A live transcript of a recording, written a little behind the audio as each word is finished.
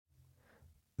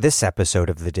This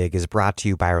episode of The Dig is brought to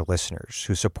you by our listeners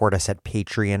who support us at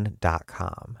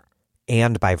patreon.com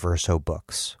and by Verso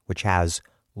Books, which has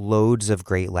loads of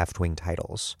great left-wing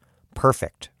titles,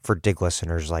 perfect for Dig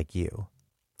listeners like you.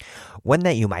 One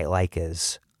that you might like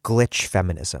is Glitch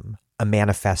Feminism, a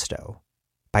Manifesto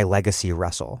by Legacy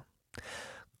Russell.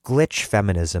 Glitch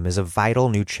Feminism is a vital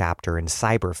new chapter in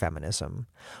cyberfeminism,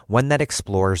 one that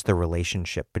explores the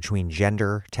relationship between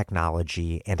gender,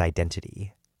 technology, and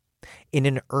identity. In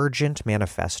an urgent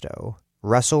manifesto,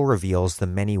 Russell reveals the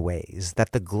many ways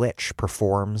that the glitch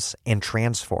performs and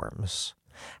transforms,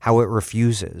 how it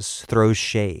refuses, throws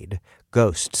shade,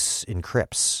 ghosts,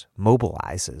 encrypts,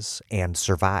 mobilizes, and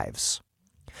survives.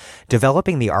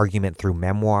 Developing the argument through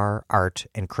memoir, art,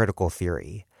 and critical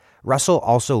theory, Russell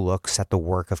also looks at the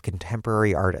work of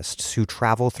contemporary artists who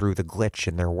travel through the glitch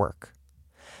in their work.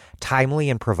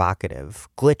 Timely and provocative,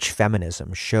 glitch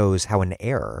feminism shows how an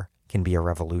error can be a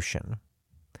revolution.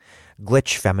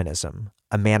 Glitch Feminism,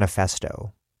 a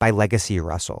Manifesto by Legacy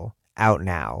Russell, out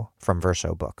now from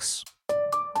Verso Books.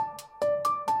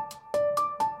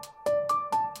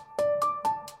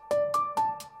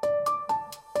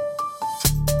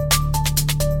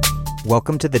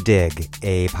 Welcome to The Dig,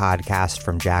 a podcast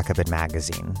from Jacobin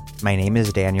Magazine. My name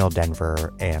is Daniel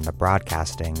Denver, and I'm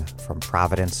broadcasting from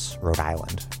Providence, Rhode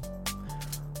Island.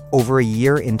 Over a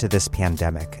year into this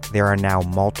pandemic, there are now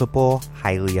multiple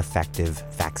highly effective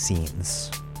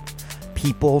vaccines.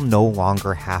 People no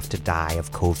longer have to die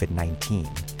of COVID-19.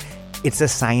 It's a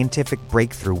scientific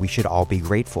breakthrough we should all be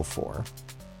grateful for.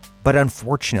 But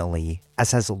unfortunately,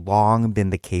 as has long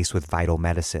been the case with vital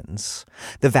medicines,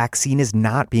 the vaccine is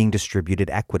not being distributed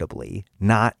equitably,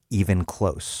 not even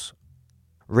close.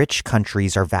 Rich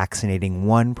countries are vaccinating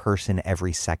one person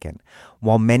every second,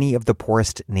 while many of the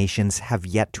poorest nations have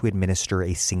yet to administer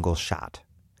a single shot.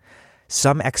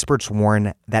 Some experts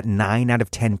warn that 9 out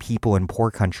of 10 people in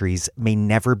poor countries may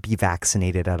never be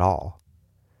vaccinated at all.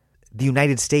 The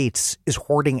United States is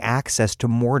hoarding access to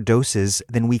more doses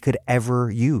than we could ever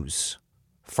use.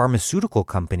 Pharmaceutical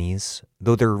companies,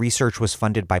 though their research was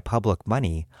funded by public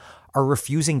money, are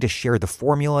refusing to share the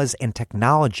formulas and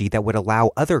technology that would allow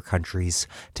other countries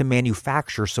to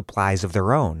manufacture supplies of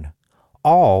their own,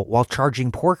 all while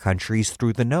charging poor countries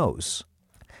through the nose.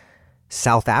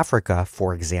 South Africa,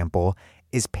 for example,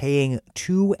 is paying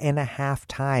 2.5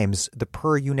 times the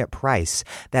per unit price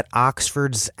that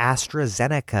Oxford's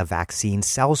AstraZeneca vaccine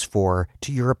sells for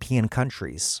to European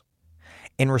countries.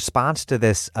 In response to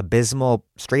this abysmal,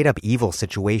 straight-up evil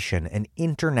situation, an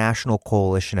international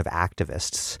coalition of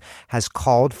activists has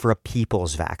called for a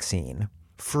people's vaccine,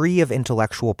 free of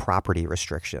intellectual property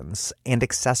restrictions and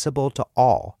accessible to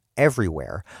all,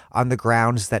 everywhere, on the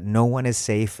grounds that no one is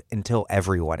safe until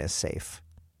everyone is safe.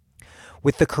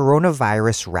 With the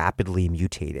coronavirus rapidly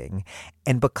mutating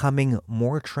and becoming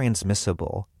more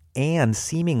transmissible and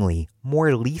seemingly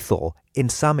more lethal in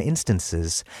some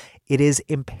instances, it is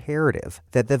imperative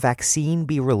that the vaccine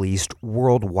be released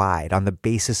worldwide on the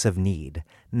basis of need,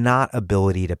 not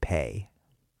ability to pay.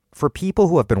 For people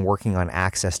who have been working on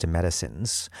access to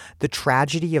medicines, the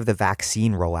tragedy of the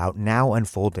vaccine rollout now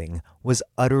unfolding was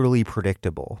utterly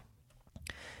predictable.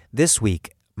 This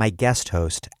week, my guest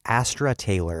host, Astra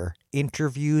Taylor,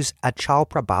 interviews Achal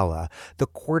Prabhala, the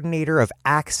coordinator of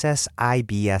Access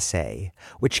IBSA,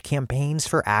 which campaigns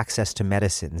for access to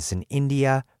medicines in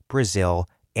India, Brazil,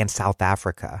 and South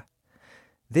Africa.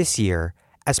 This year,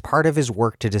 as part of his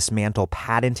work to dismantle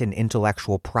patent and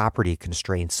intellectual property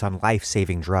constraints on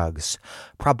life-saving drugs,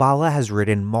 Prabhala has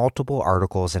written multiple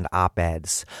articles and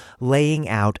op-eds laying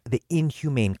out the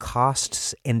inhumane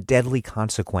costs and deadly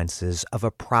consequences of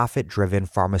a profit-driven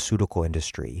pharmaceutical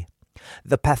industry,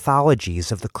 the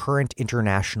pathologies of the current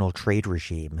international trade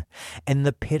regime, and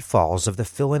the pitfalls of the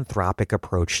philanthropic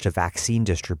approach to vaccine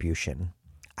distribution.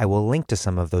 I will link to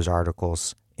some of those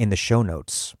articles in the show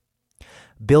notes.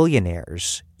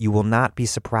 Billionaires, you will not be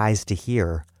surprised to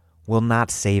hear, will not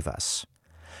save us.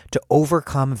 To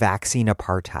overcome vaccine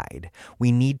apartheid,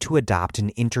 we need to adopt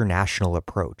an international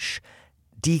approach,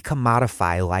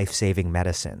 decommodify life-saving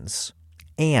medicines,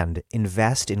 and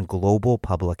invest in global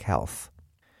public health.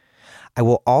 I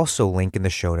will also link in the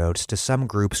show notes to some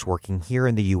groups working here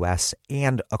in the U.S.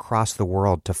 and across the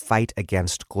world to fight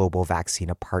against global vaccine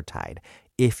apartheid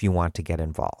if you want to get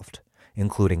involved,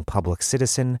 including Public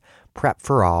Citizen, Prep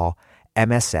for All,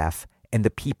 MSF, and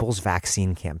the People's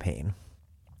Vaccine Campaign.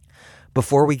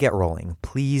 Before we get rolling,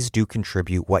 please do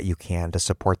contribute what you can to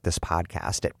support this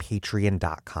podcast at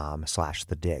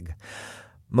patreon.com/thedig.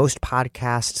 Most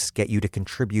podcasts get you to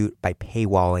contribute by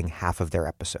paywalling half of their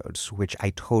episodes, which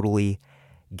I totally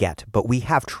get, but we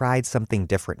have tried something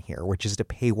different here, which is to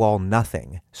paywall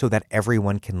nothing so that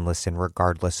everyone can listen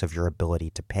regardless of your ability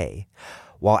to pay,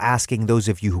 while asking those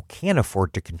of you who can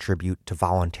afford to contribute to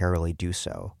voluntarily do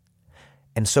so.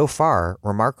 And so far,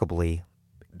 remarkably,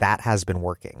 that has been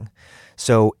working.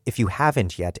 So if you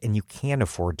haven't yet and you can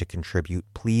afford to contribute,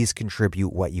 please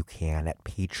contribute what you can at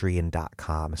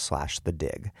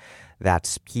patreon.com/thedig.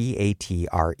 That's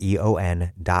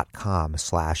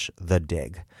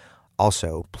patreon.com/thedig.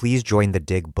 Also, please join the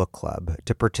Dig Book Club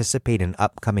to participate in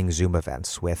upcoming Zoom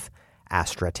events with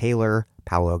Astra Taylor,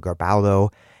 Paolo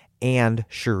Garbaldo, and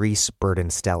Charisse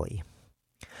Burden-Stelly.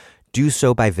 Do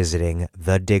so by visiting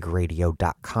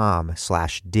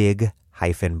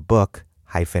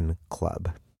thedigradio.com/dig-book-club.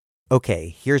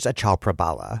 Okay, here's Achal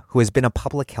Prabhala, who has been a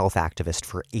public health activist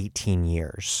for 18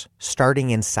 years, starting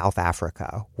in South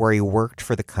Africa, where he worked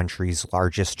for the country's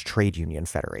largest trade union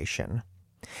federation.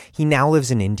 He now lives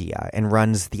in India and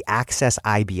runs the Access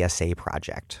IBSA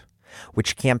project,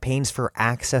 which campaigns for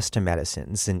access to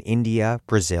medicines in India,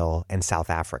 Brazil, and South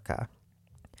Africa.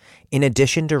 In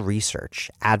addition to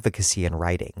research, advocacy, and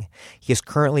writing, he is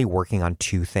currently working on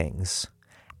two things: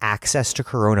 access to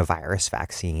coronavirus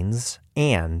vaccines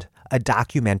and a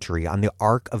documentary on the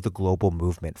arc of the global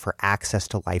movement for access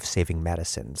to life-saving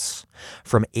medicines,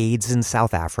 from AIDS in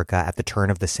South Africa at the turn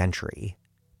of the century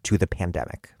to the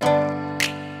pandemic.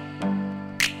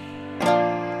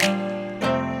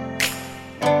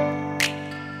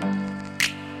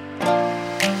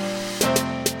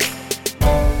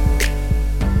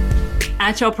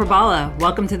 Achal Prabhala,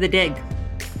 welcome to The Dig.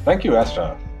 Thank you,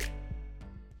 Astra.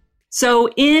 So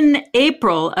in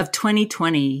April of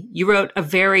 2020, you wrote a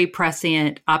very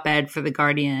prescient op-ed for The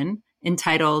Guardian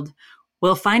entitled,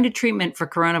 "We'll find a treatment for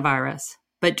coronavirus,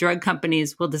 but drug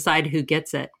companies will decide who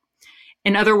gets it."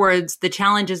 In other words, the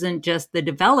challenge isn't just the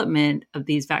development of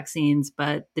these vaccines,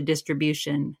 but the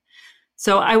distribution.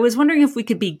 So I was wondering if we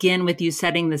could begin with you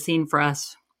setting the scene for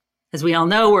us. As we all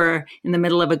know, we're in the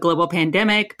middle of a global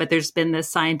pandemic, but there's been this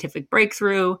scientific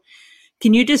breakthrough.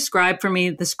 Can you describe for me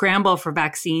the scramble for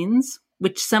vaccines,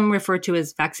 which some refer to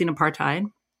as vaccine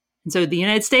apartheid? And so the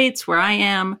United States, where I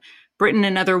am, Britain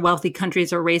and other wealthy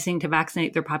countries are racing to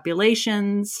vaccinate their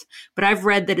populations. But I've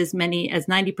read that as many as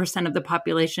 90% of the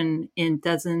population in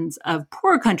dozens of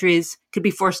poorer countries could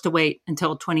be forced to wait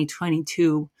until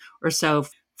 2022 or so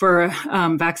for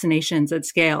vaccinations at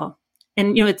scale.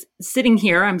 And, it's sitting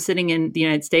here, I'm sitting in the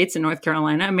United States in North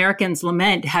Carolina. Americans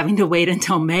lament having to wait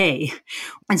until May.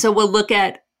 And so we'll look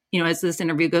at, as this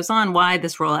interview goes on, why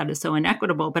this rollout is so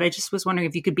inequitable. But I just was wondering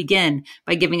if you could begin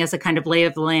by giving us a kind of lay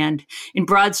of the land. In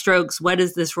broad strokes, what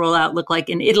does this rollout look like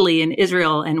in Italy and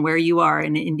Israel and where you are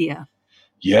in India?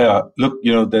 Yeah, look,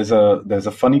 there's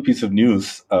a funny piece of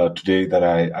news today that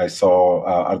I saw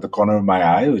out of the corner of my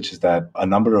eye, which is that a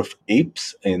number of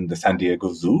apes in the San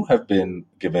Diego Zoo have been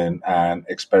given an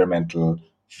experimental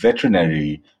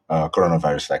veterinary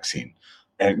coronavirus vaccine.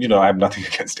 And, I have nothing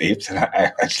against apes, and I'm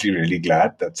actually really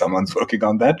glad that someone's working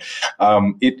on that.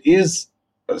 It is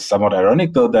somewhat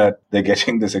ironic, though, that they're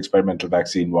getting this experimental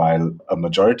vaccine while a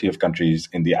majority of countries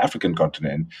in the African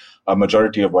continent, a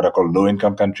majority of what are called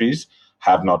low-income countries,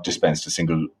 have not dispensed a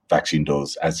single vaccine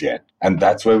dose as yet. And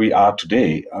that's where we are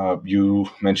today. You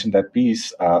mentioned that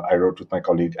piece I wrote with my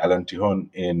colleague Alan Tihon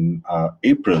in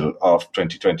April of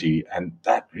 2020, and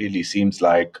that really seems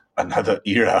like another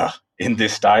era in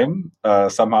this time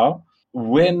somehow.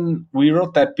 When we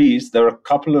wrote that piece, there were a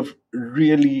couple of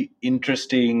really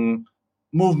interesting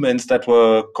movements that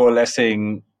were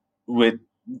coalescing with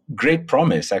great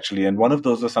promise, actually. And one of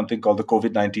those was something called the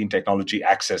COVID-19 Technology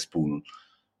Access Pool,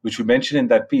 which we mentioned in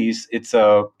that piece. It's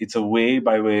a way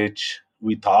by which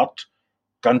we thought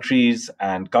countries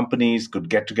and companies could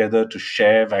get together to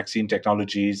share vaccine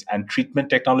technologies and treatment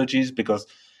technologies, because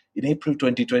in April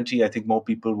 2020, I think more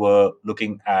people were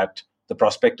looking at the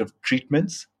prospect of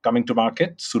treatments coming to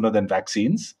market sooner than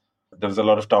vaccines. There was a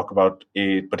lot of talk about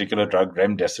a particular drug,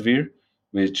 remdesivir,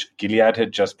 which Gilead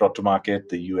had just brought to market.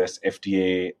 The US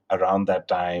FDA around that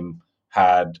time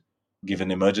had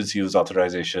given emergency use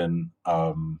authorization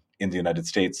in the United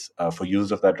States for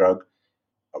use of that drug.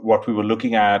 What we were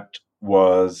looking at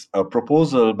was a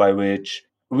proposal by which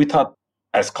we thought,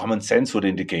 as common sense would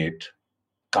indicate,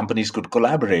 companies could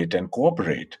collaborate and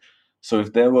cooperate. So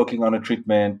if they're working on a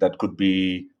treatment that could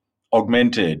be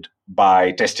augmented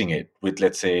by testing it with,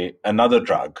 let's say, another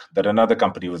drug that another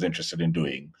company was interested in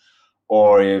doing,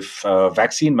 or if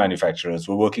vaccine manufacturers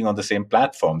were working on the same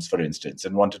platforms, for instance,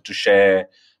 and wanted to share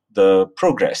the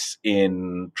progress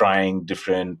in trying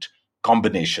different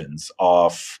combinations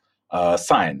of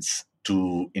science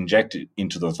to inject it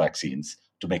into those vaccines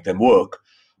to make them work,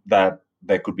 that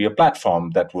there could be a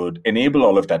platform that would enable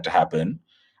all of that to happen.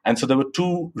 And so there were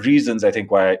two reasons, I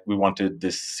think, why we wanted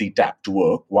this CTAP to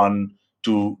work. One,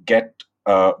 to get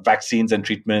vaccines and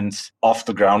treatments off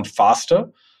the ground faster.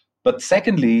 But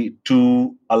secondly,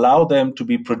 to allow them to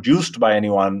be produced by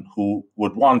anyone who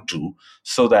would want to,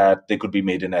 so that they could be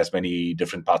made in as many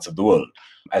different parts of the world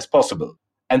as possible.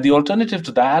 And the alternative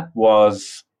to that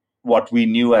was what we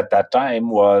knew at that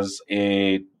time was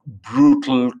a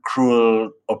brutal, cruel,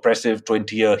 oppressive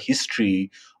 20-year history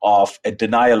of a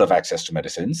denial of access to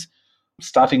medicines,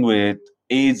 starting with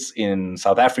AIDS in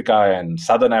South Africa and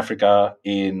Southern Africa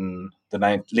in the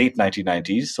late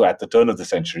 1990s, so at the turn of the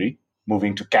century,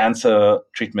 moving to cancer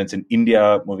treatments in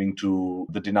India, moving to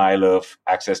the denial of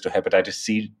access to hepatitis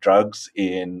C drugs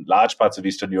in large parts of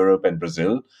Eastern Europe and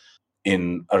Brazil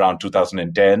in around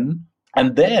 2010.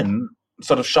 And then,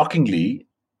 sort of shockingly,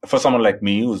 for someone like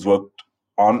me who's worked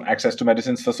on access to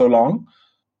medicines for so long,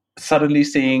 suddenly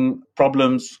seeing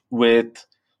problems with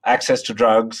access to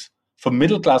drugs for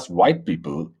middle-class white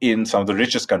people in some of the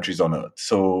richest countries on earth.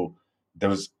 So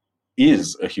there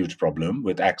is a huge problem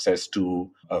with access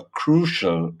to a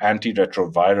crucial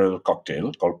antiretroviral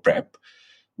cocktail called PrEP,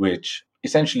 which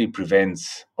essentially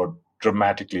prevents or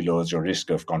dramatically lowers your risk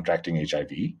of contracting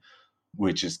HIV,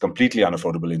 which is completely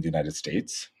unaffordable in the United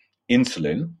States.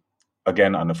 Insulin,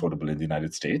 again unaffordable in the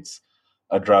United States.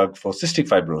 A drug for cystic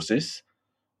fibrosis,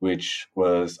 which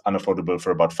was unaffordable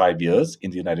for about 5 years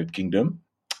in the United Kingdom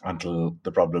until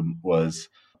the problem was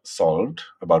solved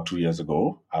about 2 years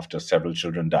ago after several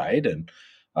children died and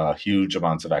huge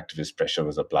amounts of activist pressure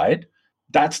was applied.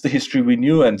 That's the history we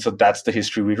knew, and so that's the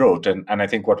history we wrote. And I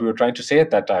think what we were trying to say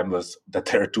at that time was that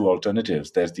there are two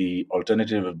alternatives. There's the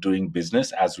alternative of doing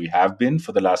business as we have been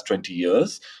for the last 20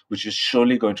 years, which is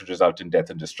surely going to result in death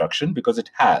and destruction, because it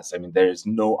has. I mean, there is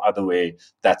no other way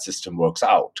that system works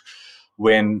out.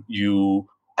 When you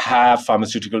have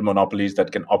pharmaceutical monopolies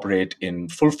that can operate in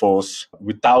full force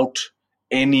without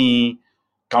any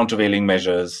countervailing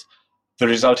measures, the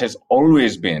result has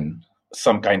always been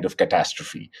some kind of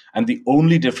catastrophe. And the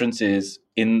only difference is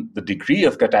in the degree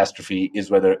of catastrophe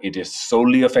is whether it is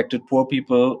solely affected poor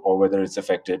people or whether it's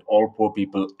affected all poor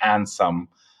people and some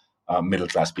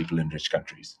middle-class people in rich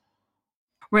countries.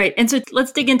 Right. And so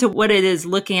let's dig into what it is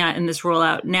looking at in this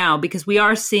rollout now, because we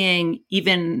are seeing,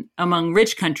 even among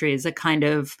rich countries, a kind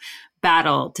of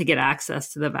battle to get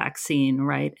access to the vaccine,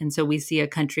 right? And so we see a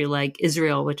country like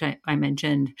Israel, which I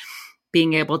mentioned,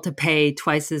 being able to pay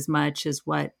twice as much as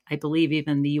what I believe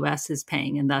even the US is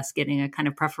paying, and thus getting a kind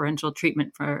of preferential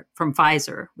treatment from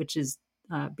Pfizer, which is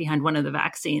behind one of the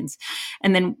vaccines.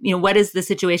 And then, what is the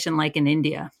situation like in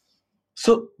India?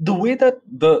 So the way that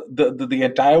the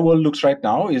entire world looks right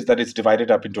now is that it's divided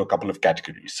up into a couple of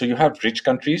categories. So you have rich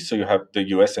countries, so you have the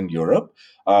US and Europe,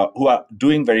 who are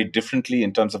doing very differently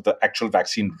in terms of the actual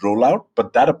vaccine rollout.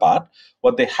 But that apart,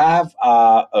 what they have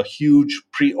are a huge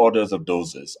pre-orders of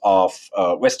doses of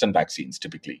Western vaccines,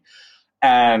 typically.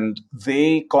 And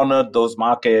they cornered those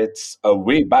markets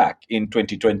way back in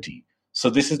 2020. So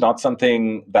this is not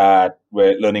something that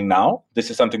we're learning now.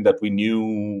 This is something that we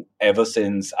knew ever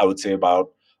since, I would say,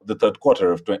 about the third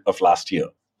quarter of last year.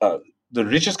 The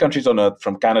richest countries on earth,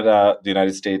 from Canada, the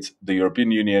United States, the European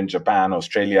Union, Japan,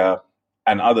 Australia,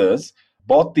 and others,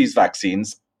 bought these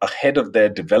vaccines ahead of their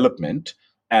development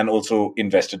and also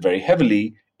invested very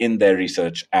heavily in their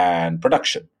research and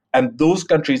production. And those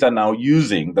countries are now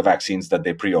using the vaccines that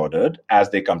they pre-ordered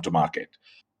as they come to market.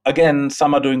 Again,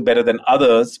 some are doing better than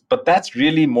others, but that's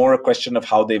really more a question of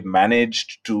how they've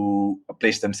managed to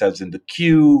place themselves in the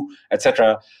queue,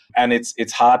 etc. And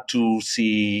it's hard to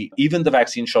see even the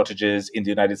vaccine shortages in the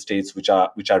United States, which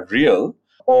are real,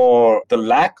 or the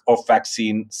lack of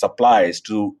vaccine supplies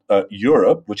to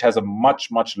Europe, which has a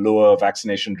much, much lower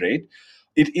vaccination rate.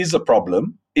 It is a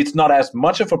problem. It's not as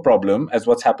much of a problem as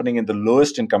what's happening in the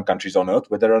lowest income countries on earth,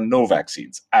 where there are no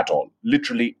vaccines at all,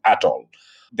 literally at all.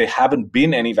 There haven't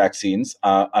been any vaccines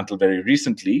until very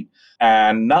recently.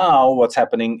 And now what's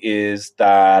happening is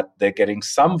that they're getting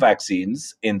some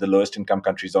vaccines in the lowest income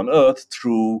countries on earth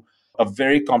through a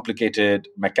very complicated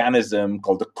mechanism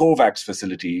called the COVAX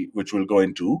facility, which we'll go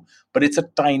into, but it's a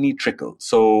tiny trickle.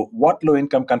 So what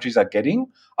low-income countries are getting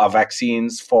are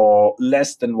vaccines for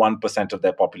less than 1% of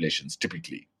their populations,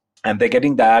 typically. And they're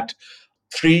getting that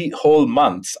 3 whole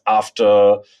months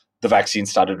after the vaccine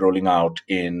started rolling out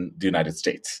in the United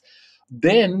States.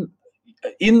 Then,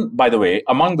 by the way,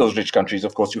 among those rich countries,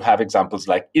 of course, you have examples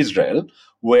like Israel,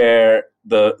 where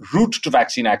the route to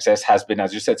vaccine access has been,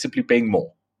 as you said, simply paying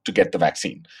more to get the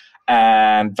vaccine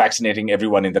and vaccinating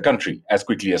everyone in the country as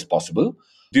quickly as possible.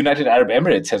 The United Arab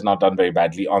Emirates has not done very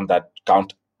badly on that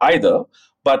count either.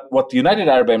 But what the United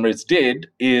Arab Emirates did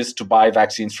is to buy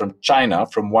vaccines from China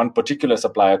from one particular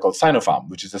supplier called Sinopharm,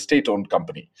 which is a state-owned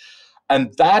company.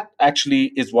 And that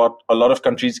actually is what a lot of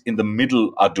countries in the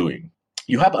middle are doing.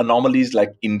 You have anomalies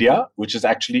like India, which is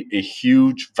actually a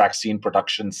huge vaccine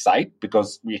production site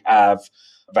because we have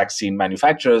vaccine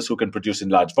manufacturers who can produce in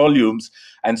large volumes.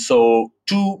 And so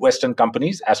two Western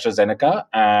companies, AstraZeneca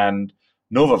and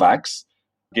Novavax,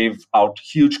 gave out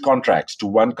huge contracts to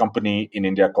one company in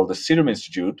India called the Serum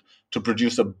Institute to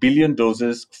produce 1 billion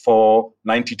doses for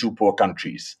 92 poor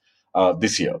countries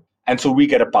this year. And so we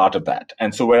get a part of that.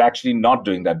 And so we're actually not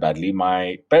doing that badly.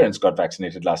 My parents got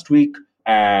vaccinated last week,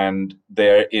 and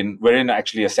we're in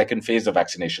actually a second phase of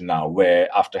vaccination now, where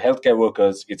after healthcare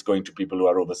workers, it's going to people who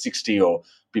are over 60 or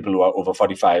people who are over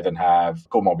 45 and have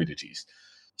comorbidities.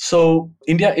 So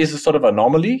India is a sort of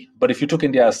anomaly, but if you took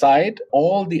India aside,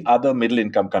 all the other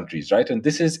middle-income countries, right? And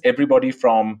this is everybody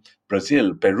from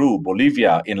Brazil, Peru,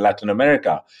 Bolivia in Latin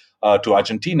America, to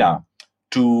Argentina,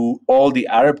 to all the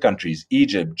Arab countries,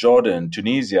 Egypt, Jordan,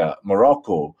 Tunisia,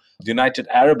 Morocco, the United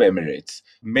Arab Emirates,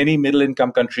 many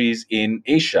middle-income countries in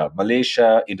Asia,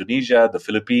 Malaysia, Indonesia, the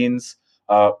Philippines,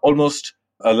 almost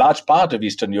a large part of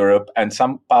Eastern Europe and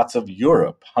some parts of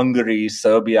Europe, Hungary,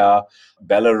 Serbia,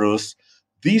 Belarus.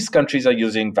 These countries are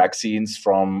using vaccines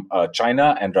from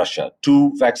China and Russia.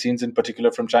 Two vaccines in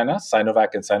particular from China, Sinovac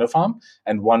and Sinopharm,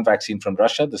 and one vaccine from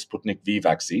Russia, the Sputnik V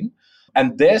vaccine.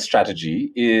 And their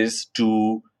strategy is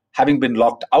to, having been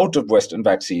locked out of Western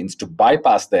vaccines, to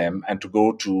bypass them and to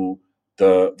go to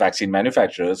the vaccine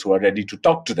manufacturers who are ready to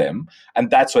talk to them.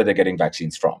 And that's where they're getting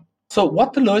vaccines from. So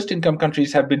what the lowest income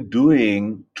countries have been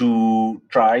doing to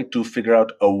try to figure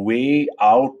out a way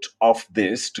out of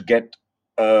this to get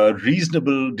a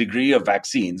reasonable degree of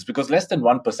vaccines, because less than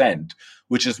 1%,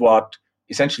 which is what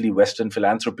essentially Western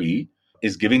philanthropy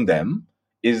is giving them,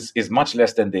 is much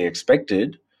less than they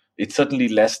expected. It's certainly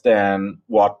less than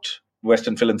what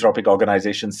Western philanthropic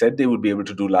organizations said they would be able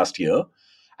to do last year.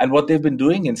 And what they've been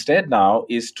doing instead now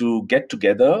is to get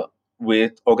together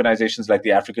with organizations like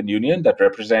the African Union that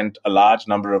represent a large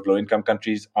number of low-income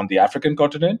countries on the African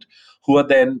continent, who are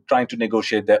then trying to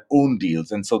negotiate their own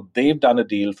deals. And so they've done a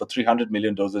deal for 300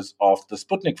 million doses of the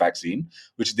Sputnik vaccine,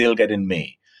 which they'll get in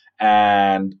May.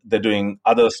 And they're doing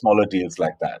other smaller deals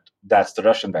like that. That's the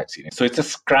Russian vaccine. So it's a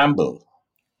scramble.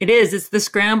 It is. It's the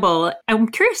scramble. I'm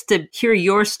curious to hear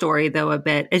your story, though, a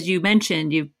bit. As you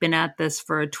mentioned, you've been at this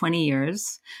for 20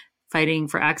 years, fighting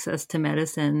for access to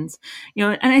medicines.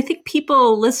 And I think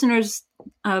listeners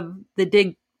of The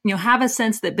Dig, have a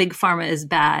sense that big pharma is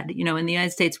bad. In the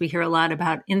United States, we hear a lot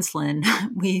about insulin.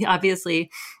 We obviously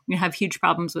have huge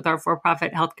problems with our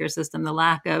for-profit healthcare system, the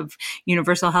lack of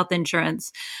universal health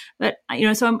insurance. But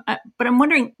I'm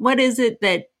wondering, what is it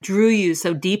that drew you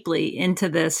so deeply into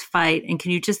this fight? And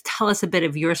can you just tell us a bit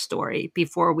of your story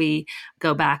before we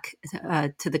go back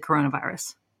to the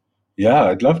coronavirus? Yeah,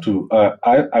 I'd love to.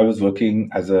 I was working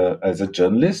as a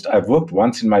journalist. I've worked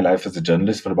once in my life as a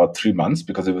journalist for about 3 months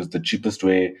because it was the cheapest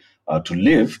way to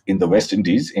live in the West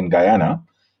Indies, in Guyana.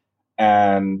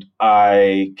 And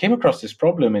I came across this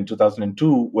problem in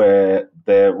 2002 where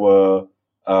there were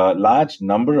a large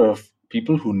number of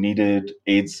people who needed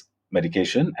AIDS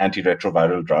medication,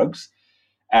 antiretroviral drugs,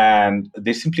 and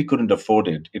they simply couldn't afford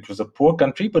it. It was a poor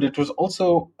country, but it was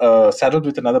also saddled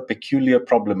with another peculiar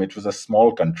problem. It was a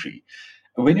small country.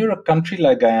 When you're a country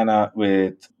like Guyana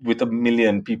with 1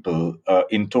 million people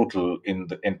in total in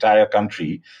the entire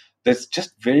country, there's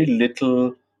just very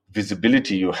little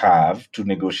visibility you have to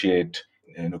negotiate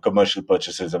commercial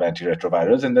purchases of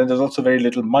antiretrovirals. And then there's also very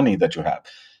little money that you have.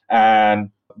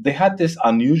 And they had this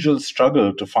unusual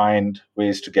struggle to find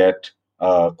ways to get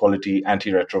quality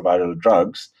antiretroviral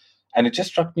drugs. And it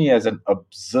just struck me as an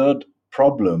absurd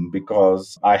problem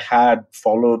because I had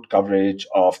followed coverage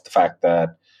of the fact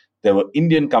that there were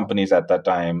Indian companies at that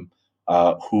time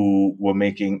who were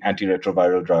making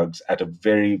antiretroviral drugs at a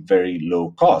very, very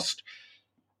low cost.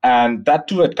 And that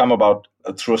too had come about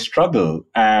through a struggle.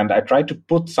 And I tried to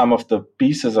put some of the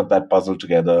pieces of that puzzle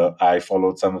together. I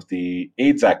followed some of the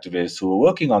AIDS activists who were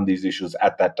working on these issues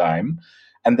at that time.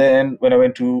 And then when I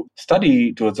went to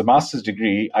study towards a master's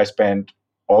degree, I spent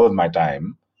all of my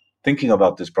time thinking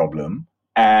about this problem.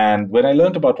 And when I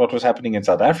learned about what was happening in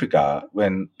South Africa,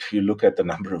 when you look at the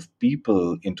number of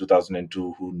people in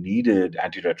 2002 who needed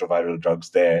antiretroviral drugs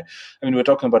there, I mean, we're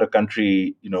talking about a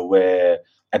country, where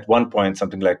at one point,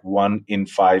 something like 1 in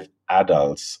 5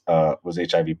 adults was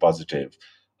HIV positive.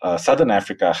 Southern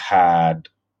Africa had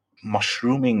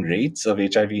mushrooming rates of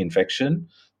HIV infection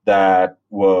that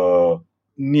were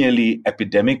nearly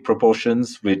epidemic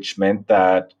proportions, which meant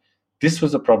that this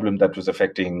was a problem that was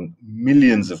affecting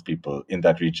millions of people in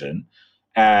that region.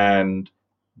 And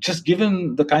just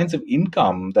given the kinds of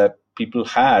income that people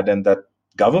had and that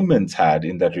governments had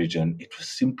in that region, it was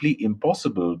simply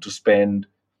impossible to spend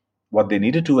what they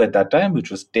needed to at that time, which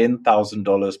was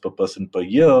 $10,000 per person per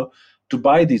year, to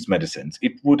buy these medicines.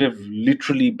 It would have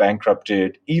literally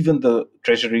bankrupted even the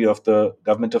treasury of the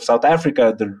government of South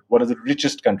Africa, one of the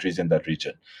richest countries in that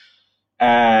region.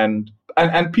 And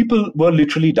people were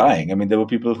literally dying. I mean, there were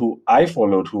people who I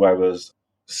followed who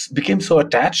became so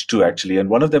attached to, actually. And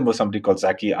one of them was somebody called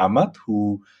Zaki Ahmad,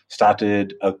 who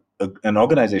started an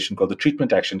organization called the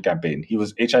Treatment Action Campaign. He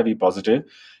was HIV positive.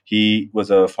 He was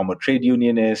a former trade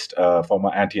unionist,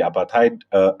 former anti-apartheid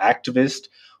activist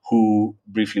who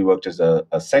briefly worked as a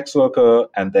sex worker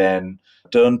and then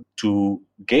turned to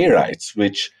gay rights,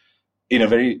 which in a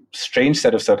very strange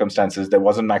set of circumstances, there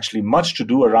wasn't actually much to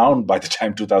do around by the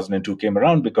time 2002 came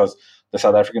around, because the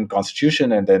South African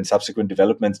Constitution and then subsequent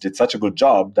developments did such a good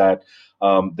job that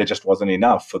there just wasn't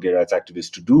enough for gay rights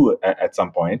activists to do at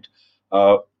some point.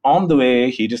 On the way,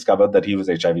 he discovered that he was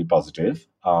HIV positive,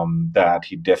 that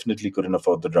he definitely couldn't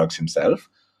afford the drugs himself,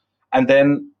 and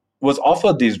then was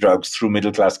offered these drugs through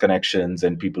middle-class connections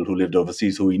and people who lived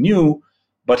overseas who he knew,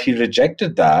 but he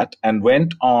rejected that and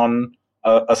went on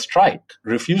a strike,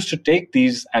 refused to take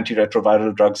these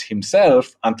antiretroviral drugs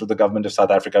himself until the government of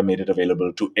South Africa made it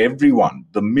available to everyone,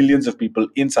 the millions of people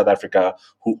in South Africa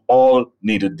who all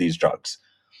needed these drugs.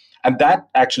 And that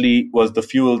actually was the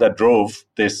fuel that drove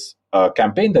this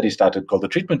campaign that he started called the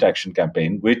Treatment Action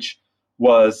Campaign, which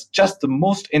was just the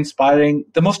most inspiring,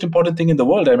 the most important thing in the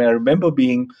world. I mean, I remember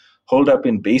being holed up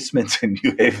in basements in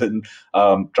New Haven,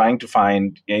 trying to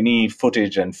find any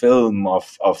footage and film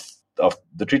of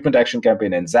the Treatment Action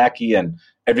Campaign and Zaki and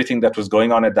everything that was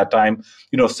going on at that time.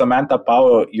 You know, Samantha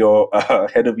Power, your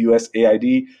head of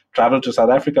USAID, traveled to South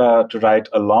Africa to write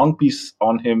a long piece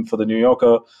on him for the New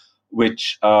Yorker,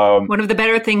 which... one of the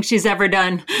better things she's ever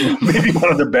done. Maybe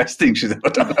one of the best things she's ever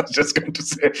done, I was just going to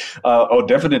say. Or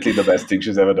definitely the best thing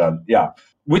she's ever done, yeah.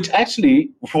 Which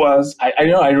actually was, I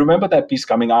remember that piece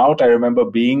coming out. I remember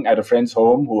being at a friend's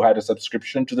home who had a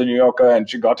subscription to the New Yorker, and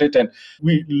she got it. And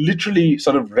we literally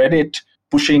sort of read it,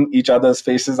 pushing each other's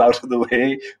faces out of the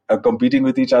way, competing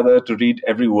with each other to read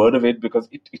every word of it, because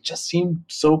it just seemed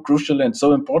so crucial and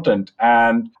so important.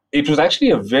 And it was actually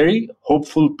a very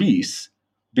hopeful piece,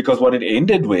 because what it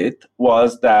ended with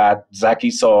was that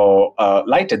Zaki saw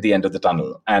light at the end of the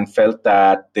tunnel and felt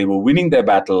that they were winning their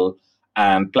battle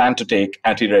and planned to take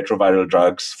antiretroviral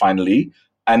drugs finally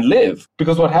and live.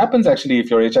 Because what happens actually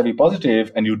if you're HIV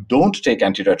positive and you don't take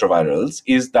antiretrovirals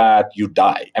is that you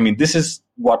die. I mean, this is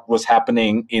what was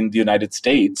happening in the United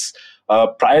States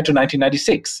prior to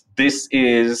 1996. This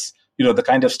is, you know, the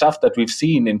kind of stuff that we've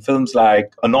seen in films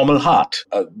like A Normal Heart,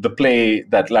 the play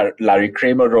that Larry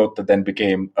Kramer wrote that then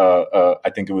became,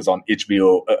 I think it was on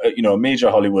HBO, a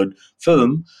major Hollywood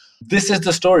film. This is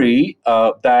the story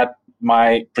that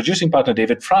my producing partner,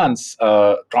 David France,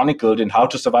 chronicled in How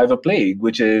to Survive a Plague,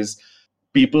 which is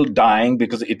people dying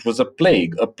because it was a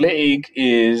plague. A plague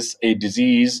is a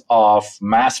disease of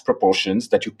mass proportions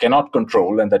that you cannot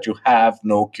control and that you have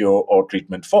no cure or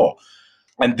treatment for.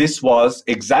 And this was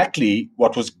exactly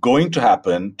what was going to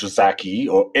happen to Zaki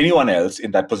or anyone else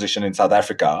in that position in South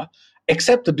Africa,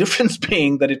 except the difference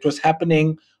being that it was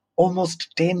happening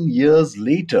almost 10 years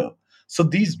later. So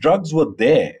these drugs were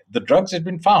there. The drugs had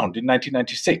been found in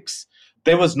 1996.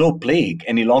 There was no plague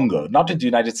any longer, not in the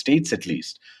United States at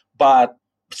least, but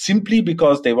simply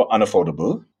because they were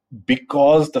unaffordable,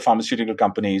 because the pharmaceutical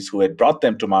companies who had brought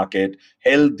them to market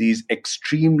held these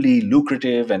extremely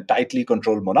lucrative and tightly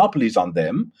controlled monopolies on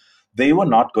them, they were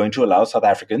not going to allow South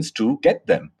Africans to get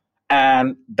them.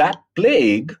 And that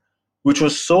plague, which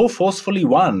was so forcefully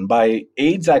won by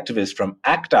AIDS activists from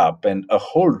ACT UP and a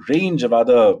whole range of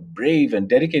other brave and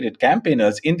dedicated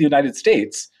campaigners in the United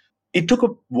States, it took a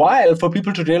while for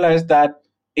people to realize that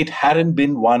it hadn't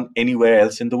been won anywhere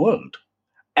else in the world.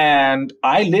 And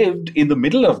I lived in the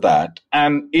middle of that,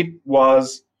 and it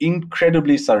was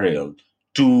incredibly surreal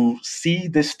to see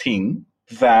this thing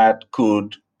that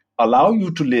could allow you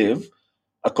to live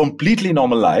a completely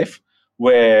normal life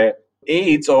where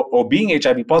AIDS or being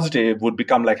HIV positive would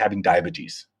become like having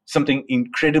diabetes, something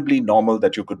incredibly normal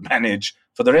that you could manage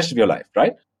for the rest of your life,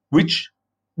 right? Which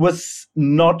was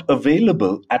not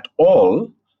available at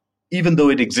all, even though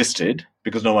it existed,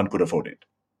 because no one could afford it.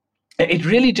 It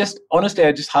really just, honestly,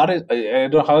 I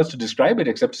don't know how else to describe it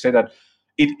except to say that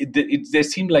there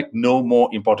seemed like no more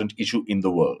important issue in the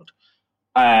world.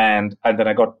 And then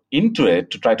I got into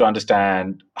it to try to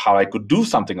understand how I could do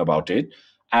something about it.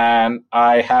 And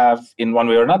I have, in one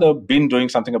way or another, been doing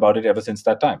something about it ever since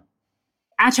that time.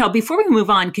 Achal, before we move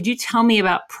on, could you tell me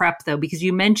about PrEP, though? Because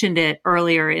you mentioned it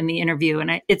earlier in the interview,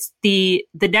 and it's the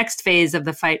next phase of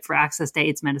the fight for access to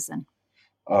AIDS medicine.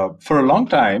 For a long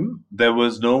time, there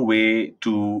was no way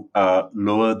to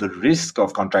lower the risk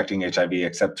of contracting HIV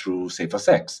except through safer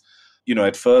sex.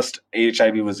 At first,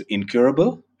 HIV was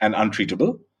incurable and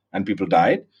untreatable, and people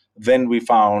died. Then we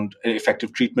found an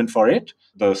effective treatment for it.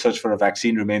 The search for a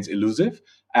vaccine remains elusive.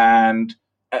 And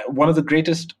one of the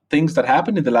greatest things that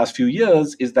happened in the last few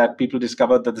years is that people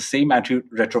discovered that the same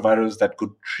antiretrovirals that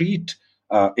could treat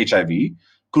HIV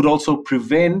could also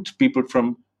prevent people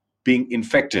from being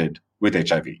infected with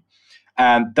HIV.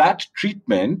 And that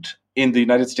treatment in the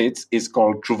United States is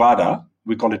called Truvada.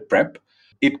 We call it PrEP.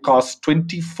 It costs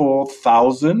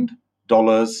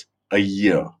 $24,000 a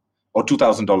year or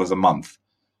 $2,000 a month.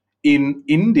 In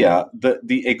India,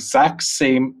 the exact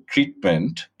same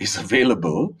treatment is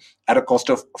available at a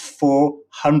cost of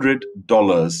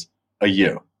 $400 a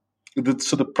year.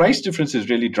 So the price difference is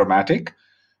really dramatic.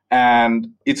 And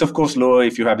it's, of course, lower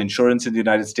if you have insurance in the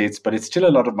United States, but it's still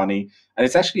a lot of money. And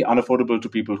it's actually unaffordable to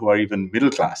people who are even middle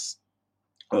class,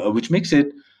 which makes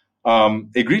it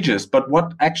egregious. But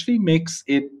what actually makes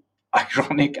it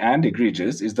ironic and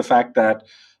egregious is the fact that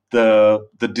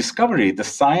the discovery, the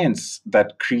science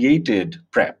that created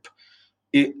PrEP,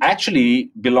 it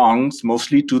actually belongs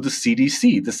mostly to the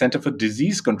CDC, the Center for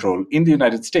Disease Control in the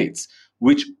United States,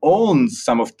 which owns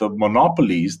some of the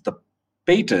monopolies, the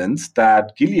patents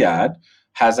that Gilead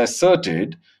has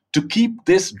asserted to keep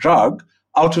this drug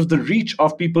out of the reach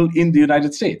of people in the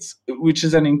United States, which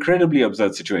is an incredibly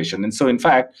absurd situation. And so, in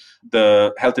fact,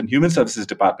 the Health and Human Services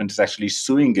Department is actually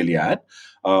suing Gilead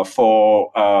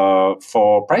for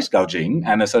price gouging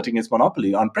and asserting its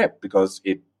monopoly on PrEP because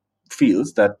it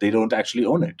feels that they don't actually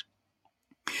own it.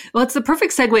 Well, it's the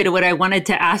perfect segue to what I wanted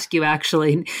to ask you,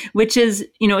 actually, which is,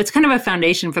 it's kind of a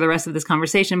foundation for the rest of this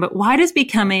conversation, but why does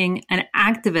becoming an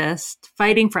activist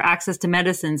fighting for access to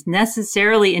medicines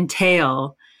necessarily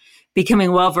entail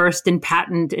becoming well-versed in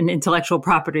patent and intellectual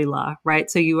property law, right?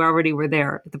 So you already were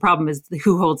there. The problem is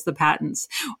who holds the patents,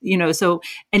 so,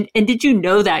 and did you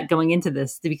know that going into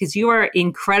this? Because you are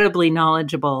incredibly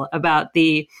knowledgeable about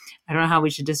I don't know how we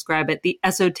should describe it, the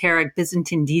esoteric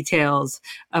Byzantine details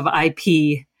of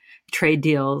IP trade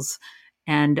deals.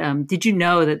 And did you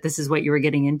know that this is what you were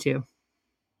getting into?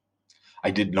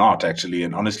 I did not, actually.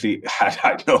 And honestly, had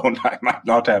I known, I might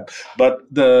not have. But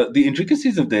the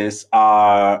intricacies of this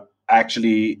are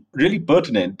actually really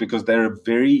pertinent because they're a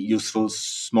very useful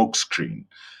smokescreen.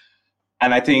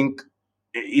 And I think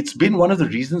it's been one of the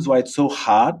reasons why it's so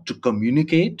hard to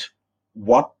communicate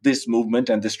what this movement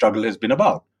and this struggle has been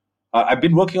about. I've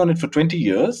been working on it for 20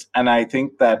 years, and I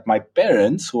think that my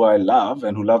parents, who I love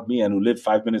and who love me and who live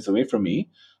 5 minutes away from me,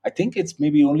 I think it's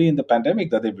maybe only in the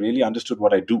pandemic that they've really understood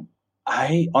what I do.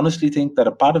 I honestly think that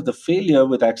a part of the failure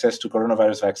with access to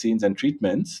coronavirus vaccines and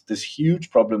treatments, this huge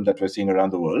problem that we're seeing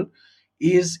around the world,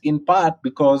 is in part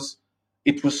because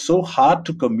it was so hard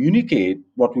to communicate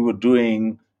what we were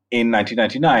doing in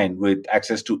 1999 with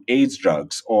access to AIDS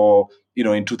drugs, or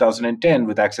in 2010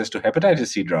 with access to hepatitis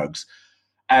C drugs.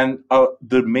 And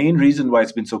the main reason why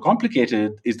it's been so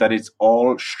complicated is that it's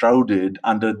all shrouded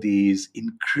under these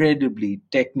incredibly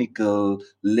technical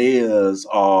layers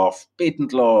of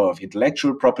patent law, of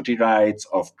intellectual property rights,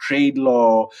 of trade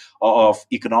law, of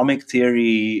economic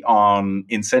theory on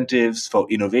incentives for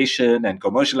innovation and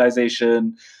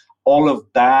commercialization. All of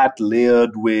that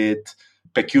layered with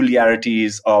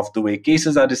peculiarities of the way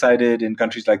cases are decided in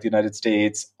countries like the United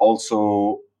States,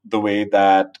 also the way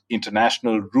that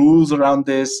international rules around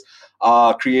this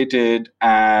are created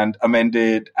and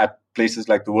amended at places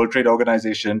like the World Trade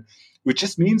Organization, which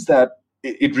just means that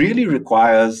it really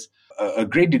requires a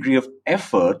great degree of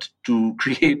effort to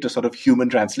create a sort of human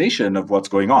translation of what's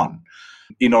going on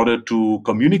in order to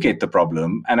communicate the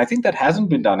problem. And I think that hasn't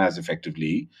been done as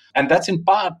effectively. And that's in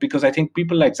part because I think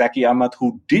people like Zaki Ahmad,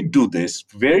 who did do this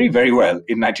very, very well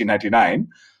in 1999,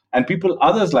 and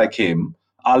others like him,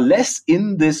 are less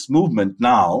in this movement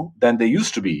now than they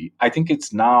used to be. I think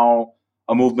it's now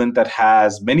a movement that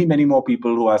has many, many more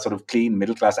people who are sort of clean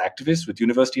middle-class activists with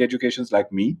university educations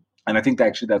like me. And I think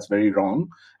actually that's very wrong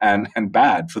and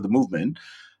bad for the movement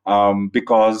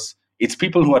because it's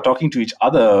people who are talking to each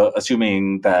other,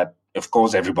 assuming that, of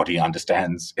course, everybody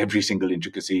understands every single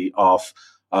intricacy of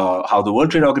how the World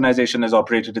Trade Organization has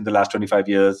operated in the last 25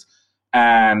 years.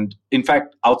 And in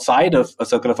fact, outside of a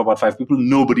circle of about 5 people,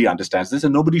 nobody understands this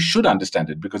and nobody should understand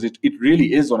it because it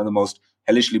really is one of the most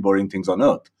hellishly boring things on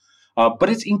earth. But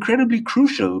it's incredibly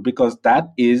crucial because that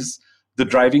is the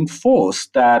driving force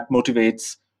that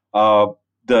motivates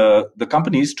the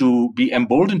companies to be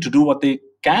emboldened to do what they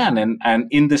can, and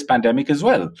in this pandemic as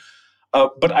well.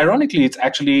 But ironically, it's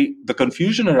actually the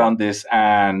confusion around this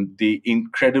and the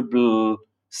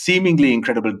seemingly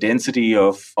incredible density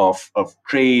of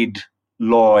trade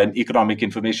law and economic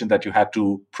information that you had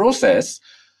to process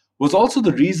was also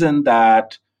the reason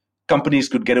that companies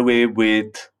could get away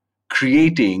with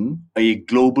creating a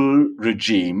global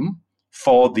regime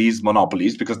for these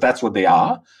monopolies, because that's what they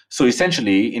are. So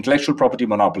essentially, intellectual property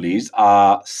monopolies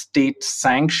are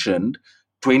state-sanctioned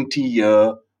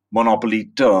 20-year monopoly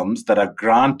terms that are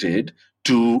granted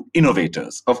to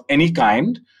innovators of any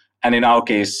kind. And in our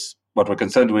case, what we're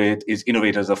concerned with is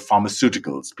innovators of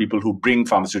pharmaceuticals, people who bring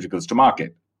pharmaceuticals to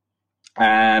market.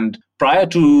 And prior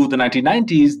to the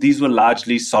 1990s, these were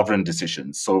largely sovereign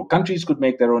decisions. So countries could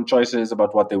make their own choices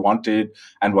about what they wanted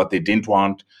and what they didn't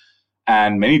want.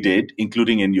 And many did,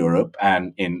 including in Europe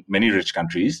and in many rich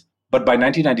countries. But by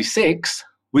 1996,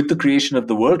 with the creation of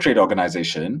the World Trade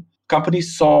Organization,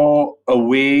 companies saw a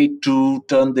way to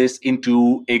turn this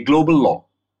into a global law.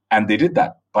 And they did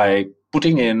that by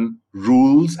putting in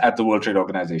rules at the World Trade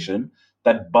Organization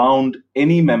that bound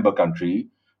any member country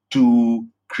to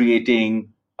creating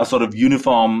a sort of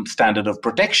uniform standard of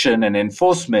protection and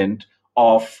enforcement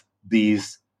of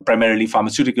these primarily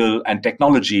pharmaceutical and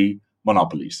technology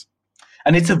monopolies.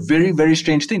 And it's a very, very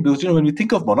strange thing because, when we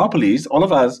think of monopolies, all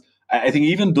of us, I think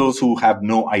even those who have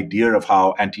no idea of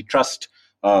how antitrust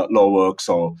law works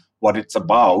or what it's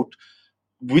about,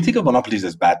 we think of monopolies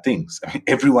as bad things. I mean,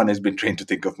 everyone has been trained to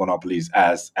think of monopolies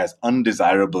as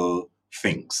undesirable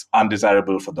things,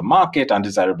 undesirable for the market,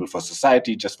 undesirable for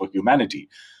society, just for humanity.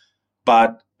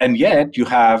 And yet you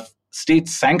have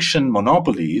state-sanctioned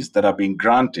monopolies that are being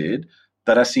granted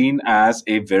that are seen as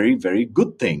a very, very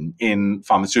good thing in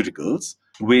pharmaceuticals,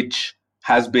 which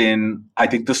has been, I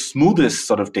think, the smoothest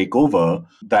sort of takeover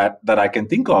that I can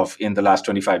think of in the last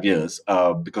 25 years.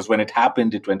 Because when it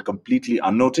happened, it went completely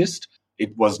unnoticed.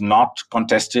 It was not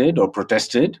contested or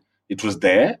protested. It was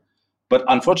there. But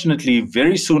unfortunately,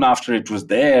 very soon after it was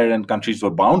there and countries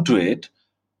were bound to it,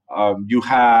 you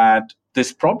had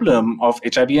this problem of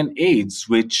HIV and AIDS,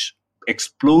 which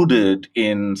exploded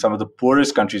in some of the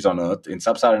poorest countries on earth, in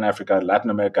sub-Saharan Africa,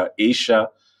 Latin America, Asia.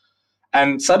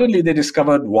 And suddenly they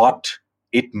discovered what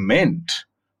it meant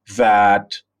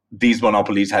that these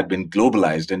monopolies had been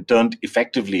globalized and turned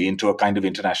effectively into a kind of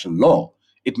international law.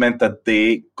 It meant that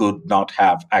they could not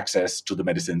have access to the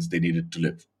medicines they needed to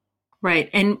live. Right.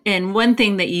 And one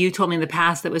thing that you told me in the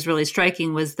past that was really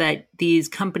striking was that these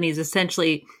companies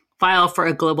essentially file for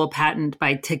a global patent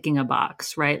by ticking a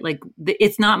box, right? Like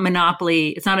it's not monopoly.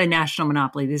 It's not a national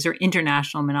monopoly. These are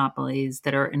international monopolies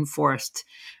that are enforced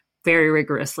very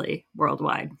rigorously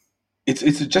worldwide. It's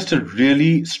just a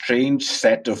really strange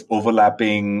set of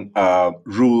overlapping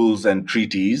rules and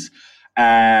treaties.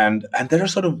 And there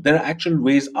are actual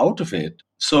ways out of it.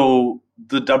 So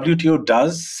the WTO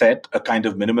does set a kind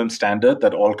of minimum standard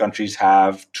that all countries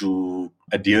have to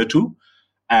adhere to.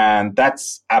 And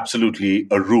that's absolutely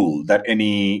a rule that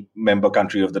any member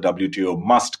country of the WTO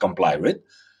must comply with.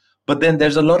 But then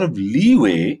there's a lot of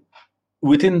leeway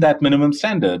within that minimum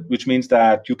standard, which means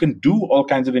that you can do all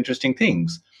kinds of interesting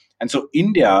things. And so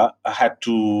India had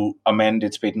to amend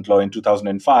its patent law in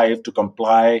 2005 to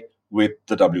comply with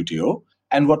the WTO.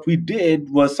 And what we did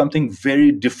was something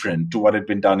very different to what had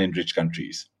been done in rich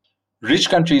countries. Rich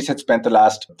countries had spent the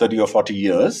last 30 or 40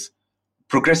 years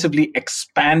progressively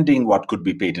expanding what could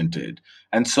be patented.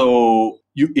 And so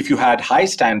if you had high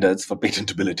standards for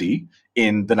patentability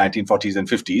in the 1940s and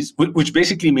 50s, which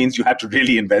basically means you had to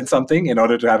really invent something in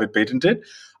order to have it patented,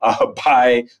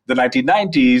 by the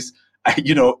 1990s,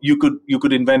 you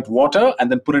could invent water and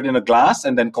then put it in a glass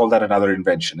and then call that another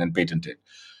invention and patent it.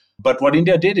 But what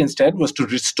India did instead was to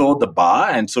restore the bar.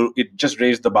 And so it just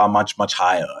raised the bar much, much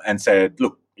higher and said,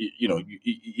 look,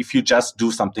 if you just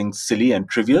do something silly and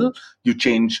trivial, you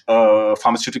change a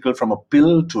pharmaceutical from a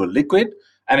pill to a liquid,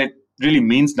 and it really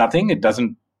means nothing. It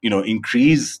doesn't,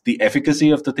 increase the efficacy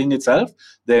of the thing itself,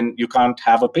 then you can't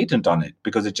have a patent on it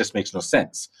because it just makes no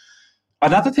sense.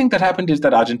 Another thing that happened is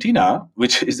that Argentina,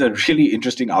 which is a really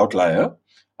interesting outlier,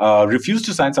 refused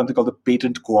to sign something called the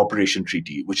Patent Cooperation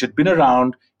Treaty, which had been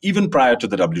around even prior to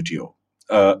the WTO,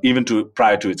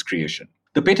 prior to its creation.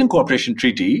 The Patent Cooperation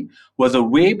Treaty was a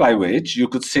way by which you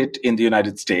could sit in the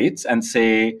United States and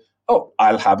say, oh,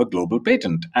 I'll have a global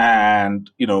patent.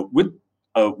 And, with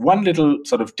one little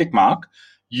sort of tick mark,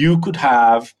 you could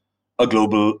have a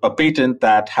patent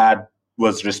that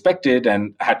was respected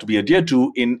and had to be adhered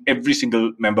to in every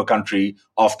single member country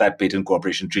of that Patent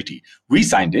Cooperation Treaty. We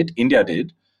signed it, India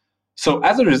did. So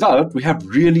as a result, we have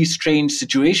really strange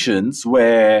situations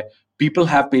where people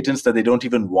have patents that they don't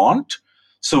even want.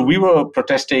 So we were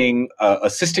protesting a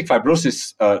cystic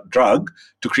fibrosis drug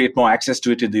to create more access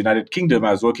to it in the United Kingdom.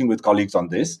 I was working with colleagues on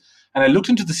this. And I looked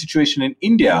into the situation in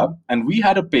India, and we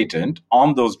had a patent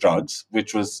on those drugs,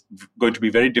 which was going to be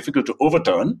very difficult to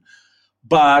overturn.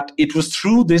 But it was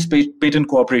through this patent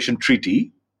cooperation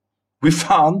treaty, we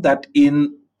found that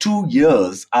in 2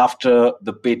 years after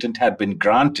the patent had been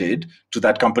granted to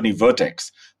that company,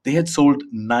 Vertex, they had sold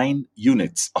 9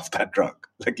 units of that drug,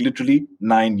 like literally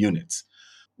 9 units,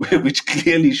 which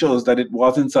clearly shows that it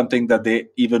wasn't something that they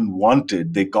even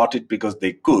wanted. They got it because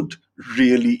they could,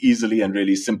 really easily and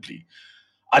really simply.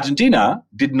 Argentina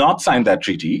did not sign that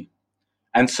treaty.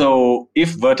 And so if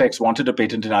Vertex wanted a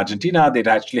patent in Argentina, they'd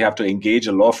actually have to engage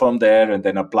a law firm there and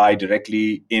then apply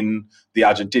directly in the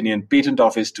Argentinian patent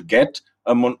office to get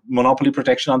a monopoly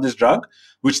protection on this drug,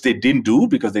 which they didn't do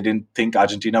because they didn't think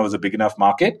Argentina was a big enough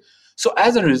market. So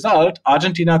as a result,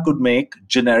 Argentina could make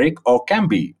generic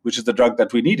Orkambi, which is the drug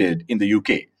that we needed in the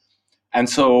UK. And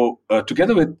so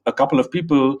together with a couple of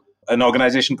people, an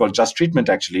organization called Just Treatment,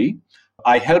 actually,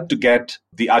 I helped to get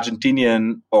the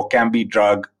Argentinian Orkambi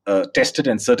drug tested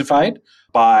and certified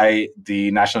by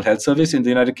the National Health Service in the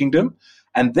United Kingdom.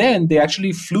 And then they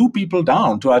actually flew people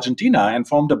down to Argentina and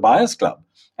formed a buyers club.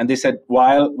 And they said,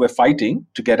 while we're fighting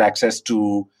to get access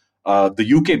to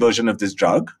the UK version of this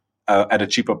drug at a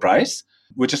cheaper price,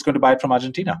 we're just going to buy it from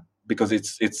Argentina because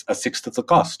it's a sixth of the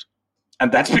cost.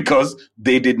 And that's because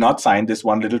they did not sign this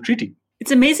one little treaty.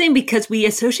 It's amazing because we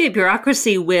associate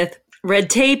bureaucracy with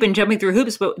red tape and jumping through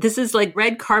hoops, but this is like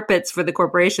red carpets for the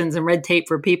corporations and red tape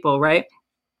for people, right?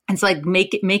 It's like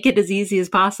make it as easy as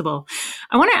possible.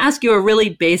 I want to ask you a really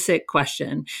basic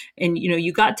question. And,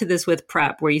 you got to this with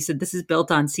PrEP, where you said this is built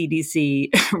on CDC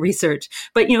research.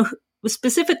 But,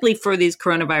 specifically for these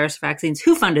coronavirus vaccines,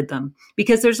 who funded them?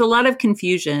 Because there's a lot of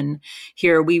confusion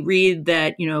here. We read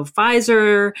that,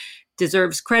 Pfizer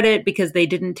deserves credit because they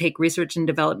didn't take research and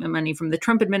development money from the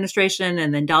Trump administration.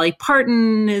 And then Dolly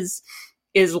Parton is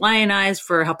lionized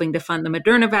for helping to fund the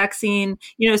Moderna vaccine.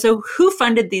 So who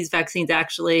funded these vaccines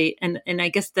actually? And I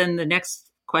guess then the next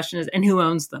question is, and who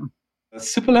owns them? A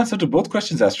simple answer to both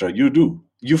questions, Astra. You do.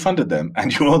 You funded them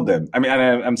and you own them. I mean,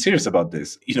 I'm serious about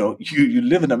this. You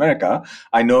live in America.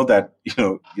 I know that,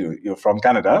 you're from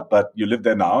Canada, but you live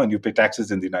there now and you pay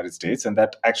taxes in the United States. And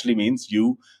that actually means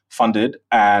you funded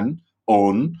and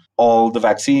own all the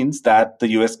vaccines that the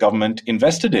US government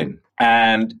invested in.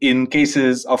 And in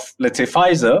cases of, let's say,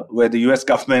 Pfizer, where the US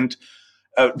government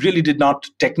really did not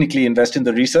technically invest in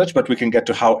the research, but we can get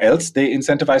to how else they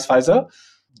incentivize Pfizer.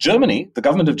 Germany, the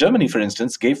government of Germany, for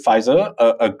instance, gave Pfizer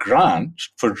a grant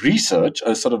for research,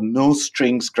 a sort of no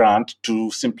strings grant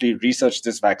to simply research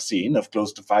this vaccine of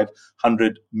close to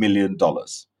 $500 million.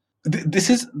 This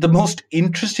is the most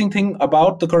interesting thing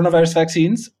about the coronavirus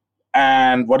vaccines.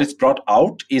 And what it's brought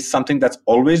out is something that's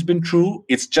always been true.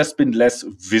 It's just been less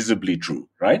visibly true,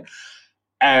 right?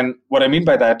 And what I mean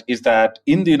by that is that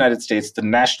in the United States, the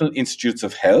National Institutes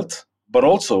of Health, but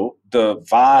also the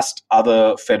vast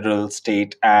other federal,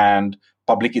 state, and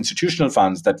public institutional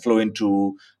funds that flow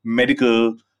into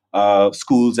medical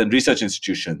schools and research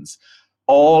institutions,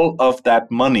 all of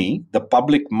that money, the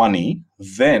public money,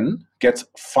 then gets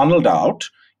funneled out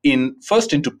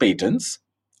first into patents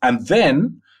and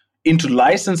then into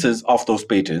licenses of those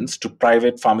patents to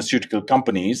private pharmaceutical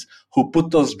companies who put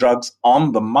those drugs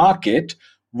on the market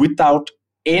without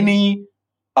any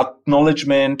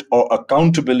acknowledgement or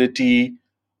accountability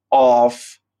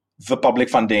of the public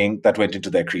funding that went into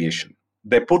their creation.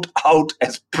 They're put out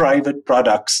as private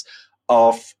products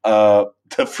of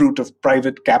the fruit of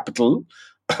private capital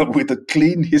with a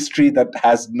clean history that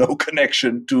has no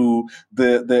connection to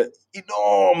the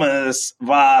enormous,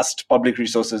 vast public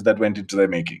resources that went into their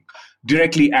making,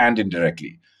 directly and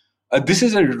indirectly. This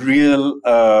is a real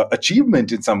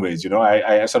achievement in some ways.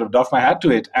 I sort of doff my hat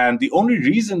to it. And the only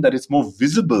reason that it's more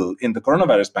visible in the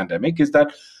coronavirus pandemic is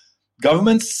that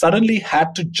governments suddenly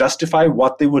had to justify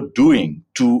what they were doing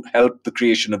to help the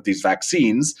creation of these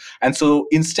vaccines. And so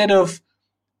instead of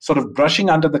sort of brushing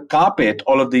under the carpet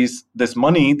all of this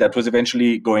money that was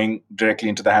eventually going directly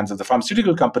into the hands of the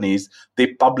pharmaceutical companies, they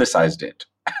publicized it.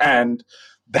 And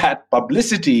that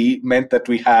publicity meant that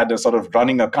we had a sort of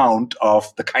running account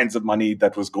of the kinds of money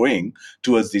that was going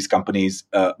towards these companies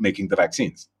making the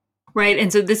vaccines. Right.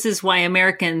 And so this is why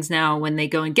Americans now, when they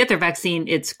go and get their vaccine,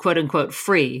 it's quote unquote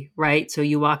free, right? So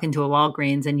you walk into a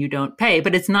Walgreens and you don't pay,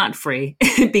 but it's not free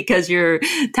because your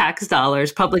tax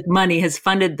dollars, public money has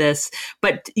funded this.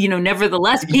 But,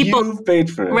 nevertheless, people You've paid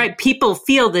for it. Right. People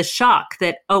feel this shock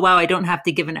that, oh, wow, I don't have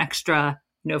to give an extra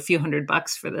a few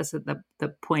 $100 for this at the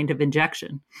point of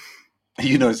injection.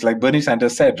 It's like Bernie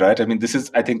Sanders said, right? I mean, this is,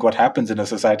 I think, what happens in a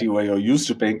society where you're used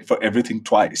to paying for everything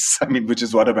twice. I mean, which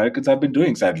is what Americans have been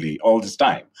doing, sadly, all this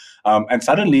time. And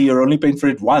suddenly you're only paying for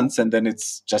it once, and then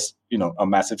it's just, a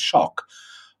massive shock.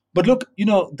 But look,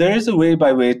 there is a way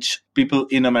by which people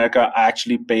in America are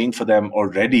actually paying for them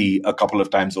already a couple of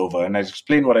times over. And I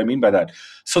explain what I mean by that.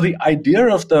 So the idea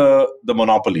of the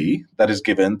monopoly that is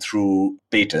given through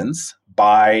patents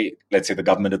by, let's say, the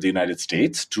government of the United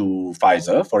States to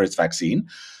Pfizer for its vaccine,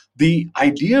 the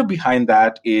idea behind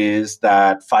that is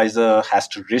that Pfizer has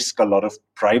to risk a lot of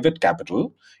private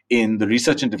capital in the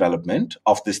research and development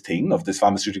of this thing, of this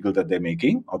pharmaceutical that they're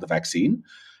making, or the vaccine,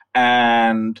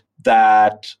 and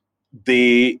that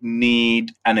they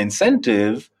need an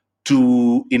incentive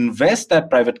to invest that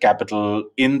private capital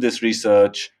in this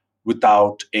research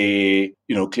without a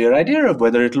clear idea of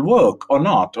whether it'll work or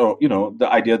not, or the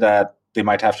idea that they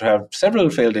might have to have several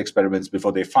failed experiments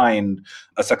before they find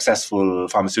a successful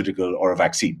pharmaceutical or a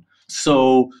vaccine.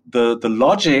 So the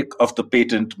logic of the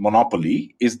patent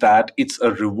monopoly is that it's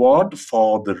a reward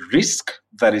for the risk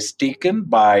that is taken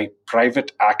by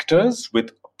private actors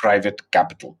with private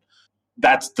capital.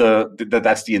 That's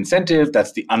the incentive,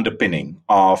 that's the underpinning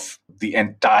of the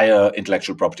entire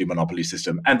intellectual property monopoly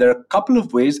system. And there are a couple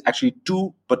of ways, actually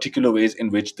two particular ways in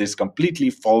which this completely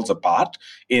falls apart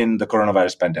in the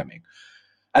coronavirus pandemic.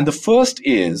 And the first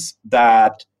is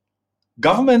that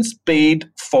governments paid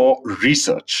for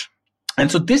research.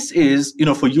 And so this is,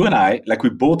 for you and I, like we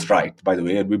both write, by the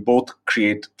way, and we both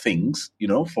create things,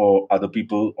 for other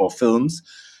people or films.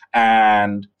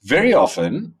 And very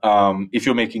often, if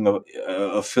you're making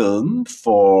a film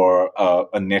for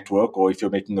a network, or if you're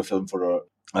making a film for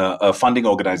a funding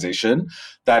organization,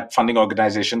 that funding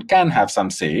organization can have some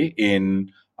say in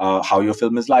how your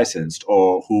film is licensed,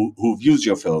 or who views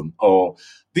your film, or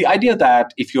the idea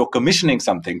that if you're commissioning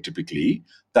something, typically,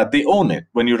 that they own it.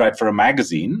 When you write for a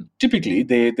magazine, typically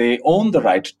they own the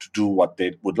right to do what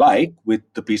they would like with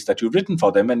the piece that you've written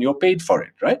for them, and you're paid for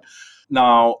it, right?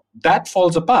 Now, that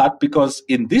falls apart because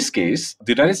in this case,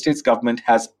 the United States government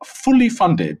has fully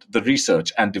funded the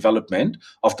research and development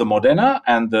of the Moderna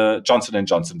and the Johnson &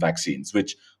 Johnson vaccines,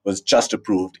 which was just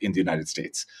approved in the United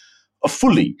States.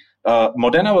 Fully.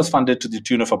 Moderna was funded to the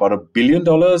tune of about $1 billion,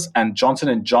 and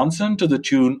Johnson & Johnson to the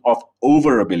tune of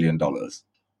over $1 billion,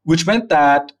 which meant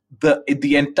that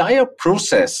the entire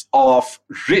process of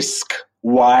risk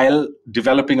while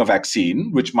developing a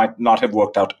vaccine, which might not have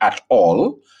worked out at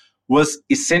all, was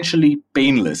essentially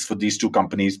painless for these two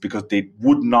companies because they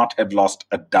would not have lost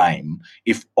a dime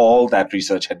if all that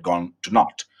research had gone to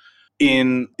naught.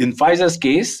 In Pfizer's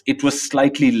case, it was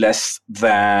slightly less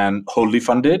than wholly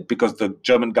funded because the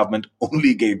German government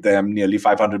only gave them nearly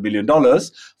 $500 million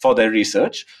for their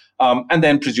research. And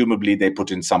then presumably they put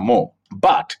in some more.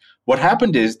 But what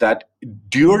happened is that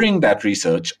during that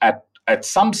research, at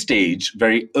some stage,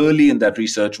 very early in that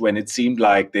research, when it seemed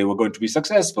like they were going to be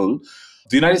successful,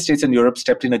 the United States and Europe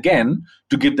stepped in again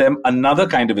to give them another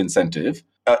kind of incentive.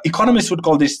 Economists would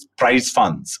call this prize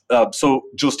funds. So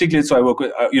Joe Stiglitz, who I work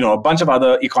with, a bunch of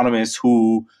other economists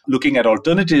who looking at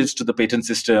alternatives to the patent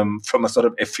system from a sort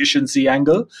of efficiency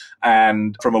angle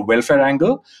and from a welfare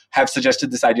angle, have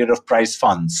suggested this idea of prize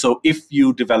funds. So if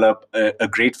you develop a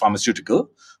great pharmaceutical,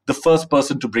 the first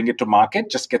person to bring it to market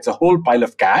just gets a whole pile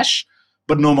of cash,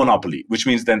 but no monopoly, which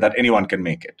means then that anyone can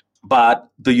make it. But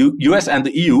the US and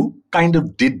the EU kind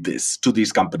of did this to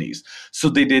these companies. So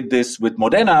they did this with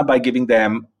Moderna by giving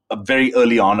them very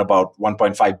early on about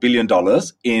 $1.5 billion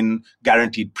in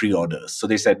guaranteed pre-orders. So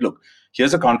they said, look,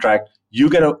 here's a contract. You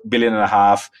get $1.5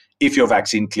 billion if your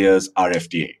vaccine clears our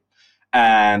FDA.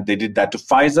 And they did that to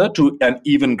Pfizer to an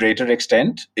even greater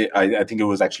extent. I think it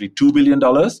was actually $2 billion.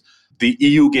 The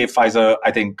EU gave Pfizer, I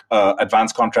think,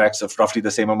 advance contracts of roughly the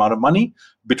same amount of money,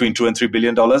 between $2 and $3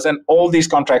 billion. And all these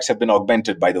contracts have been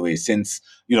augmented, by the way, since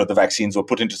the vaccines were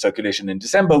put into circulation in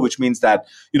December, which means that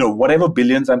whatever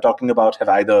billions I'm talking about have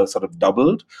either sort of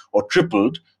doubled or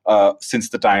tripled since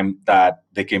the time that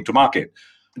they came to market.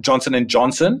 Johnson &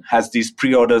 Johnson has these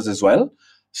pre-orders as well.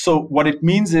 So what it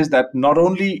means is that not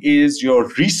only is your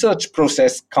research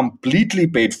process completely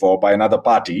paid for by another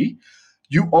party,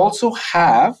 you also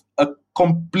have a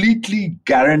completely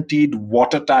guaranteed,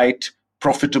 watertight,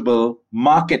 profitable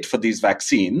market for these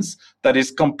vaccines that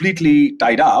is completely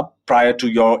tied up prior to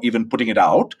your even putting it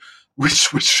out,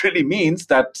 which really means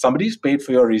that somebody's paid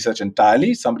for your research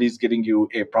entirely. Somebody's giving you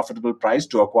a profitable price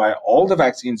to acquire all the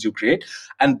vaccines you create.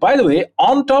 And by the way,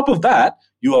 on top of that,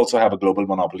 you also have a global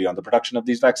monopoly on the production of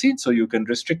these vaccines, so you can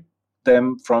restrict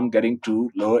them from getting to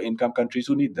lower income countries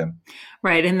who need them.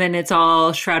 Right. And then it's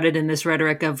all shrouded in this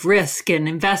rhetoric of risk and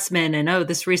investment and, oh,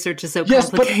 this research is so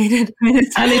complicated.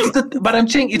 But I'm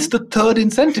saying it's the third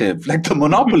incentive, like the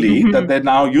monopoly that they're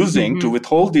now using to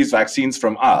withhold these vaccines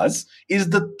from us is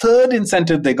the third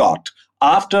incentive they got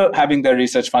after having their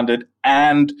research funded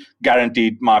and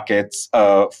guaranteed markets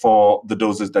for the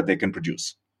doses that they can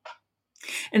produce.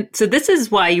 And so this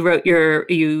is why you wrote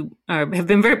you have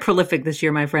been very prolific this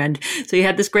year, my friend. So you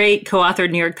had this great co-authored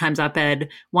New York Times op-ed,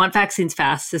 Want Vaccines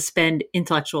Fast, Suspend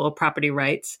Intellectual Property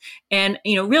Rights. And,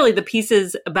 really the piece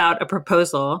is about a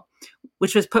proposal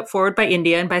which was put forward by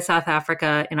India and by South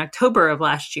Africa in October of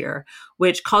last year,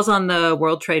 which calls on the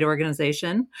World Trade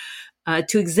Organization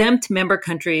to exempt member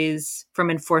countries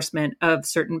from enforcement of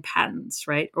certain patents,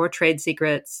 right, or trade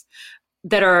secrets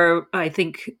that are, I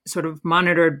think, sort of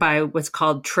monitored by what's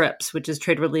called TRIPS, which is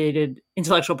trade-related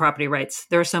intellectual property rights.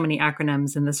 There are so many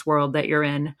acronyms in this world that you're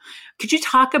in. Could you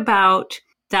talk about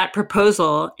that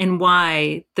proposal and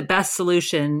why the best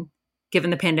solution, given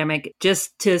the pandemic,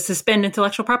 just to suspend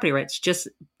intellectual property rights, just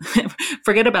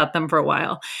forget about them for a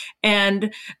while?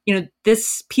 And,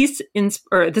 this piece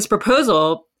this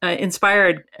proposal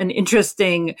inspired an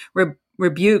interesting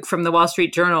rebuke from the Wall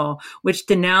Street Journal, which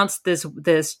denounced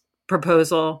this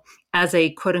proposal as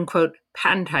a quote unquote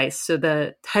patent heist. So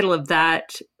the title of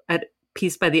that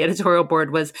piece by the editorial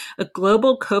board was A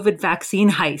Global COVID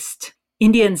Vaccine Heist.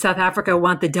 India and South Africa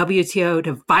want the WTO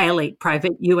to violate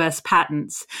private U.S.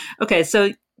 patents. Okay,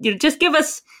 so just give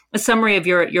us a summary of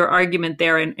your argument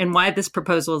there and why this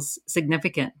proposal is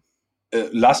significant.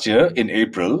 Last year in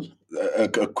April, a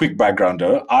quick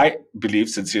backgrounder, I believe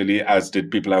sincerely, as did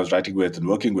people I was writing with and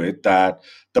working with, that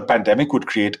the pandemic would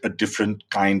create a different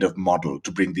kind of model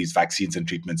to bring these vaccines and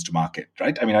treatments to market,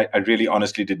 right? I mean, I really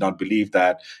honestly did not believe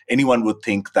that anyone would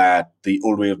think that the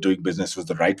old way of doing business was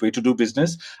the right way to do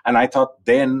business. And I thought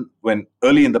then, when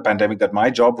early in the pandemic, that my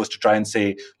job was to try and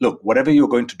say, look, whatever you're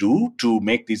going to do to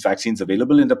make these vaccines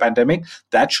available in the pandemic,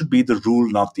 that should be the rule,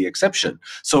 not the exception.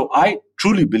 So I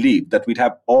truly believe that we'd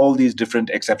have all these different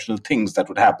exceptional things that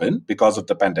would happen because of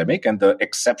the pandemic and the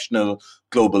exceptional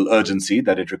global urgency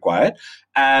that it required,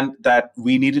 and that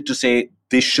we needed to say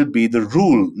this should be the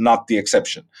rule, not the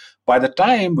exception. By the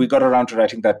time we got around to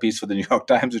writing that piece for the New York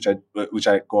Times, which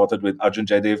I co-authored with Arjun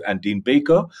Jaydev and Dean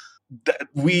Baker,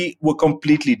 we were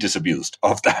completely disabused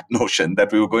of that notion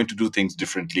that we were going to do things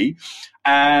differently.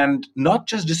 And not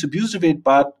just disabused of it,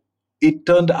 but it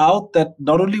turned out that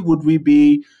not only would we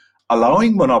be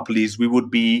allowing monopolies, we would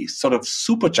be sort of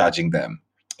supercharging them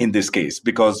in this case,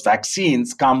 because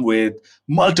vaccines come with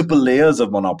multiple layers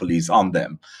of monopolies on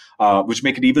them, which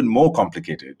make it even more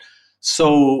complicated.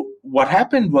 So what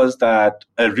happened was that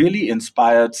a really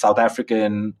inspired South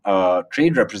African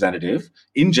trade representative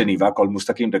in Geneva called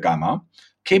Mustaqim Dagama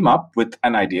came up with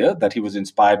an idea that he was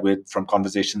inspired with from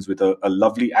conversations with a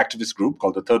lovely activist group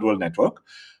called the Third World Network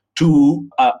to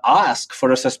ask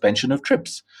for a suspension of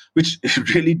TRIPS, which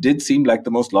really did seem like the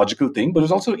most logical thing, but it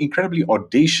was also incredibly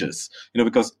audacious,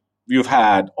 because you've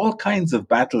had all kinds of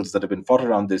battles that have been fought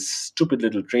around this stupid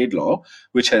little trade law,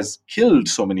 which has killed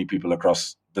so many people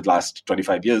across the last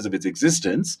 25 years of its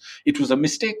existence. It was a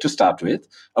mistake to start with,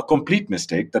 a complete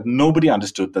mistake that nobody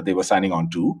understood that they were signing on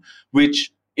to, which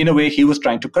in a way he was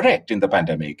trying to correct in the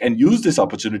pandemic, and use this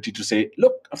opportunity to say,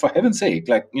 look, for heaven's sake,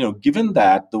 given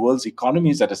that the world's economy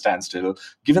is at a standstill,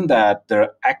 given that there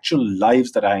are actual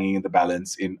lives that are hanging in the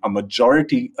balance in a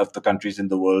majority of the countries in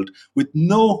the world with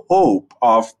no hope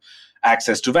of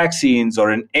access to vaccines or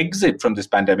an exit from this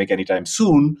pandemic anytime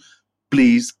soon,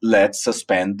 please let's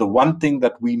suspend the one thing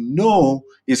that we know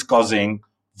is causing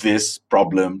this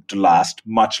problem to last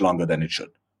much longer than it should: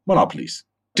 monopolies.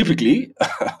 Typically,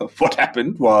 what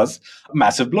happened was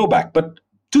massive blowback. But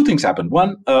two things happened.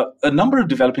 One, a number of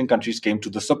developing countries came to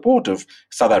the support of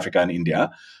South Africa and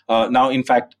India. Now, in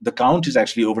fact, the count is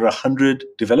actually over 100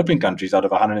 developing countries out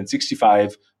of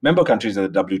 165 member countries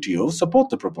of the WTO support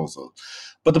the proposal.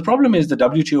 But the problem is the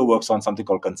WTO works on something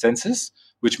called consensus,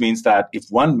 which means that if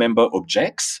one member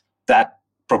objects, that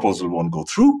proposal won't go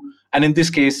through. And in this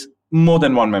case, more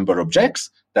than one member objects.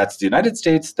 That's the United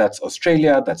States, that's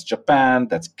Australia, that's Japan,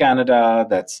 that's Canada,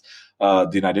 that's the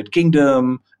United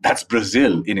Kingdom, that's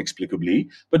Brazil, inexplicably.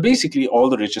 But basically all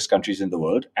the richest countries in the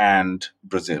world and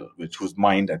Brazil, whose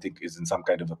mind, I think, is in some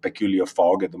kind of a peculiar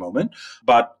fog at the moment.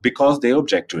 But because they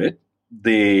object to it,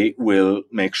 they will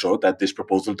make sure that this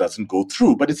proposal doesn't go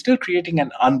through. But it's still creating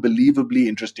an unbelievably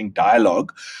interesting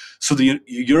dialogue. So the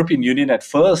European Union at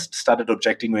first started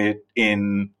objecting it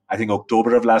in, I think,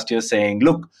 October of last year, saying,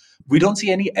 look, we don't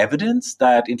see any evidence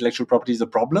that intellectual property is a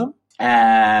problem.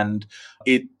 And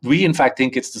we in fact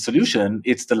think it's the solution.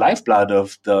 It's the lifeblood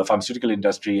of the pharmaceutical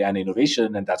industry and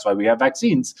innovation, and that's why we have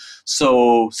vaccines.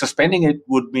 So suspending it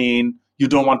would mean you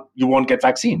won't get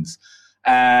vaccines.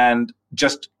 And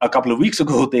just a couple of weeks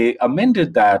ago, they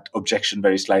amended that objection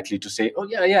very slightly to say, oh,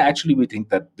 yeah, actually, we think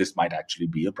that this might actually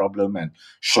be a problem. And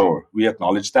sure, we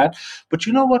acknowledge that. But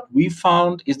you know what we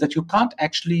found is that you can't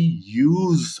actually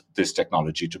use this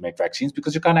technology to make vaccines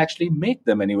because you can't actually make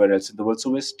them anywhere else in the world.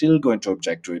 So we're still going to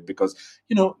object to it because,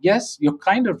 yes, you're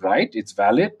kind of right. It's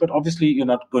valid, but obviously you're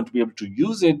not going to be able to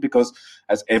use it because,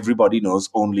 as everybody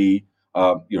knows, only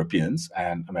Europeans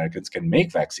and Americans can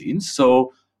make vaccines.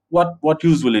 So what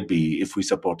use will it be if we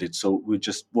support it? So we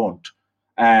just won't.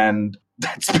 And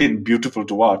that's been beautiful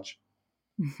to watch.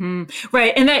 Mm-hmm.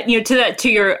 Right. And that, to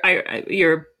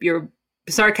your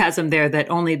sarcasm there,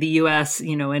 that only the US,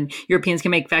 and Europeans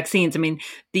can make vaccines. I mean,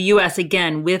 the US,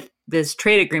 again, with this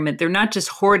trade agreement, they're not just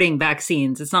hoarding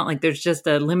vaccines. It's not like there's just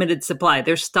a limited supply.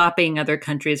 They're stopping other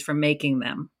countries from making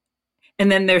them.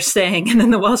 And then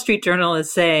the Wall Street Journal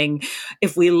is saying,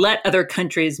 if we let other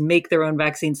countries make their own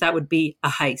vaccines, that would be a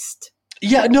heist.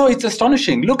 Yeah, no, it's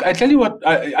astonishing. Look, I'll tell you what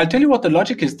the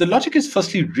logic is. The logic is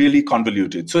firstly really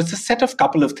convoluted. So it's a set of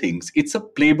couple of things. It's a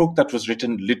playbook that was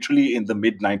written literally in the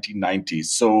mid-1990s.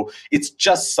 So it's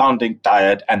just sounding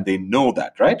tired, and they know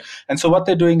that, right? And so what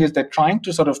they're doing is they're trying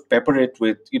to sort of pepper it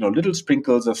with, little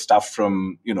sprinkles of stuff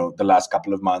from, the last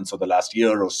couple of months or the last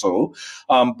year or so.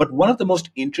 But one of the most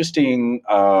interesting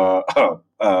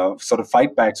sort of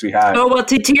fightbacks we had. Oh, well,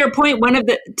 to your point, one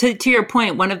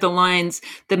of the lines,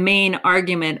 the main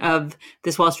argument of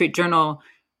this Wall Street Journal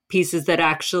piece is that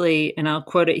actually, and I'll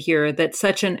quote it here, that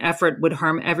such an effort would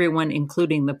harm everyone,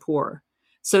 including the poor.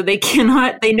 So they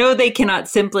know they cannot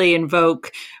simply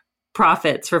invoke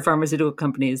profits for pharmaceutical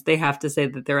companies. They have to say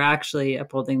that they're actually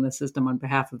upholding the system on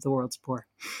behalf of the world's poor.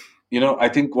 I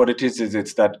think what it is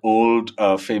it's that old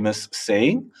famous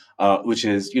saying, which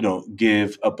is,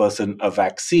 give a person a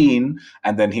vaccine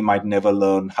and then he might never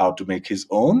learn how to make his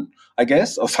own, I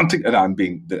guess, or something. And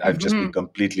I've just been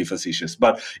completely facetious.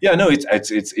 But yeah, no,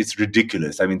 it's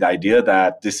ridiculous. I mean, the idea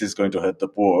that this is going to hurt the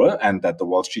poor and that the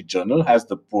Wall Street Journal has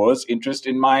the poor's interest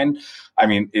in mind, I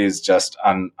mean, is just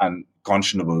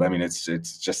unconscionable. I mean, it's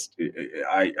just,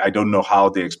 I don't know how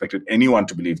they expected anyone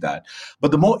to believe that.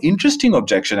 But the more interesting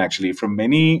objection, actually, from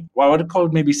many, what I would call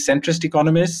maybe centrist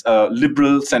economists,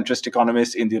 liberal centrist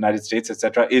economists in the United States,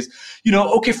 etc., is,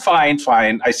 okay,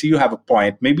 fine. I see you have a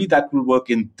point. Maybe that will work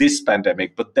in this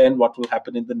pandemic, but then what will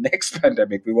happen in the next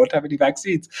pandemic? We won't have any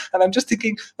vaccines. And I'm just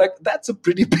thinking, that's a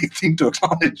pretty big thing to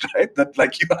acknowledge, right?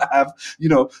 That you have,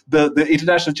 the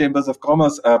International Chambers of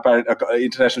Commerce,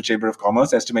 International Chamber of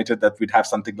Commerce estimated that we'd have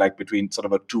something like between sort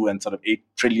of a $2 and sort of $8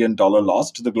 trillion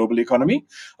loss to the global economy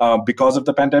because of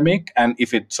the pandemic. And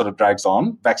if it sort of drags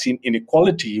on, vaccine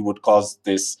inequality would cause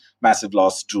this massive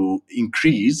loss to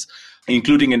increase,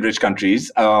 including in rich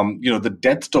countries. The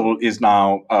death toll is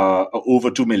now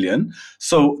over 2 million.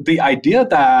 So the idea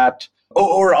that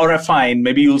or fine,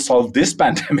 maybe you'll solve this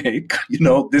pandemic,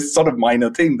 this sort of minor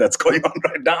thing that's going on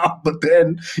right now. But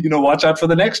then, watch out for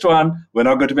the next one. We're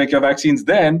not going to make your vaccines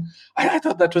then. I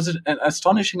thought that was an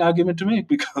astonishing argument to make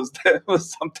because there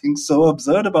was something so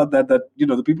absurd about that,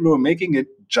 the people who were making it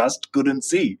just couldn't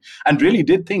see and really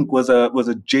did think was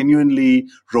a genuinely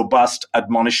robust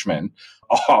admonishment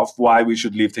of why we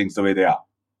should leave things the way they are.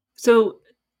 So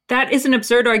that is an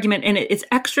absurd argument, and it's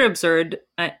extra absurd,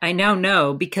 I now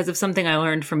know, because of something I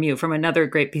learned from you, from another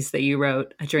great piece that you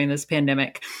wrote during this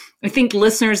pandemic. I think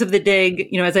listeners of The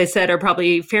Dig, as I said, are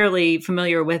probably fairly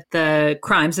familiar with the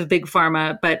crimes of Big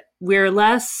Pharma, but we're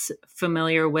less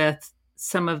familiar with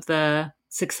some of the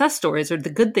success stories or the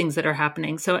good things that are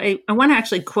happening. So I want to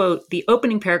actually quote the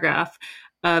opening paragraph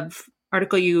of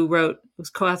article you wrote. It was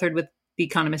co-authored with the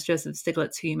economist Joseph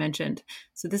Stiglitz, who you mentioned.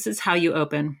 So this is how you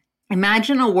open.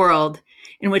 Imagine a world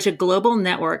in which a global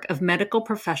network of medical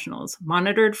professionals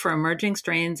monitored for emerging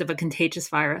strains of a contagious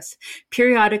virus,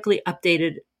 periodically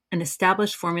updated an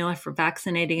established formula for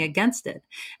vaccinating against it,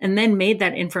 and then made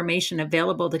that information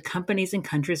available to companies and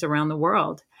countries around the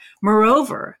world.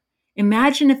 Moreover,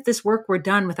 imagine if this work were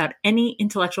done without any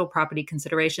intellectual property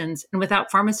considerations and without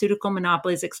pharmaceutical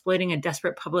monopolies exploiting a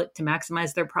desperate public to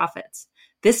maximize their profits.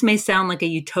 This may sound like a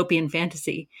utopian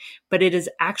fantasy, but it is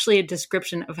actually a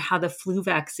description of how the flu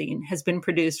vaccine has been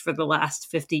produced for the last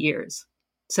 50 years.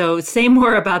 So say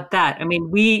more about that. I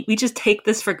mean, we just take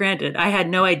this for granted. I had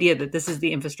no idea that this is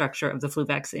the infrastructure of the flu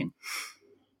vaccine.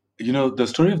 The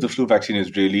story of the flu vaccine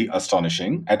is really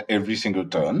astonishing at every single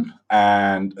turn.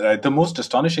 And the most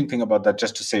astonishing thing about that,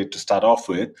 just to start off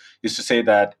with, is to say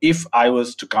that if I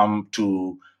was to come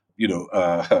to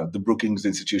the Brookings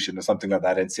Institution or something like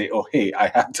that and say, oh, hey, I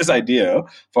have this idea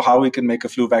for how we can make a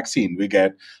flu vaccine. We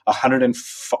get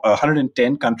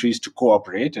 110 countries to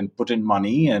cooperate and put in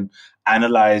money and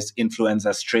analyze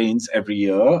influenza strains every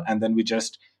year. And then we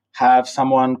just have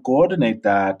someone coordinate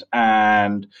that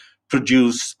and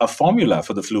produce a formula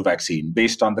for the flu vaccine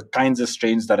based on the kinds of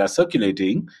strains that are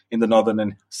circulating in the northern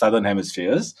and southern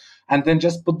hemispheres, and then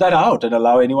just put that out and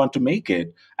allow anyone to make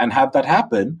it and have that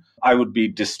happen, I would be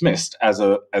dismissed as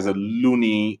a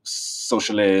loony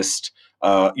socialist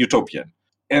utopian.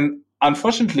 And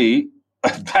unfortunately,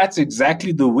 that's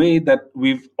exactly the way that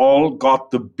we've all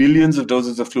got the billions of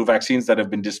doses of flu vaccines that have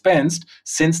been dispensed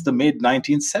since the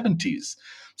mid-1970s.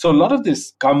 So a lot of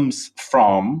this comes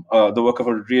from the work of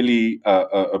a really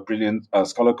a brilliant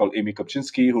scholar called Amy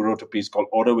Kopczynski, who wrote a piece called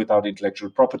Order Without Intellectual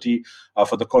Property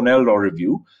for the Cornell Law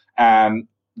Review. And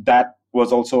that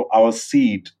was also our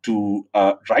seed to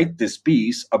write this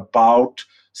piece about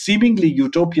seemingly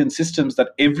utopian systems that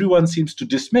everyone seems to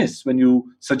dismiss when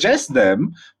you suggest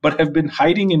them, but have been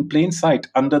hiding in plain sight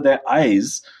under their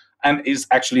eyes, and is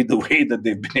actually the way that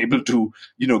they've been able to,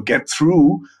 get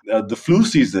through the flu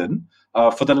season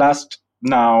for the last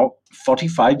now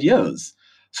 45 years.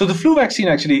 So the flu vaccine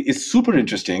actually is super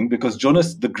interesting because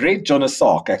the great Jonas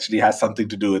Salk actually has something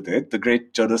to do with it. The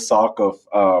great Jonas Salk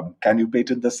of Can You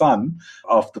Patent the Sun,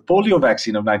 of the polio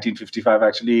vaccine of 1955,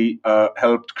 actually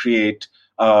helped create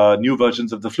new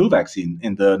versions of the flu vaccine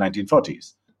in the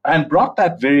 1940s and brought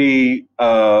that very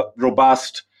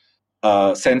robust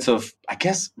sense of, I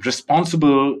guess,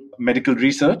 responsible medical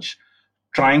research,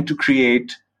 trying to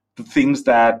create the things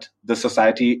that the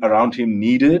society around him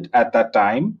needed at that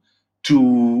time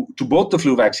to both the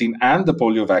flu vaccine and the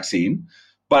polio vaccine.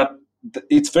 But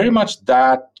it's very much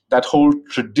that whole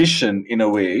tradition, in a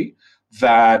way,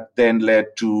 that then led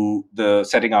to the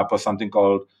setting up of something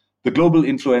called the Global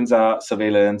Influenza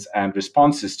Surveillance and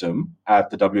Response System at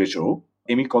the WHO.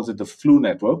 Amy calls it the Flu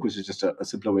Network, which is just a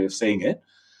simpler way of saying it.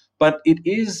 But it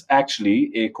is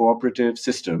actually a cooperative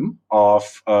system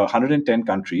of 110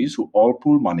 countries who all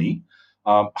pool money,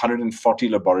 140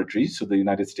 laboratories. So the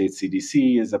United States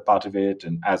CDC is a part of it,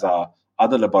 and as are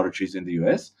other laboratories in the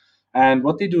US. And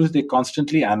what they do is they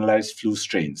constantly analyze flu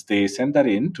strains. They send that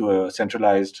in to a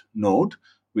centralized node,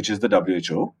 which is the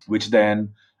WHO, which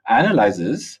then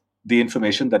analyzes the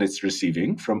information that it's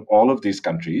receiving from all of these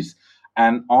countries.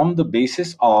 And on the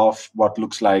basis of what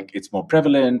looks like it's more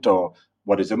prevalent or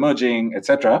what is emerging,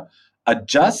 etc.,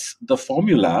 adjusts the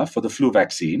formula for the flu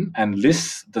vaccine and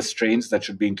lists the strains that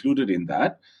should be included in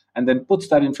that, and then puts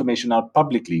that information out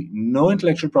publicly. No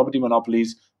intellectual property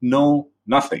monopolies, no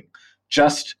nothing.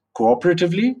 Just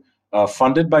cooperatively,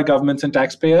 funded by governments and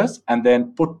taxpayers, and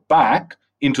then put back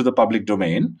into the public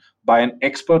domain by an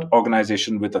expert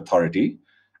organization with authority.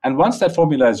 And once that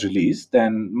formula is released,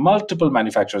 then multiple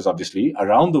manufacturers, obviously,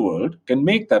 around the world can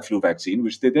make that flu vaccine,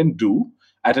 which they then do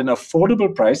at an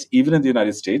affordable price, even in the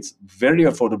United States, very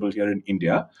affordable here in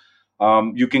India.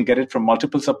 You can get it from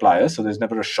multiple suppliers, so there's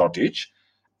never a shortage.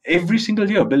 Every single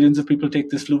year, billions of people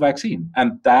take this flu vaccine.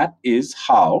 And that is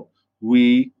how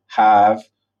we have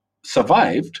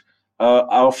survived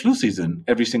our flu season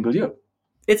every single year.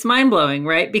 It's mind-blowing,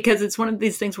 right? Because it's one of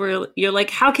these things where you're like,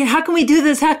 how can we do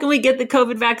this? How can we get the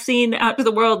COVID vaccine out to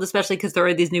the world, especially because there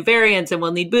are these new variants and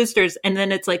we'll need boosters? And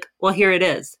then it's like, well, here it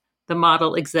is. The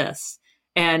model exists.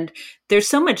 And there's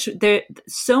so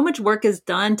much work is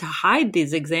done to hide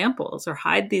these examples or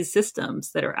hide these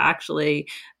systems that are actually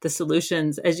the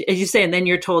solutions, as you say. And then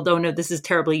you're told, oh, no, this is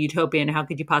terribly utopian. How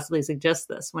could you possibly suggest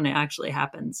this when it actually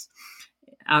happens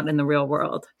out in the real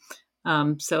world?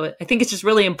 So I think it's just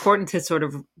really important to sort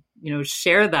of,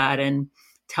 share that and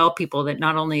tell people that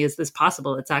not only is this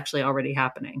possible, it's actually already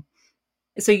happening.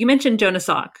 So you mentioned Jonas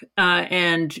Salk,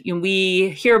 and we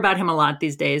hear about him a lot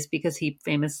these days because he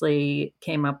famously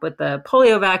came up with the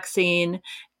polio vaccine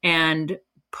and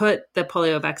put the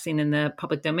polio vaccine in the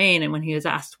public domain. And when he was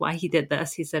asked why he did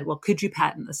this, he said, well, could you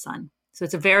patent the sun? So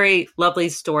it's a very lovely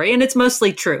story, and it's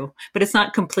mostly true, but it's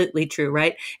not completely true,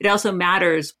 right? It also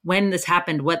matters when this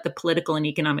happened, what the political and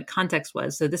economic context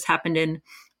was. So this happened in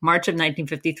March of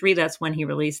 1953. That's when he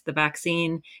released the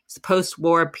vaccine. It's the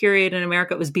post-war period in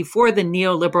America. It was before the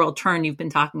neoliberal turn you've been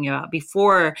talking about,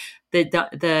 before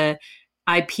the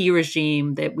IP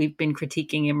regime that we've been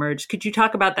critiquing emerged. Could you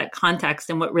talk about that context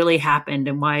and what really happened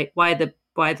and why the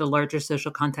larger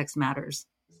social context matters?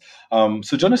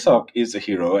 So Jonas Salk is a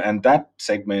hero, and that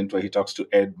segment where he talks to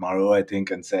Ed Murrow, I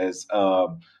think, and says,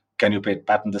 can you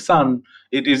patent the sun?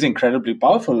 It is incredibly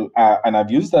powerful, and I've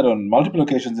used that on multiple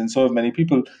occasions, and so have many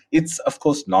people. It's, of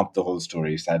course, not the whole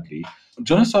story, sadly.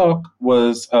 Jonas Salk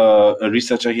was a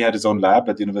researcher. He had his own lab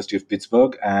at the University of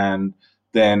Pittsburgh. And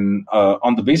then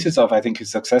on the basis of, I think,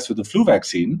 his success with the flu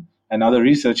vaccine and other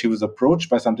research, he was approached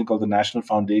by something called the National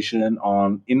Foundation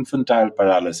on Infantile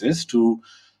Paralysis to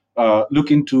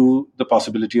look into the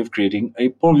possibility of creating a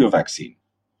polio vaccine.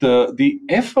 The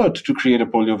effort to create a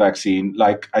polio vaccine,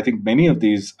 like I think many of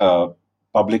these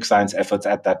public science efforts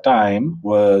at that time,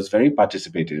 was very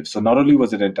participative. So not only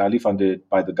was it entirely funded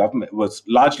by the government, was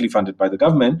largely funded by the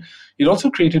government, it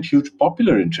also created huge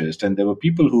popular interest. And there were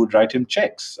people who would write him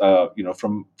checks,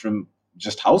 from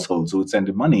just households who would send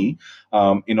him money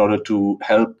in order to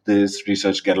help this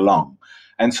research get along.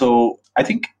 And so I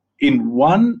think in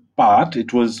one part,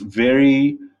 it was a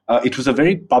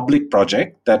very public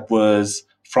project that was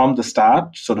from the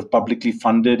start sort of publicly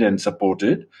funded and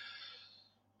supported.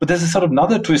 But there's a sort of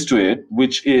another twist to it,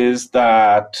 which is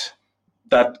that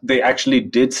they actually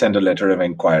did send a letter of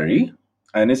inquiry.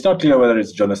 And it's not clear whether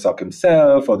it's Jonas Salk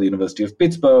himself or the University of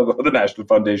Pittsburgh or the National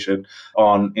Foundation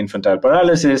on Infantile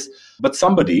Paralysis. But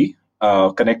somebody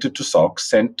connected to Salk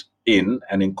sent in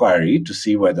an inquiry to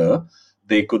see whether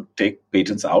they could take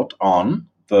patents out on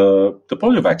the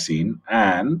polio vaccine.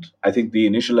 And I think the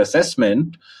initial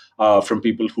assessment from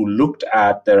people who looked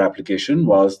at their application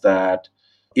was that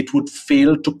it would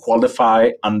fail to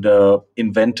qualify under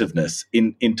inventiveness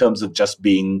in terms of just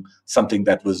being something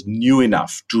that was new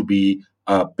enough to be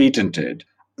patented.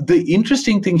 The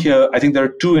interesting thing here, I think there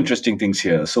are two interesting things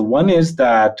here. So one is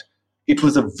that it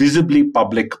was a visibly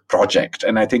public project.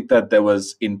 And I think that there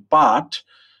was in part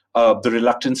the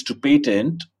reluctance to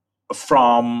patent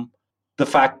from the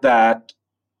fact that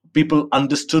people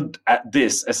understood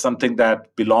this as something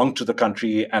that belonged to the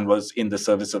country and was in the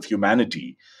service of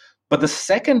humanity. But the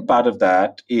second part of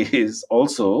that is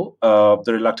also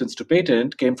the reluctance to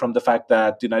patent came from the fact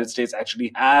that the United States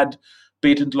actually had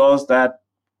patent laws that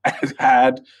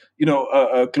had,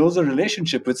 a closer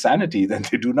relationship with sanity than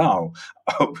they do now,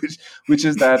 which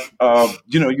is that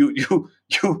you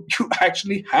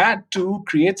actually had to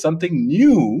create something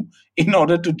new in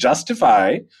order to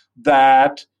justify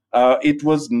that it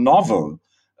was novel,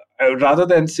 rather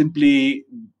than simply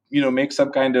make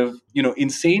some kind of,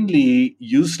 insanely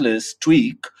useless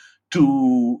tweak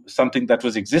to something that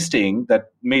was existing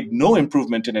that made no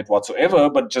improvement in it whatsoever,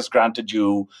 but just granted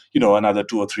you, another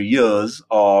 2 or 3 years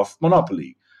of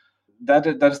monopoly. That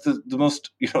is the most,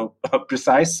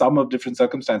 precise sum of different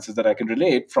circumstances that I can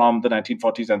relate from the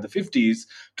 1940s and the 50s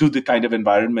to the kind of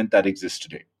environment that exists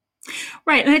today.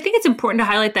 Right. And I think it's important to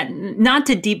highlight that, not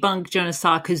to debunk Jonas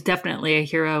Salk, who's definitely a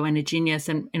hero and a genius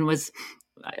and was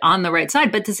on the right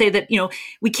side, but to say that,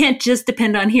 we can't just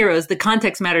depend on heroes. The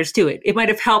context matters too. It might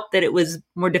have helped that it was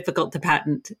more difficult to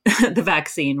patent the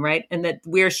vaccine, right? And that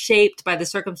we're shaped by the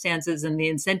circumstances and the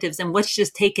incentives and what's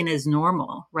just taken as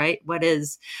normal, right? What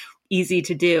is easy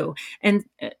to do. And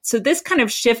so this kind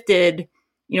of shifted,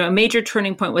 a major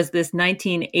turning point was this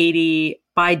 1980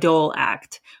 Bayh-Dole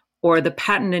Act, or the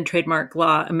Patent and Trademark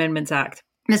Law Amendments Act.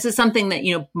 This is something that,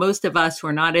 most of us who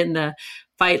are not in the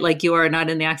fight like you are, not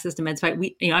in the access to meds fight,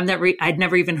 I'd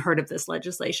never even heard of this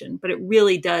legislation, but it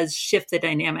really does shift the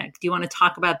dynamic. Do you want to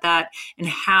talk about that and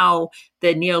how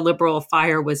the neoliberal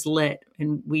fire was lit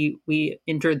and we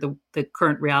entered the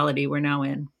current reality we're now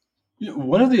in?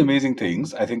 One of the amazing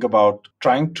things, I think, about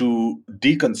trying to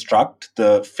deconstruct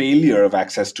the failure of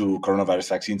access to coronavirus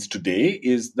vaccines today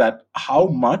is that how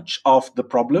much of the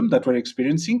problem that we're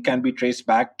experiencing can be traced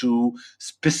back to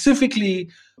specifically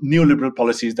neoliberal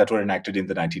policies that were enacted in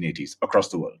the 1980s across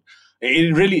the world.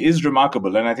 It really is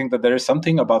remarkable. And I think that there is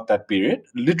something about that period,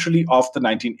 literally of the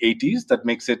 1980s, that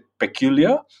makes it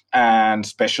peculiar and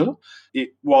special. It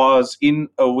was, in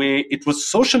a way, it was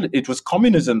social. It was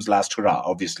communism's last hurrah,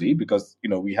 obviously, because,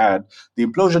 we had the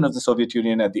implosion of the Soviet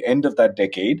Union at the end of that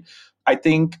decade. I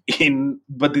think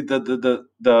but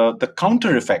the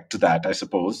counter effect to that, I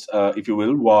suppose, if you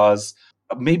will, was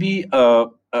maybe a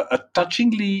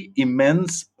touchingly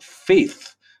immense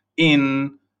faith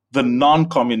in the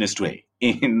non-communist way,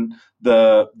 in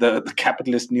the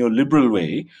capitalist neoliberal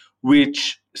way,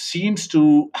 which seems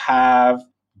to have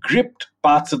gripped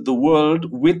parts of the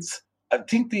world with, I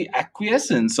think, the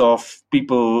acquiescence of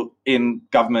people in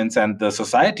governments and the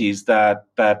societies that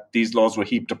these laws were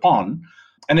heaped upon.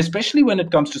 And especially when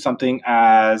it comes to something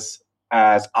as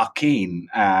arcane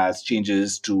as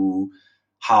changes to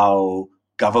how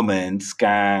governments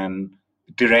can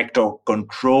direct or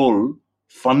control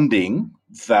funding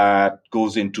that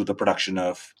goes into the production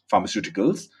of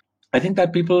pharmaceuticals, I think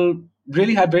that people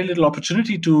really had very little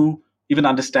opportunity to even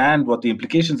understand what the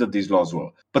implications of these laws were.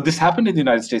 But this happened in the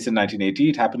United States in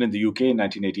 1980. It happened in the UK in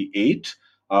 1988.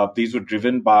 These were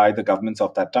driven by the governments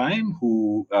of that time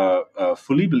who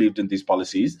fully believed in these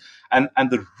policies. And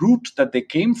the root that they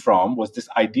came from was this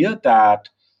idea that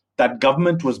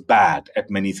government was bad at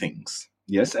many things.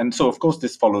 Yes. And so, of course,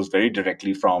 this follows very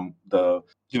directly from the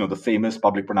famous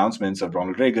public pronouncements of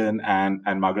Ronald Reagan and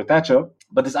Margaret Thatcher.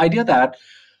 But this idea that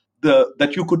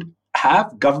you could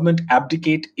have government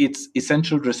abdicate its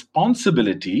essential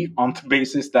responsibility on the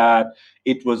basis that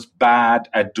it was bad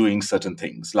at doing certain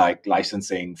things, like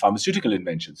licensing pharmaceutical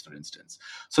inventions, for instance.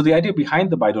 So the idea behind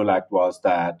the Bayh-Dole Act was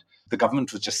that the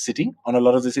government was just sitting on a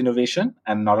lot of this innovation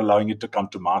and not allowing it to come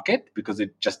to market because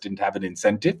it just didn't have an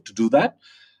incentive to do that.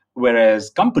 Whereas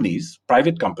companies,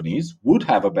 private companies, would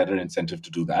have a better incentive to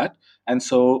do that. And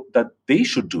so that they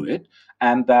should do it,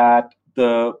 and that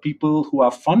the people who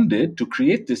are funded to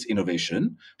create this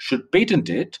innovation should patent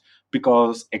it,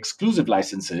 because exclusive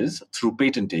licenses through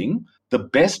patenting, the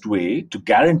best way to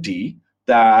guarantee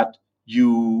that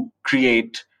you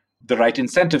create the right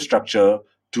incentive structure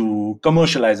to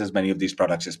commercialize as many of these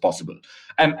products as possible.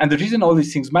 And the reason all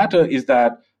these things matter is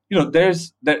that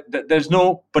there's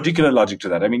no particular logic to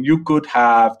that. I mean, you could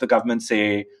have the government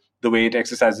say the way it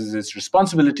exercises its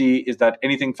responsibility is that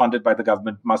anything funded by the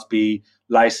government must be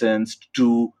licensed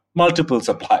to multiple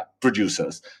supply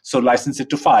producers. So license it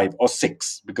to 5 or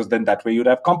 6, because then that way you'd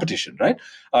have competition, right?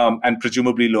 And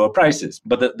presumably lower prices.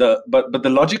 But the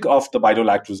logic of the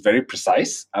Bayh-Dole Act was very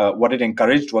precise. What it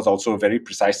encouraged was also a very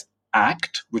precise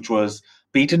act, which was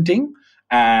patenting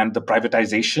and the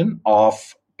privatization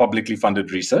of publicly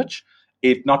funded research.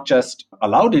 It not just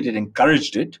allowed it, it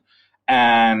encouraged it.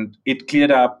 And it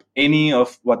cleared up any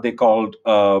of what they called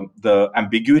the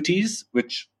ambiguities,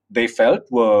 which they felt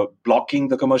were blocking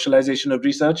the commercialization of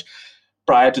research.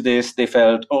 Prior to this, they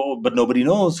felt, but nobody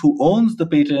knows who owns the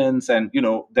patents. And,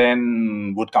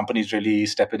 then would companies really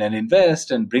step in and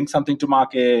invest and bring something to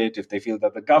market if they feel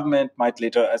that the government might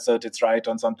later assert its right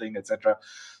on something, etc.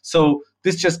 So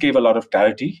this just gave a lot of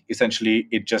clarity. Essentially,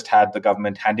 it just had the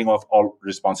government handing off all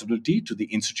responsibility to the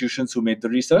institutions who made the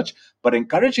research, but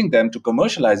encouraging them to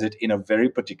commercialize it in a very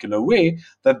particular way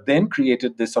that then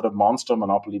created this sort of monster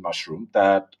monopoly mushroom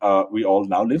that we all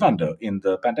now live under in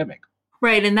the pandemic.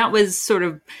 Right. And that was sort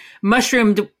of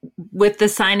mushroomed with the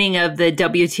signing of the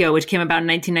WTO, which came about in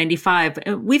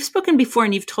 1995. We've spoken before,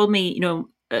 and you've told me,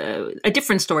 a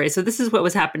different story. So this is what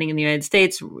was happening in the United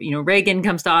States. Reagan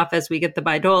comes to office, we get the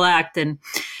Bayh-Dole Act, and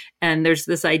there's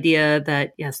this idea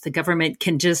that, yes, the government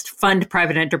can just fund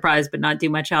private enterprise, but not do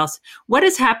much else. What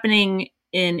is happening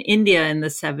in India in the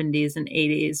 70s and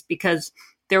 80s? Because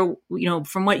there,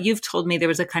 from what you've told me, there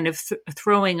was a kind of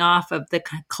throwing off of the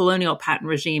colonial patent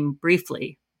regime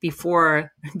briefly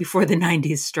before the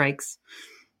 90s strikes.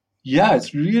 Yeah,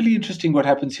 it's really interesting what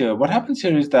happens here. What happens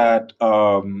here is that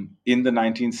in the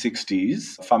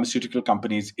 1960s, pharmaceutical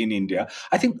companies in India,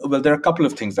 I think, there are a couple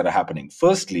of things that are happening.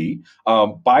 Firstly,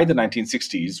 by the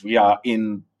 1960s, we are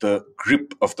in the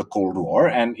grip of the Cold War,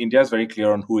 and India is very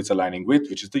clear on who it's aligning with,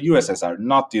 which is the USSR,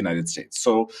 not the United States.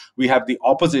 So we have the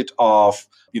opposite of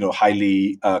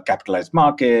highly capitalized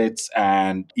markets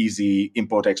and easy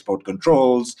import-export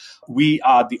controls. We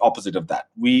are the opposite of that.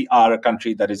 We are a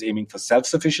country that is aiming for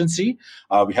self-sufficiency.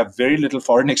 We have very little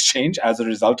foreign exchange as a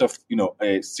result of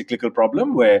a cyclical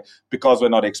problem where, because we're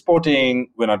not exporting,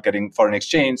 we're not getting foreign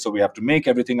exchange, so we have to make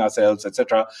everything ourselves,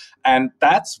 etc. And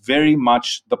that's very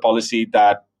much the policy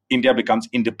that India becomes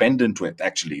independent with,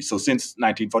 actually. So since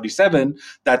 1947,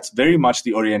 that's very much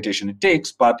the orientation it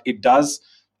takes, but it does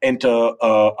enter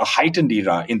a heightened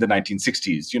era in the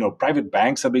 1960s. Private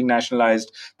banks are being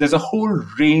nationalized. There's a whole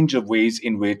range of ways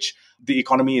in which the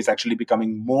economy is actually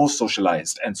becoming more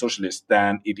socialized and socialist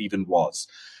than it even was.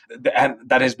 And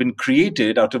that has been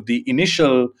created out of the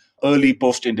initial early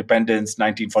post-independence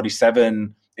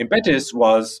 1947 impetus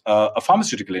was a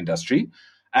pharmaceutical industry.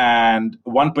 And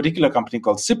one particular company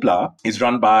called Cipla is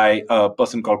run by a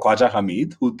person called Khwaja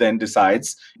Hamid, who then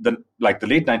decides, the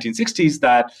late 1960s,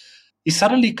 that he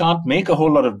suddenly can't make a whole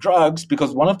lot of drugs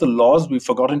because one of the laws we've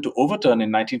forgotten to overturn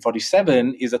in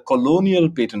 1947 is a colonial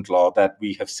patent law that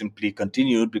we have simply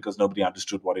continued because nobody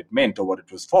understood what it meant or what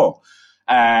it was for.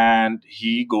 And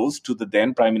he goes to the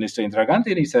then Prime Minister Indira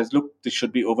Gandhi and he says, look, this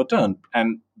should be overturned.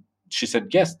 And she said,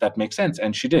 yes, that makes sense.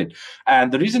 And she did.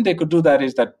 And the reason they could do that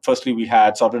is that, firstly, we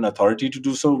had sovereign authority to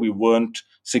do so. We weren't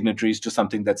signatories to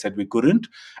something that said we couldn't.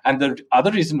 And the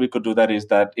other reason we could do that is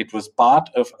that it was part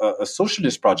of a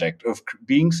socialist project of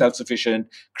being self-sufficient,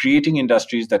 creating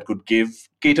industries that could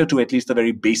cater to at least the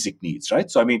very basic needs,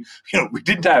 right? So, I mean, we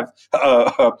didn't have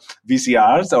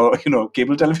VCRs or,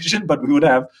 cable television, but we would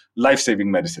have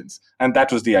life-saving medicines. And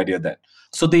that was the idea then.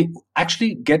 So they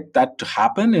actually get that to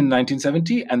happen in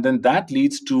 1970, and then that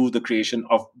leads to the creation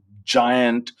of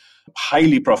giant,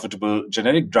 highly profitable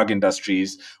generic drug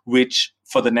industries, which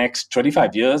for the next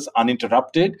 25 years,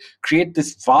 uninterrupted, create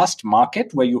this vast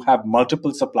market where you have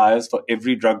multiple suppliers for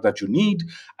every drug that you need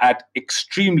at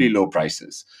extremely low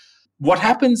prices. What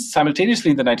happens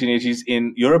simultaneously in the 1980s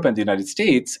in Europe and the United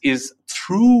States is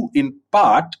through, in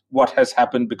part, what has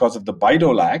happened because of the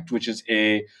Bayh-Dole Act, which is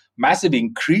a massive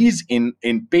increase in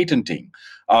patenting,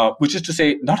 which is to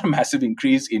say, not a massive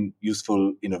increase in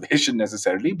useful innovation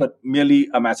necessarily, but merely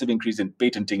a massive increase in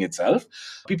patenting itself.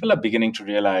 People are beginning to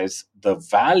realize the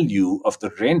value of the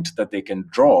rent that they can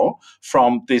draw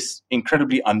from this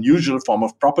incredibly unusual form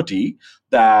of property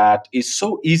that is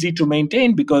so easy to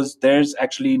maintain because there's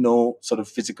actually no sort of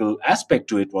physical aspect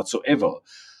to it whatsoever.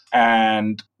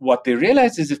 And what they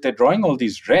realize is if they're drawing all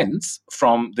these rents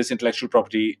from this intellectual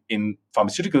property in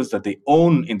pharmaceuticals that they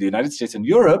own in the United States and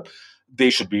Europe, they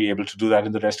should be able to do that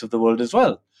in the rest of the world as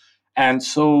well. And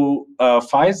so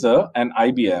Pfizer and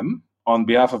IBM, on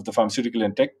behalf of the pharmaceutical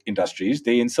and tech industries,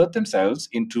 they insert themselves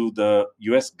into the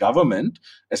US government,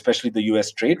 especially the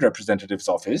US Trade Representative's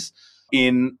office,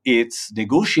 in its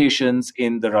negotiations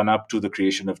in the run-up to the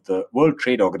creation of the World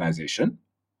Trade Organization,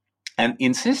 and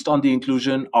insist on the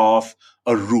inclusion of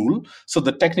a rule. So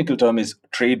the technical term is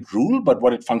trade rule, but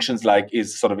what it functions like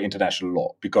is sort of international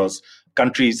law, because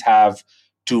countries have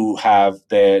to have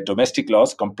their domestic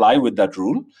laws comply with that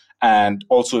rule. And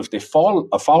also, if they fall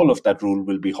afoul of that rule,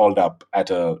 will be hauled up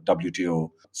at a WTO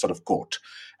sort of court.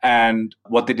 And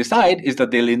what they decide is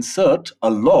that they'll insert a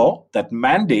law that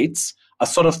mandates a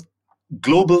sort of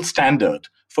global standard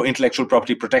for intellectual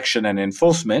property protection and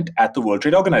enforcement at the World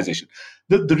Trade Organization.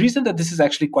 The reason that this is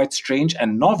actually quite strange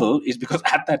and novel is because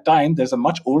at that time, there's a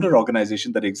much older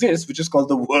organization that exists, which is called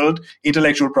the World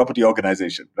Intellectual Property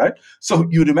Organization, right? So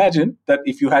you'd imagine that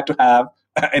if you had to have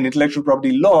an intellectual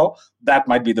property law, that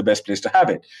might be the best place to have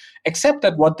it. Except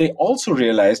that what they also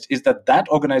realized is that that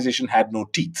organization had no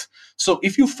teeth. So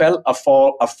if you fell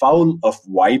afoul of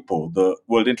WIPO, the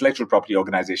World Intellectual Property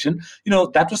Organization,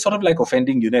 that was sort of like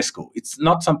offending UNESCO. It's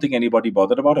not something anybody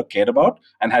bothered about or cared about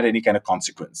and had any kind of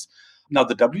consequence. Now,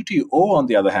 the WTO, on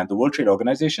the other hand, the World Trade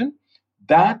Organization,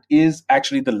 that is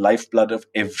actually the lifeblood of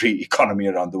every economy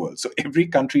around the world. So every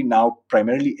country now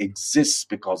primarily exists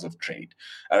because of trade.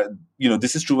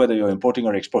 This is true whether you're importing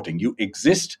or exporting. You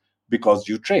exist because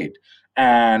you trade.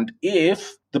 And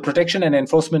if the protection and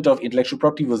enforcement of intellectual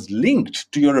property was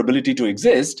linked to your ability to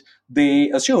exist, they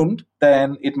assumed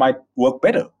then it might work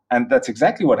better. And that's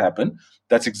exactly what happened.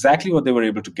 That's exactly what they were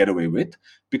able to get away with.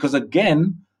 Because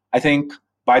again, I think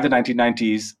by the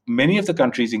 1990s, many of the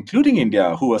countries, including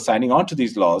India, who were signing on to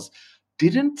these laws,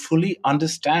 didn't fully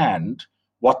understand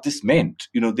what this meant.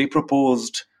 They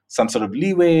proposed some sort of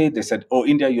leeway. They said,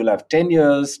 India, you'll have 10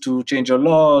 years to change your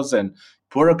laws, and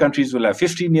poorer countries will have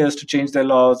 15 years to change their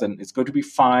laws, and it's going to be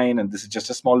fine, and this is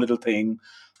just a small little thing.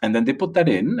 And then they put that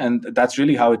in, and that's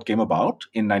really how it came about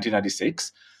in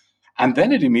 1996. And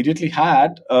then it immediately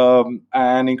had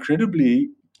an incredibly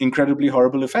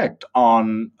horrible effect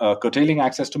on curtailing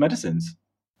access to medicines.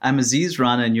 I'm Aziz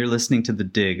Rana, and you're listening to The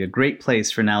Dig, a great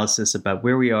place for analysis about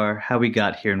where we are, how we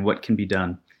got here, and what can be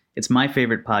done. It's my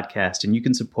favorite podcast, and you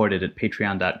can support it at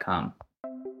patreon.com.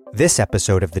 This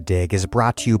episode of The Dig is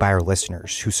brought to you by our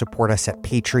listeners who support us at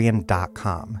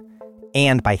patreon.com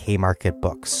and by Haymarket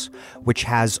Books, which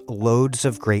has loads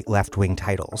of great left-wing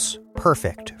titles,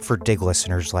 perfect for Dig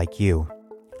listeners like you.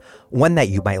 One that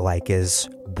you might like is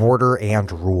Border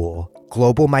and Rule,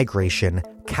 Global Migration,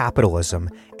 Capitalism,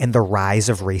 and the Rise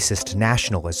of Racist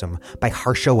Nationalism by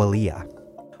Harsha Walia.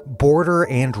 Border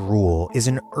and Rule is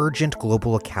an urgent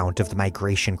global account of the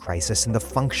migration crisis and the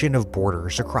function of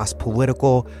borders across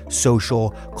political, social,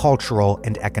 cultural,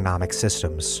 and economic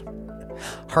systems.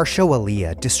 Harsha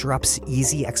Walia disrupts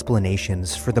easy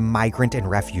explanations for the migrant and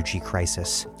refugee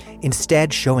crisis,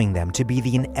 instead showing them to be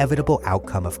the inevitable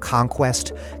outcome of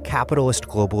conquest, capitalist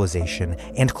globalization,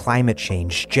 and climate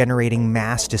change generating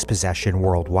mass dispossession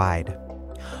worldwide.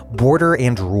 Border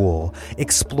and Rule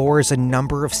explores a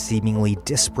number of seemingly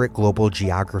disparate global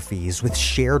geographies with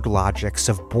shared logics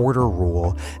of border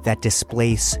rule that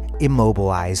displace,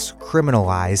 immobilize,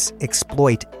 criminalize,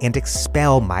 exploit, and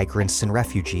expel migrants and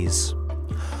refugees.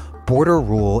 Border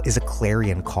Rule is a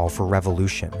clarion call for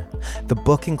revolution. The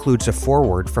book includes a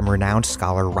foreword from renowned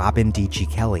scholar Robin D.G.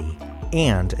 Kelley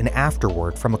and an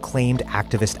afterword from acclaimed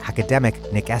activist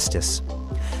academic Nick Estes.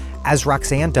 As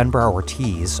Roxanne Dunbar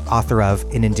Ortiz, author of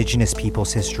An Indigenous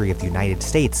People's History of the United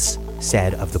States,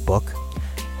 said of the book,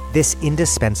 This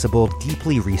indispensable,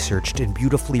 deeply researched, and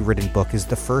beautifully written book is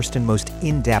the first and most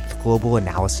in-depth global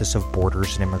analysis of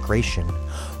borders and immigration,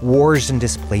 wars and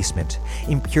displacement,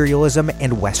 imperialism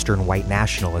and Western white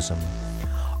nationalism.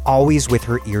 Always with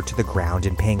her ear to the ground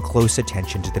and paying close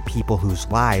attention to the people whose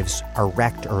lives are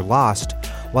wrecked or lost,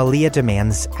 Walia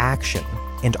demands action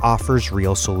and offers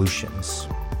real solutions.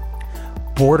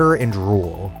 Border and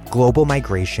Rule, Global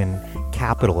Migration,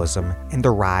 Capitalism, and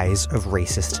the Rise of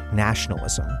Racist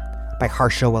Nationalism by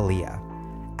Harsha Walia,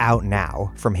 out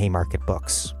now from Haymarket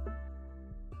Books.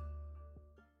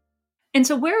 And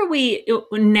so where are we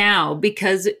now?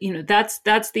 Because,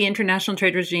 that's the international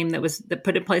trade regime that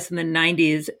put in place in the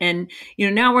 90s. And,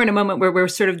 now we're in a moment where we're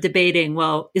sort of debating,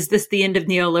 well, is this the end of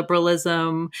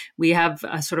neoliberalism? We have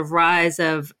a sort of rise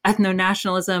of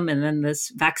ethno-nationalism and then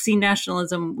this vaccine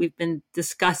nationalism we've been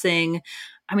discussing.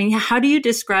 I mean, how do you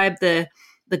describe the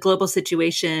global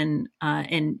situation?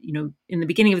 And, in the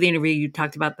beginning of the interview, you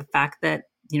talked about the fact that,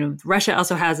 Russia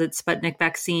also has its Sputnik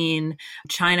vaccine.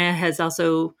 China has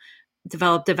also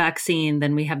developed a vaccine.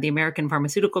 Then we have the American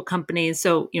pharmaceutical companies.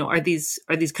 So, are these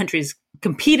countries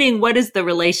competing? What is the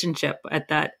relationship at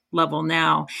that level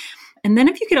now? And then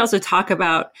if you could also talk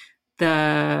about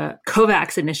the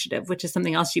COVAX initiative, which is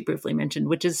something else you briefly mentioned,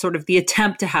 which is sort of the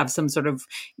attempt to have some sort of,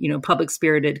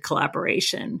 public-spirited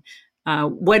collaboration.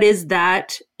 What is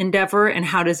that endeavor and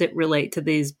how does it relate to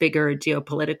these bigger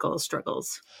geopolitical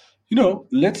struggles?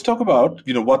 Let's talk about,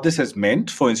 what this has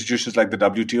meant for institutions like the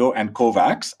WTO and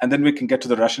COVAX, and then we can get to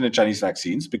the Russian and Chinese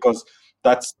vaccines, because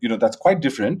that's quite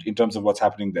different in terms of what's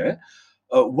happening there.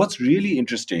 What's really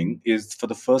interesting is, for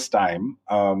the first time,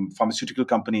 pharmaceutical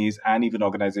companies and even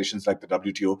organizations like the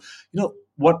WTO,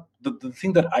 what the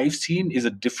thing that I've seen is a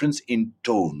difference in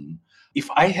tone. If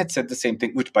I had said the same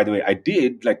thing, which, by the way, I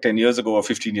did like 10 years ago or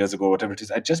 15 years ago, whatever it is,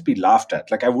 I'd just be laughed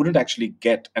at. Like, I wouldn't actually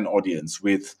get an audience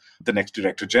with the next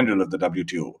director general of the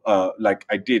WTO, like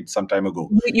I did some time ago.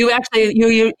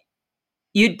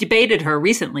 You debated her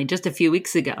recently, just a few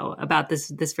weeks ago, about this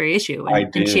very issue.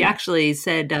 And she actually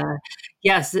said,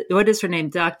 yes, what is her name?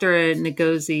 Dr.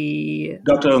 Ngozi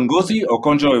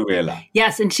Okonjo-Iweala.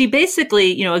 Yes, and she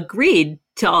basically, agreed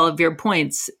to all of your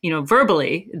points,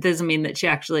 verbally. It doesn't mean that she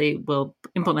actually will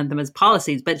implement them as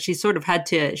policies, but she sort of had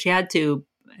to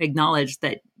acknowledge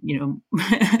that,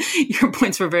 your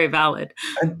points were very valid.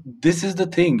 And this is the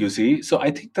thing, you see. So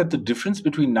I think that the difference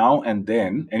between now and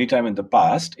then, anytime in the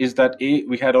past, is that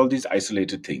we had all these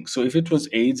isolated things. So if it was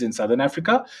AIDS in Southern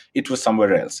Africa, it was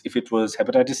somewhere else. If it was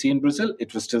hepatitis C in Brazil,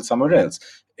 it was still somewhere else.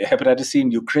 Hepatitis C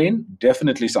in Ukraine,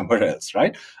 definitely somewhere else,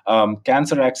 right?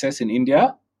 Cancer access in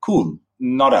India, cool.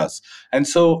 Not us. And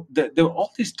so there were all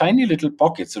these tiny little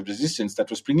pockets of resistance that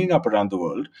were springing up around the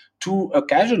world. To a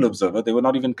casual observer, they were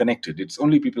not even connected. It's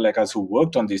only people like us who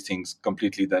worked on these things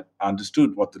completely that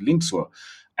understood what the links were.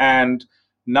 And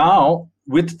now,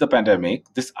 with the pandemic,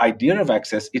 this idea of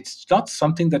access, it's not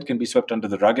something that can be swept under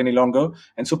the rug any longer.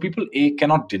 And so people,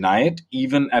 cannot deny it,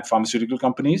 even at pharmaceutical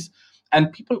companies.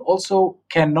 And people also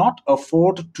cannot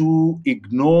afford to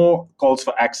ignore calls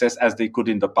for access as they could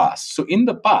in the past. So in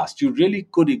the past, you really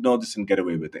could ignore this and get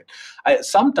away with it.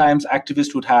 Sometimes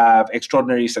activists would have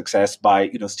extraordinary success by,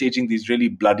 staging these really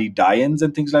bloody die-ins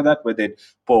and things like that, where they'd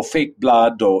pour fake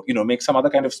blood or, make some other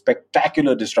kind of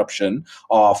spectacular disruption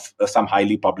of some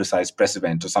highly publicized press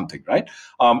event or something, right?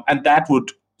 And that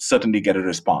would certainly get a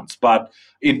response. But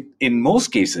in most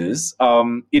cases,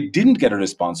 it didn't get a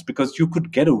response because you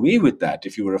could get away with that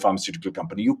if you were a pharmaceutical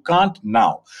company. You can't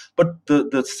now. But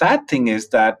the sad thing is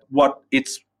that what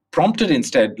it's prompted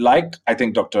instead, like I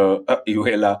think Dr.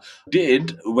 Iweala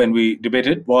did when we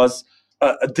debated, was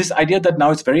this idea that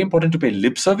now it's very important to pay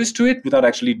lip service to it without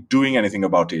actually doing anything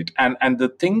about it. And the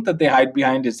thing that they hide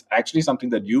behind is actually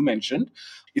something that you mentioned.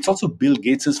 It's also Bill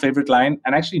Gates's favorite line.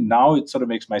 And actually now it sort of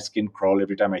makes my skin crawl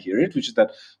every time I hear it, which is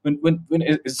that when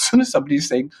as soon as somebody is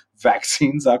saying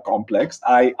vaccines are complex,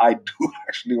 I do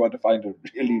actually want to find a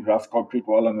really rough concrete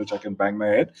wall on which I can bang my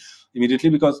head immediately,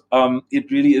 because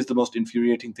it really is the most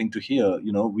infuriating thing to hear.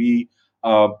 We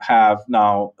have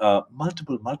now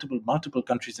multiple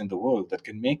countries in the world that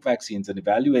can make vaccines and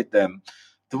evaluate them.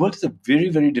 The world is a very,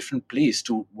 very different place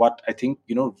to what I think,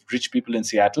 rich people in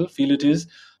Seattle feel it is.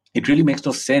 It really makes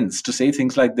no sense to say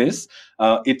things like this.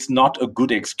 It's not a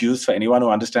good excuse for anyone who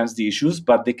understands the issues,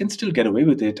 but they can still get away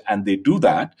with it, and they do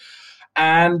that.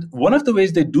 And one of the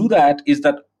ways they do that is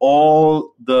that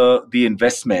all the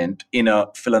investment in a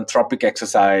philanthropic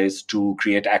exercise to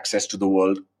create access to the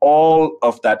world, all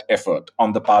of that effort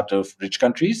on the part of rich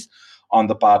countries, on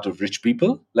the part of rich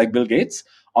people like Bill Gates,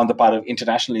 on the part of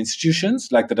international institutions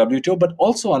like the WTO, but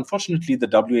also, unfortunately, the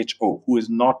WHO, who has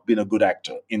not been a good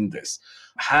actor in this,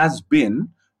 has been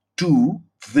to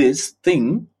this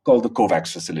thing called the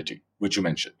COVAX facility, which you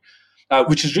mentioned.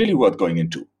 Which is really worth going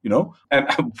into, And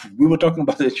we were talking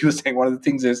about it. You were saying one of the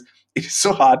things is it is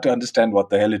so hard to understand what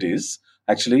the hell it is,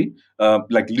 actually,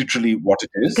 like literally what it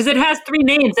is. Because it has 3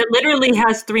 names. It literally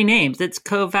has 3 names. It's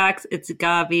COVAX, it's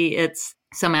Gavi, it's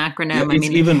some acronym. Yeah, it's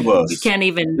even worse. You can't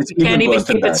even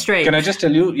keep it straight. Can I just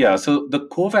tell you? Yeah, so the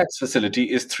COVAX facility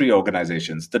is 3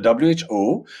 organizations. The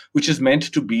WHO, which is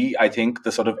meant to be, I think,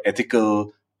 the sort of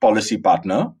ethical policy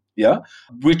partner,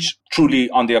 which truly,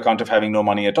 on the account of having no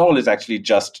money at all, is actually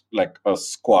just like a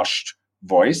squashed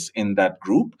voice in that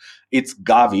group. It's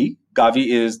Gavi. Gavi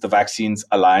is the Vaccines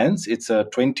Alliance. It's a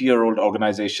 20-year-old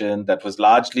organization that was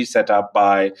largely set up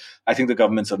by, I think, the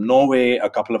governments of Norway,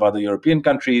 a couple of other European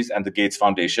countries, and the Gates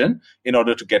Foundation in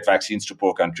order to get vaccines to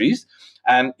poor countries.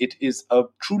 And it is a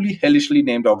truly hellishly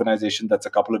named organization that's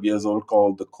a couple of years old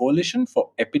called the Coalition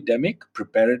for Epidemic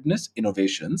Preparedness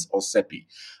Innovations, or CEPI,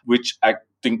 which I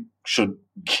think should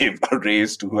give a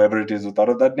raise to whoever it is who thought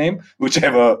of that name,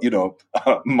 whichever,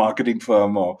 marketing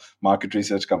firm or market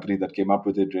research company that came up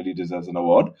with it really deserves an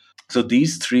award. So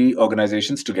these 3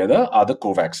 organizations together are the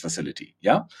COVAX facility.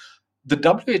 Yeah. The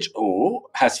WHO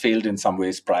has failed in some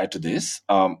ways prior to this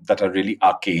that are really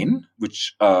arcane,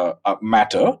 which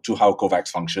matter to how COVAX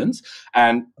functions.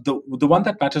 And the one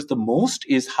that matters the most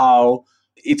is how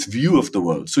its view of the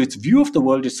world. So its view of the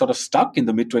world is sort of stuck in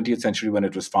the mid-20th century when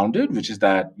it was founded, which is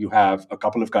that you have a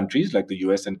couple of countries like the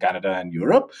US and Canada and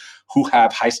Europe who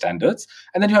have high standards.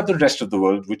 And then you have the rest of the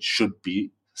world, which should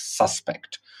be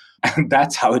suspect. And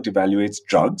that's how it evaluates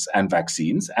drugs and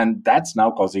vaccines. And that's now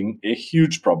causing a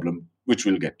huge problem, which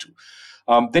we'll get to.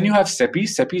 Then you have CEPI.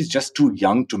 CEPI is just too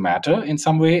young to matter in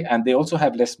some way, and they also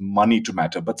have less money to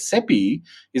matter. But CEPI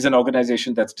is an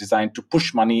organization that's designed to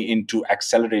push money into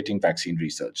accelerating vaccine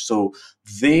research. So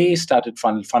they started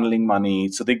funneling money.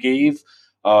 So they gave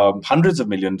hundreds of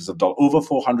millions of dollars, over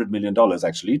 $400 million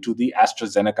actually, to the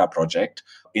AstraZeneca project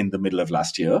in the middle of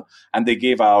last year. And they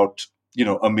gave out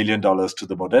 $1 million to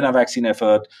the Moderna vaccine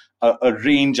effort, a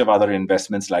range of other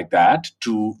investments like that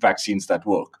to vaccines that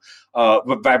work,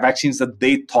 vaccines that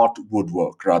they thought would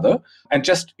work, rather. And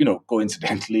just,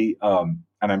 coincidentally, and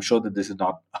I'm sure that this is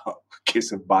not a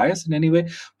case of bias in any way,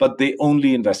 but they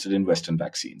only invested in Western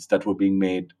vaccines that were being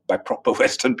made by proper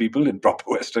Western people in proper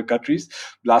Western countries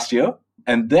last year.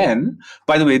 And then,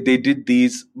 by the way, they did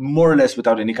these more or less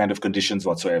without any kind of conditions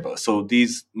whatsoever. So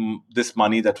this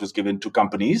money that was given to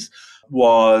companies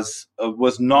was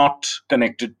not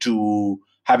connected to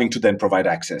having to then provide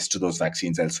access to those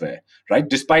vaccines elsewhere, right?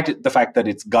 Despite the fact that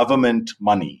it's government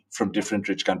money from different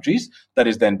rich countries that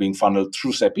is then being funneled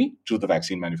through CEPI to the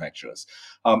vaccine manufacturers.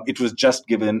 It was just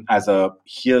given as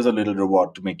here's a little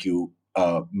reward to make you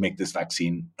make this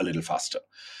vaccine a little faster.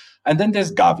 And then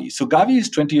there's Gavi. So Gavi is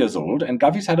 20 years old, and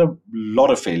Gavi's had a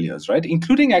lot of failures, right?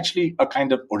 Including actually a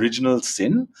kind of original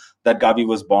sin that Gavi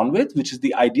was born with, which is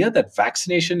the idea that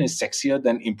vaccination is sexier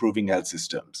than improving health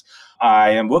systems. I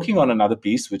am working on another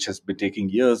piece, which has been taking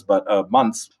years, but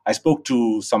months. I spoke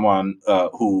to someone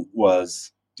who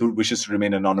wishes to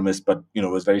remain anonymous, but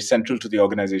was very central to the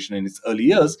organization in its early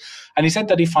years. And he said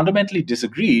that he fundamentally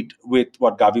disagreed with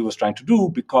what Gavi was trying to do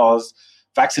because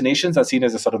vaccinations are seen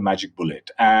as a sort of magic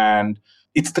bullet. And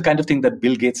it's the kind of thing that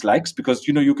Bill Gates likes because,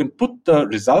 you can put the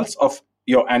results of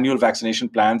your annual vaccination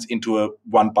plans into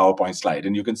one PowerPoint slide.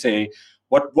 And you can say,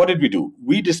 what did we do?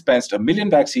 We dispensed 1 million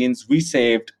vaccines. We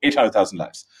saved 800,000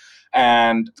 lives.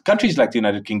 And countries like the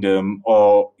United Kingdom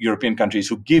or European countries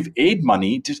who give aid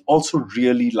money just also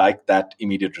really like that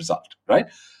immediate result, right?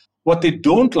 What they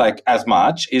don't like as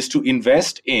much is to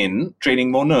invest in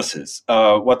training more nurses.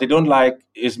 What they don't like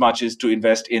as much is to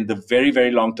invest in the very,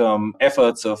 very long-term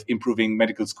efforts of improving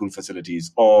medical school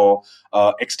facilities or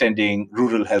extending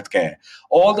rural healthcare.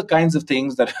 All the kinds of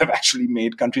things that have actually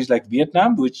made countries like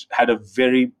Vietnam, which had a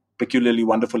very peculiarly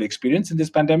wonderful experience in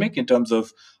this pandemic in terms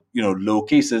of, low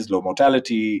cases, low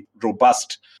mortality,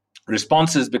 robust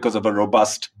responses because of a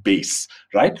robust base,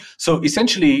 right? So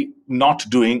essentially not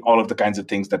doing all of the kinds of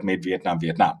things that made Vietnam,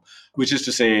 which is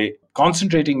to say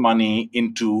concentrating money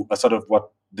into a sort of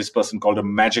what this person called a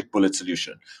magic bullet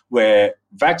solution, where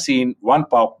vaccine, one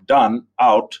pop, done,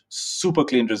 out, super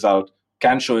clean result,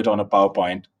 can show it on a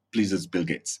PowerPoint, pleases Bill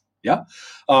Gates. Yeah.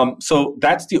 So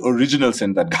that's the original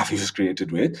sin that Gavi was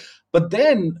created with. But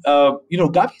then,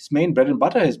 Gavi's main bread and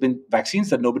butter has been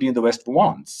vaccines that nobody in the West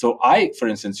wants. So for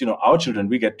instance, our children,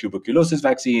 we get tuberculosis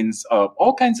vaccines,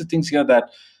 all kinds of things here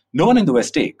that no one in the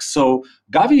West takes. So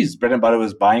Gavi's bread and butter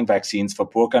was buying vaccines for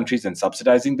poor countries and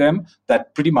subsidizing them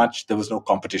that pretty much there was no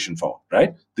competition for,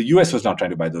 right? The US was not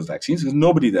trying to buy those vaccines because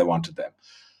nobody there wanted them.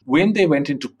 When they went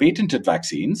into patented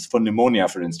vaccines for pneumonia,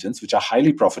 for instance, which are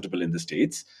highly profitable in the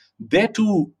States, there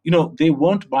too, they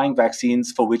weren't buying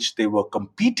vaccines for which they were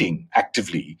competing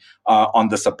actively on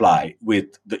the supply with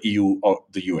the EU or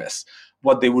the US.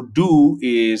 What they would do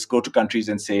is go to countries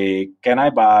and say, can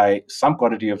I buy some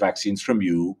quantity of vaccines from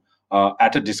you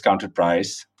at a discounted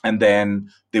price? And then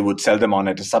they would sell them on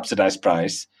at a subsidized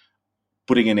price,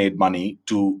 putting in aid money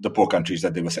to the poor countries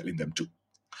that they were selling them to.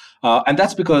 And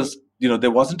that's because,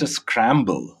 there wasn't a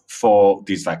scramble for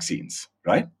these vaccines,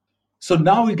 right? So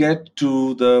now we get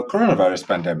to the coronavirus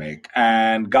pandemic,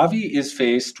 and Gavi is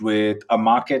faced with a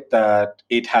market that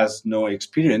it has no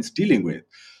experience dealing with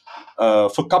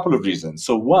for a couple of reasons.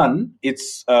 So one,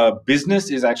 its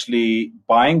business is actually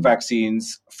buying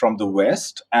vaccines from the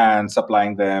West and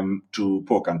supplying them to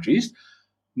poor countries.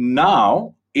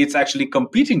 Now it's actually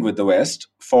competing with the West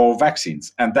for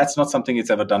vaccines, and that's not something it's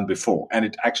ever done before, and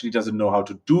it actually doesn't know how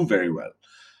to do very well.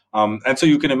 And so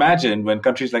you can imagine when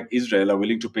countries like Israel are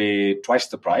willing to pay twice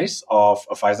the price of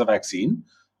a Pfizer vaccine,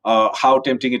 how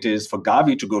tempting it is for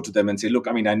Gavi to go to them and say, look,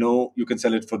 I know you can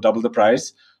sell it for double the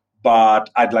price, but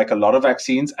I'd like a lot of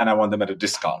vaccines and I want them at a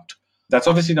discount. That's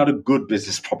obviously not a good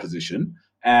business proposition.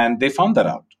 And they found that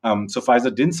out. So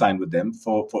Pfizer didn't sign with them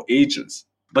for ages.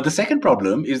 But the second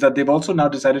problem is that they've also now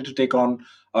decided to take on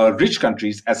rich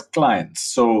countries as clients.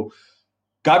 So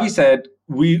Gavi said,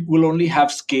 we will only have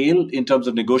scale in terms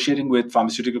of negotiating with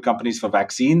pharmaceutical companies for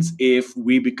vaccines if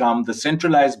we become the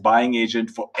centralized buying agent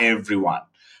for everyone.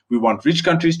 We want rich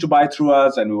countries to buy through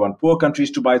us, and we want poor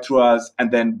countries to buy through us.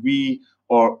 And then we,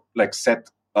 or like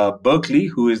Seth Berkley,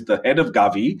 who is the head of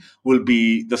Gavi, will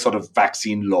be the sort of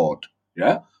vaccine lord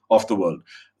of the world.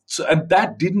 So, and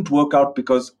that didn't work out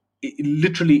because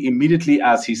literally immediately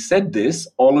as he said this,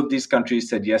 all of these countries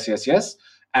said yes, yes, yes,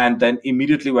 and then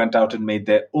immediately went out and made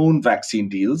their own vaccine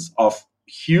deals of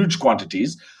huge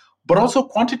quantities, but also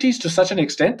quantities to such an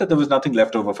extent that there was nothing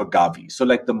left over for Gavi. So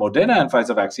like the Moderna and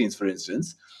Pfizer vaccines, for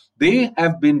instance, they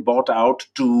have been bought out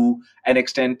to an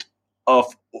extent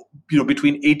of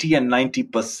between 80 and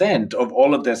 90% of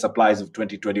all of their supplies of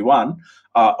 2021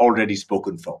 are already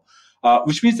spoken for.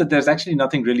 Which means that there's actually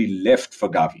nothing really left for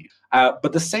Gavi.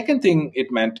 But the second thing it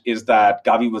meant is that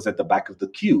Gavi was at the back of the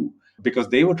queue because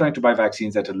they were trying to buy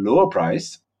vaccines at a lower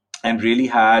price and really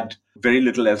had very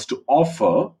little else to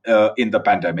offer in the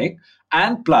pandemic.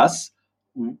 And plus,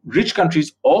 rich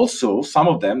countries also, some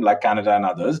of them, like Canada and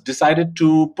others, decided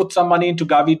to put some money into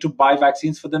Gavi to buy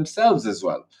vaccines for themselves as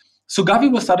well. So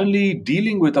Gavi was suddenly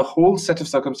dealing with a whole set of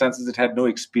circumstances it had no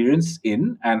experience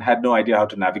in and had no idea how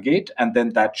to navigate. And then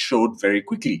that showed very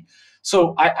quickly.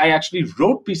 So I actually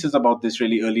wrote pieces about this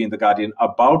really early in The Guardian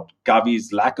about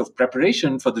Gavi's lack of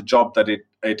preparation for the job that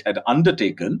it had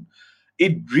undertaken.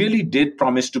 It really did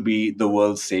promise to be the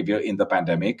world's savior in the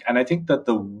pandemic. And I think that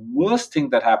the worst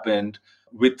thing that happened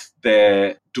with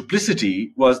their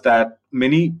duplicity was that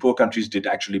many poor countries did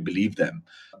actually believe them.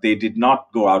 They did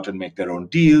not go out and make their own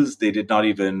deals. They did not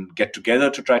even get together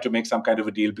to try to make some kind of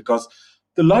a deal because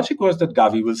the logic was that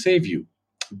Gavi will save you.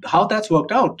 How that's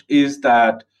worked out is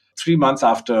that 3 months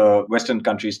after Western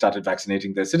countries started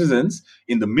vaccinating their citizens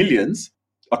in the millions,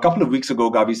 a couple of weeks ago,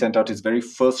 Gavi sent out its very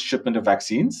first shipment of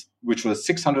vaccines, which was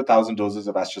 600,000 doses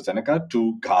of AstraZeneca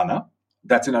to Ghana.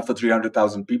 That's enough for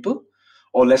 300,000 people,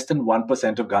 or less than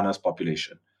 1% of Ghana's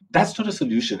population. That's not a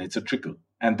solution, it's a trickle.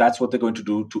 And that's what they're going to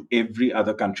do to every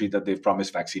other country that they've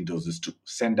promised vaccine doses to,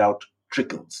 send out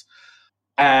trickles.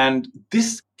 And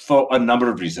this for a number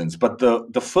of reasons. But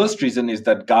the first reason is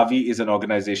that Gavi is an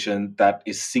organization that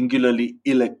is singularly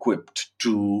ill-equipped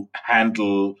to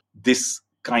handle this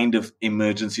kind of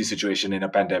emergency situation in a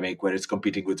pandemic where it's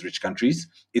competing with rich countries.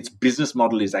 Its business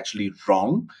model is actually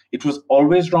wrong. It was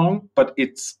always wrong, but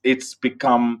it's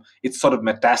sort of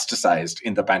metastasized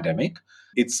in the pandemic.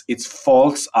 Its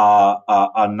faults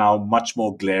are now much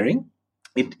more glaring.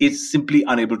 It is simply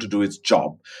unable to do its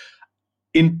job.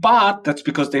 In part, that's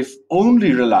because they've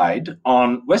only relied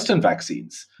on Western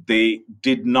vaccines. They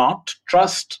did not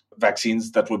trust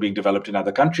vaccines that were being developed in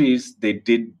other countries. They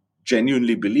did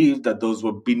genuinely believe that those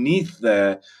were beneath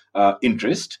their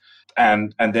interest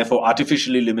and therefore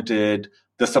artificially limited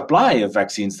the supply of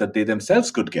vaccines that they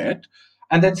themselves could get.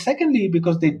 And then secondly,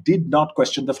 because they did not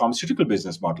question the pharmaceutical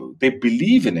business model. They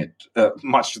believe in it,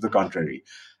 much to the contrary.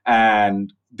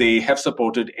 And they have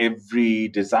supported every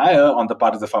desire on the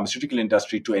part of the pharmaceutical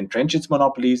industry to entrench its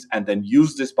monopolies and then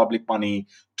use this public money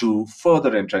to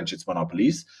further entrench its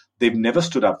monopolies. They've never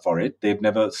stood up for it. They've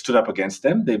never stood up against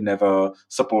them. They've never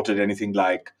supported anything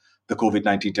like the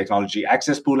COVID-19 technology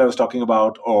access pool I was talking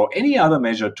about, or any other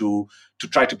measure to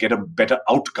try to get a better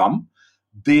outcome.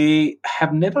 They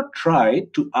have never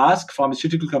tried to ask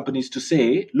pharmaceutical companies to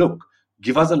say, look,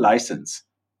 give us a license.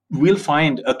 We'll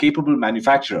find a capable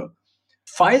manufacturer.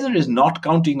 Pfizer is not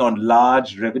counting on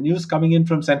large revenues coming in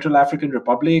from Central African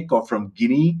Republic or from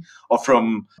Guinea or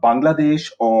from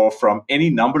Bangladesh or from any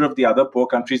number of the other poor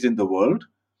countries in the world.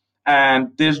 And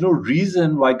there's no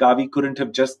reason why Gavi couldn't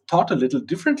have just thought a little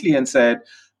differently and said,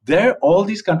 there, all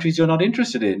these countries you're not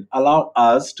interested in, allow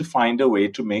us to find a way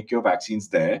to make your vaccines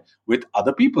there with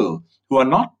other people who are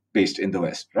not based in the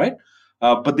West, right?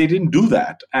 But they didn't do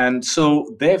that. And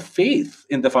so their faith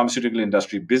in the pharmaceutical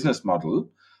industry business model,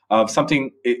 a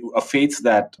faith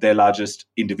that their largest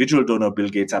individual donor, Bill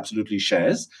Gates, absolutely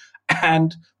shares,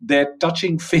 and their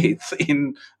touching faith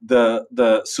in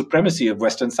the supremacy of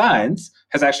Western science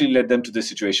has actually led them to this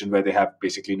situation where they have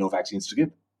basically no vaccines to give.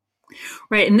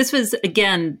 Right. And this was,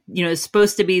 again,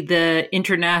 supposed to be the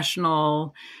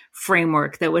international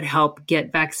framework that would help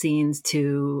get vaccines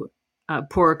to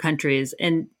poorer countries.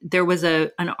 And there was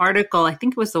an article, I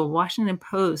think it was the Washington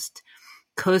Post,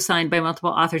 co-signed by multiple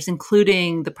authors,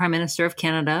 including the Prime Minister of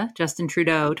Canada, Justin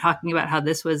Trudeau, talking about how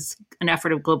this was an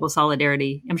effort of global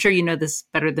solidarity. I'm sure you know this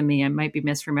better than me. I might be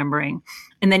misremembering.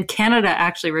 And then Canada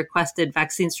actually requested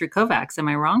vaccines through COVAX. Am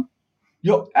I wrong?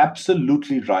 You're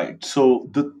absolutely right. So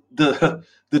the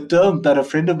term that a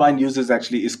friend of mine uses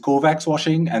actually is COVAX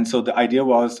washing. And so the idea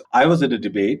was, I was in a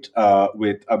debate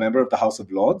with a member of the House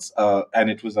of Lords, and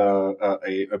it was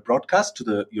a broadcast to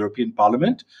the European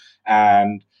Parliament.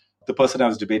 And the person I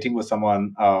was debating was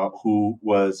someone who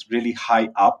was really high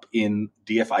up in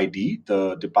DFID,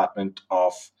 the Department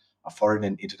of Foreign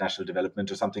and International Development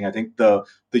or something. I think the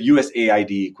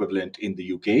USAID equivalent in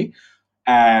the UK.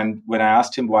 And when I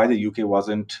asked him why the UK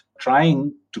wasn't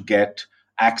trying to get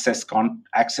access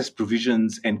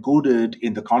provisions encoded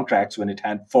in the contracts when it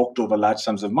had forked over large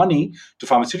sums of money to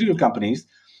pharmaceutical companies,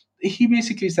 he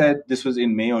basically said, this was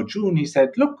in May or June, he said,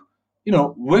 look,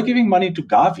 we're giving money to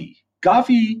Gavi.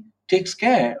 Gavi takes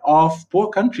care of poor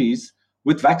countries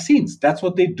with vaccines. That's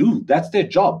what they do. That's their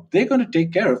job. They're going to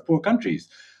take care of poor countries.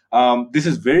 This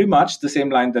is very much the same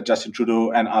line that Justin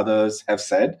Trudeau and others have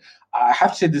said. I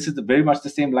have to say this is very much the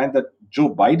same line that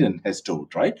Joe Biden has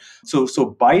told, right? So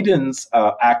Biden's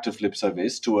act of lip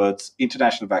service towards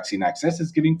international vaccine access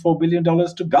is giving $4 billion to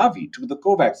Gavi, to the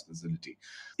COVAX facility.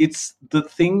 It's the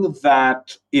thing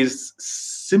that is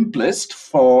simplest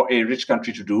for a rich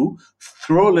country to do: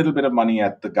 throw a little bit of money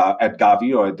at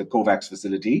Gavi or at the COVAX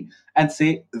facility and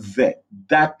say,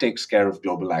 that takes care of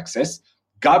global access.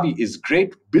 Gavi is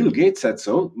great. Bill Gates said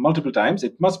so multiple times.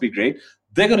 It must be great.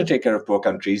 They're going to take care of poor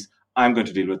countries. I'm going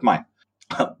to deal with mine.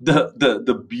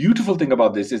 The beautiful thing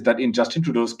about this is that in Justin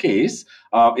Trudeau's case,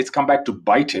 it's come back to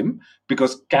bite him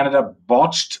because Canada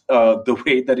botched the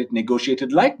way that it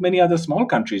negotiated, like many other small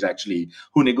countries actually,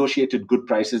 who negotiated good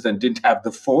prices and didn't have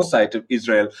the foresight of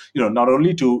Israel, not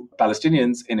only to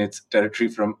Palestinians in its territory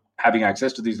from having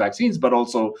access to these vaccines, but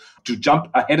also to jump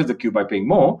ahead of the queue by paying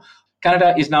more.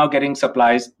 Canada is now getting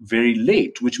supplies very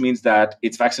late, which means that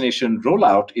its vaccination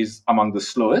rollout is among the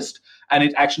slowest, and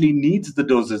it actually needs the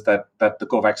doses that the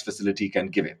COVAX facility can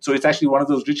give it. So it's actually one of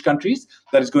those rich countries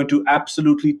that is going to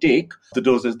absolutely take the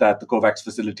doses that the COVAX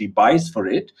facility buys for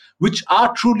it, which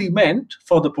are truly meant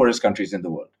for the poorest countries in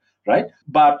the world. Right.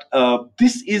 But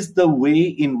this is the way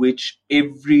in which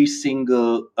every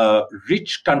single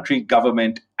rich country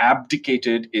government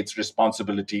abdicated its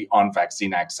responsibility on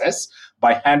vaccine access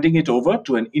by handing it over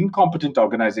to an incompetent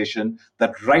organization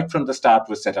that right from the start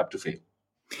was set up to fail.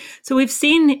 So we've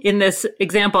seen in this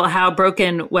example how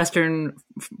broken Western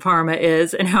pharma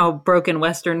is and how broken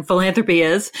Western philanthropy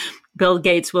is. Bill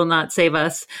Gates will not save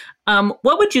us.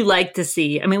 What would you like to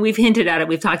see? I mean, we've hinted at it.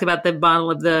 We've talked about the model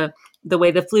of the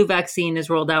way the flu vaccine is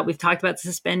rolled out. We've talked about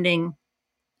suspending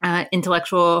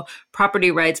intellectual property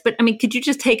rights. But I mean, could you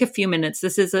just take a few minutes?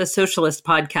 This is a socialist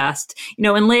podcast,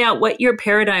 and lay out what your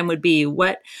paradigm would be.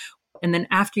 And then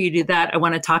after you do that, I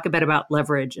want to talk a bit about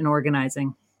leverage and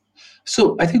organizing.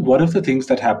 So I think one of the things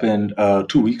that happened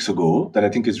 2 weeks ago that I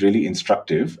think is really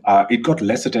instructive, it got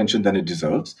less attention than it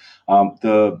deserves.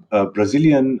 The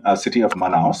Brazilian city of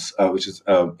Manaus, which is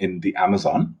in the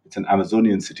Amazon, it's an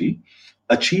Amazonian city,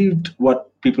 achieved what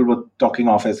people were talking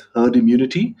of as herd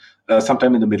immunity.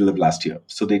 sometime in the middle of last year.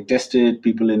 So they tested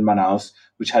people in Manaus,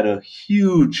 which had a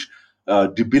huge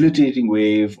debilitating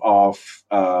wave of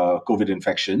COVID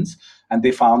infections. And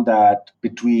they found that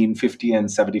between 50 and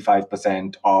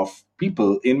 75% of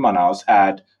people in Manaus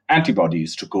had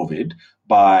antibodies to COVID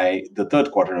by the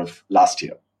third quarter of last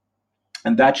year.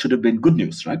 And that should have been good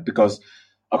news, right? Because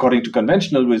according to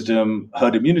conventional wisdom,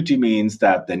 herd immunity means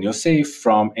that then you're safe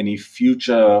from any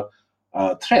future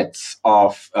threats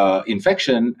of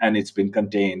infection, and it's been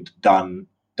contained, done,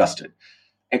 dusted.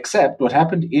 Except what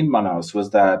happened in Manaus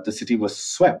was that the city was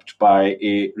swept by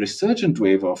a resurgent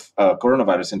wave of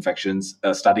coronavirus infections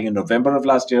starting in November of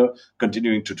last year,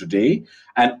 continuing to today.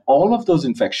 And all of those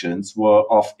infections were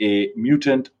of a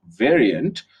mutant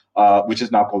variant, which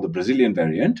is now called the Brazilian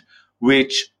variant,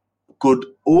 which could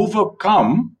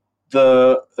overcome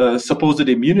the supposed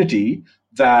immunity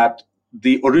that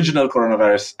the original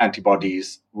coronavirus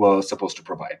antibodies were supposed to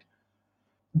provide.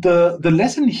 The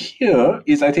lesson here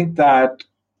is, I think, that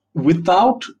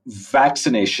without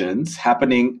vaccinations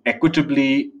happening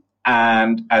equitably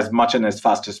and as much and as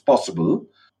fast as possible,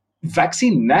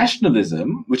 vaccine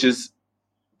nationalism, which is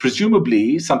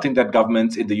presumably something that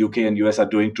governments in the UK and US are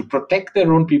doing to protect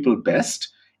their own people best,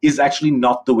 is actually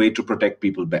not the way to protect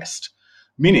people best.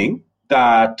 Meaning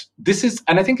that this is,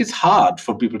 and I think it's hard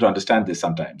for people to understand this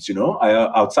sometimes,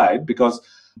 outside, because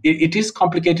it is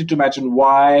complicated to imagine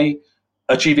why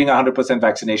achieving 100%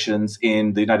 vaccinations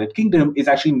in the United Kingdom is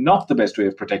actually not the best way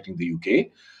of protecting the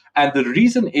UK. And the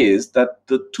reason is that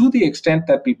to the extent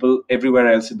that people everywhere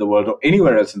else in the world or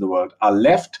anywhere else in the world are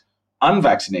left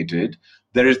unvaccinated,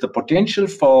 there is the potential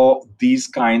for these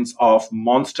kinds of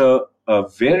monster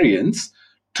variants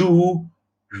to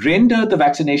render the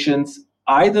vaccinations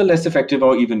either less effective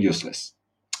or even useless.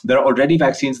 There are already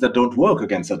vaccines that don't work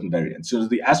against certain variants. So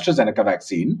the AstraZeneca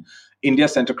vaccine, India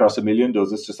sent across 1 million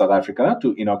doses to South Africa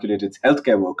to inoculate its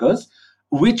healthcare workers,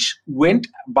 which went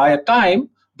by a time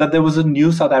that there was a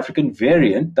new South African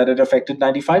variant that had affected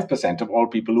 95% of all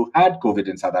people who had COVID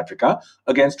in South Africa,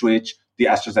 against which the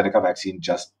AstraZeneca vaccine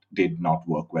just did not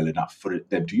work well enough for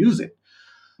them to use it.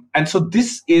 And so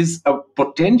this is a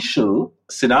potential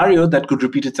scenario that could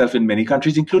repeat itself in many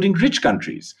countries, including rich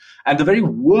countries. And the very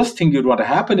worst thing you'd want to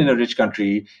happen in a rich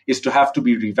country is to have to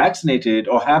be revaccinated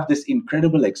or have this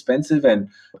incredible, expensive and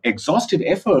exhaustive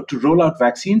effort to roll out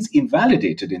vaccines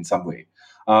invalidated in some way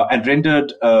and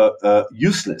rendered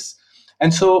useless.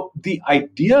 And so the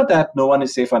idea that no one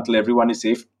is safe until everyone is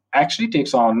safe actually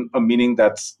takes on a meaning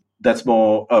that's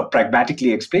more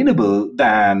pragmatically explainable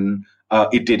than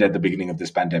it did at the beginning of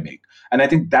this pandemic. And I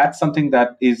think that's something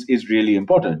that is really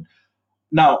important.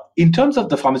 Now, in terms of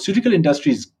the pharmaceutical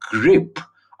industry's grip,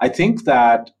 I think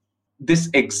that this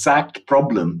exact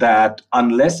problem that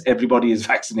unless everybody is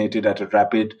vaccinated at a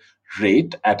rapid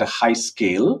rate, at a high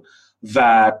scale,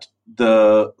 that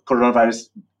the coronavirus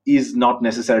is not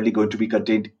necessarily going to be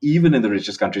contained even in the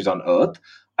richest countries on earth,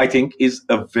 I think is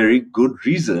a very good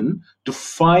reason to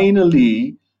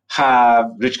finally have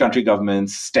rich country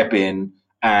governments step in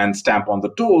and stamp on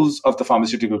the toes of the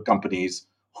pharmaceutical companies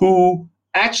who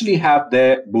actually have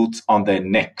their boots on their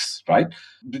necks, right?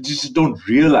 They just don't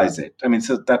realize it. I mean,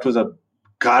 so that was a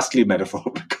ghastly metaphor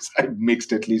because I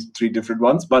mixed at least 3 different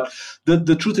ones. But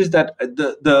the truth is that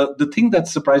the thing that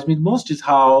surprised me most is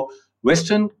how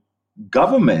Western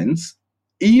governments,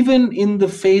 even in the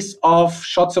face of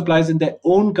short supplies in their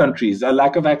own countries, a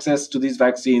lack of access to these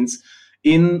vaccines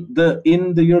in the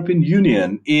European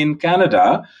Union, in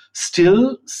Canada,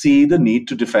 still see the need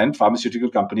to defend pharmaceutical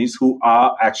companies who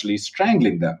are actually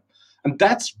strangling them. And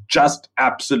that's just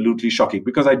absolutely shocking,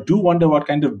 because I do wonder what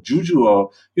kind of juju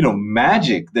or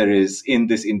magic there is in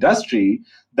this industry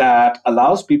that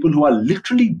allows people who are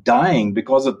literally dying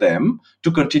because of them to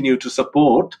continue to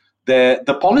support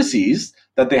the policies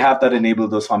that they have that enable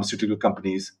those pharmaceutical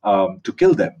companies to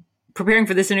kill them. Preparing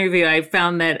for this interview, I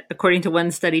found that according to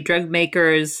one study, drug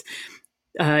makers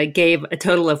gave a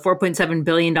total of $4.7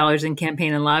 billion in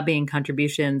campaign and lobbying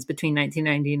contributions between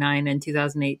 1999 and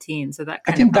 2018. So that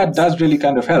I think that does really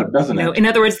kind of help, doesn't it? In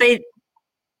other words, they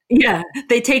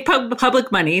take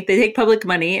public money. They take public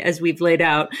money, as we've laid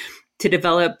out, to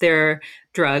develop their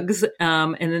drugs,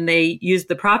 and then they use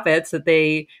the profits that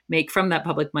they make from that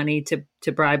public money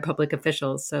to bribe public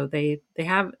officials. So they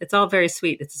have, it's all very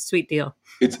sweet. It's a sweet deal.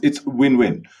 It's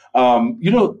win-win.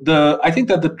 I think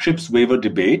that the TRIPS waiver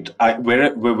debate,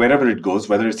 wherever it goes,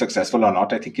 whether it's successful or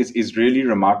not, I think is really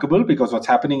remarkable, because what's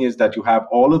happening is that you have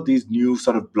all of these new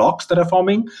sort of blocks that are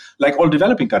forming, like all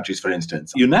developing countries, for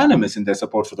instance, unanimous in their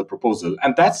support for the proposal.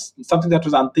 And that's something that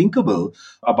was unthinkable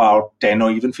about 10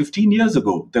 or even 15 years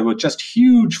ago. There were just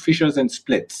huge fissures and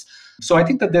splits. So I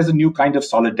think that there's a new kind of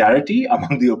solidarity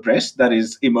among the oppressed that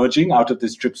is emerging out of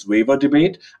this TRIPS waiver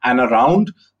debate and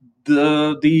around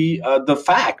the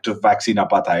fact of vaccine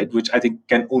apartheid, which I think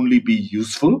can only be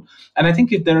useful. And I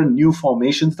think if there are new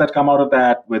formations that come out of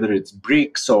that, whether it's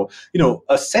BRICS or,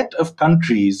 a set of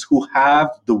countries who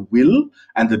have the will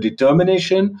and the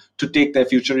determination to take their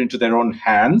future into their own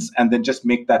hands and then just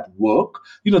make that work,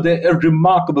 there are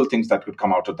remarkable things that could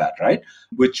come out of that, right?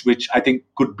 Which I think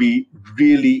could be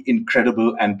really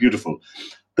incredible and beautiful.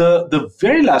 The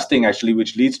very last thing, actually,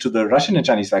 which leads to the Russian and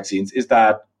Chinese vaccines is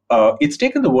that it's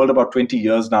taken the world about 20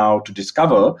 years now to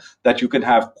discover that you can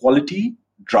have quality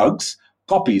drugs,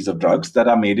 copies of drugs that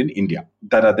are made in India,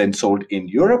 that are then sold in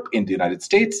Europe, in the United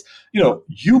States.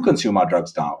 You consume our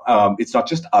drugs now. It's not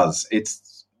just us.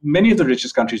 It's many of the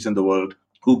richest countries in the world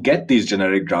who get these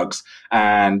generic drugs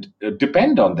and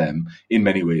depend on them in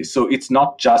many ways. So it's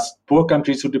not just poor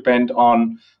countries who depend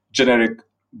on generic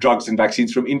drugs and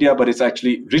vaccines from India, but it's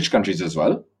actually rich countries as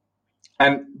well.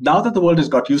 And now that the world has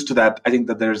got used to that, I think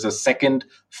that there is a second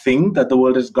thing that the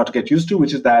world has got to get used to,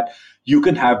 which is that you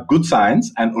can have good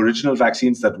science and original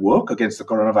vaccines that work against the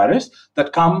coronavirus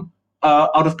that come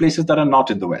out of places that are not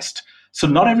in the West. So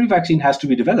not every vaccine has to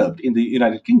be developed in the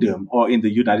United Kingdom or in the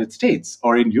United States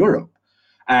or in Europe.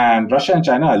 And Russia and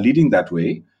China are leading that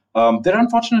way. They're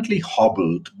unfortunately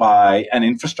hobbled by an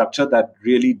infrastructure that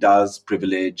really does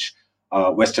privilege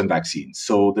Western vaccines.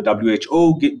 So the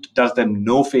WHO does them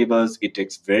no favors. It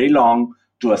takes very long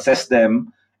to assess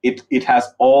them. It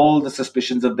has all the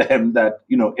suspicions of them that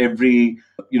every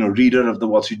reader of the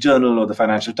Wall Street Journal or the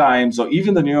Financial Times or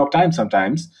even the New York Times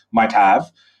sometimes might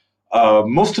have.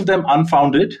 Most of them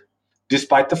unfounded,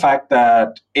 despite the fact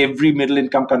that every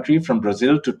middle-income country from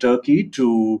Brazil to Turkey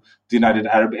to the United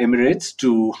Arab Emirates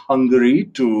to Hungary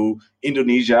to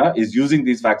Indonesia is using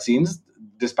these vaccines,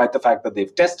 despite the fact that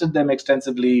they've tested them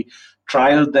extensively,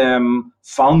 trialed them,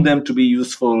 found them to be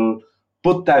useful,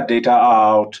 put that data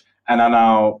out, and are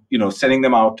now, sending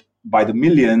them out by the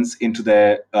millions into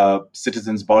their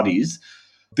citizens' bodies.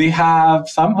 They have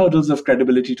some hurdles of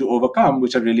credibility to overcome,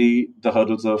 which are really the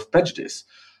hurdles of prejudice.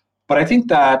 But I think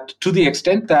that to the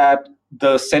extent that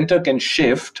the center can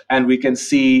shift and we can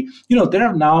see, there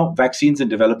are now vaccines in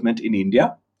development in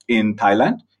India, in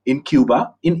Thailand, in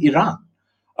Cuba, in Iran.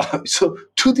 So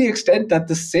to the extent that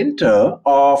the center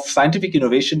of scientific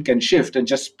innovation can shift and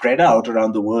just spread out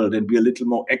around the world and be a little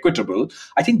more equitable,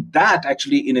 I think that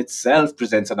actually in itself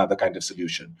presents another kind of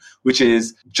solution, which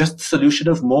is just the solution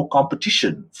of more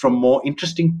competition from more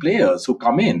interesting players who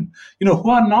come in, who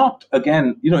are not,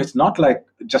 again, it's not like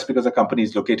just because a company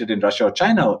is located in Russia or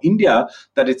China or India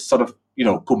that it's sort of,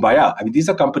 kumbaya. I mean, these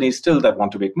are companies still that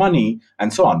want to make money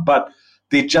and so on. But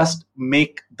they just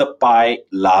make the pie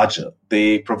larger.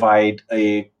 They provide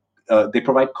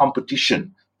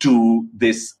competition to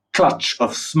this clutch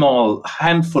of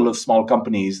handful of small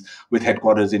companies with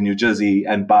headquarters in New Jersey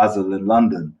and Basel and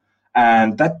London.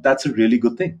 And that's a really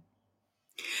good thing.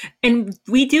 And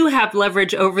we do have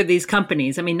leverage over these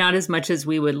companies. I mean, not as much as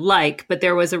we would like, but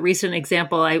there was a recent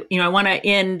example. I want to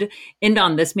end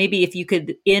on this. Maybe if you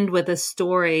could end with a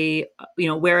story,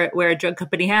 where a drug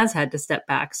company has had to step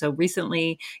back. So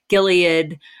recently,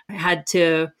 Gilead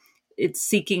it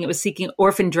was seeking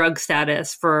orphan drug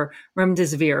status for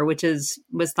remdesivir, which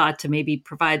was thought to maybe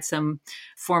provide some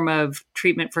form of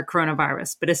treatment for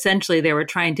coronavirus. But essentially, they were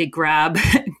trying to grab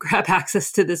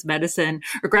access to this medicine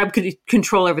or grab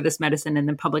control over this medicine, and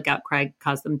then public outcry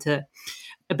caused them to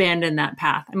abandon that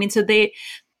path. I mean, so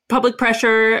public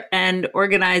pressure and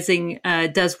organizing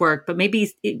does work, but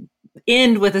maybe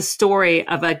end with a story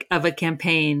of a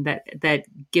campaign that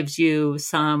gives you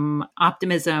some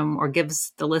optimism or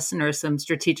gives the listener some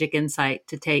strategic insight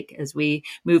to take as we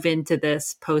move into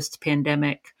this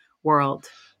post-pandemic world.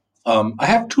 I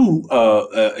have two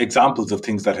examples of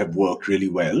things that have worked really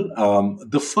well.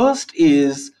 The first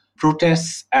is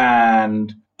protests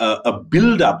and a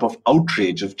buildup of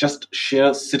outrage, of just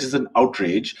sheer citizen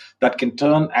outrage that can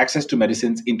turn access to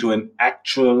medicines into an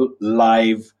actual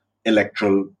live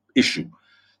electoral issue.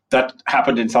 That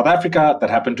happened in South Africa, that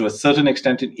happened to a certain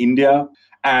extent in India.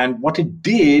 And what it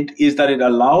did is that it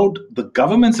allowed the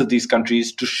governments of these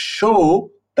countries to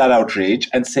show that outrage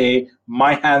and say,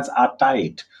 my hands are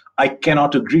tied. I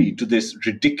cannot agree to this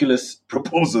ridiculous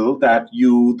proposal that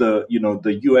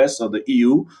the US or the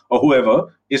EU or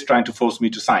whoever is trying to force me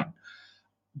to sign.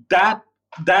 That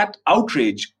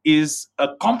outrage is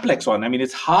a complex one. I mean,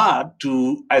 it's hard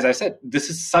to, as I said, this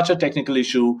is such a technical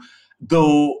issue,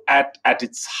 though at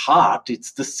its heart,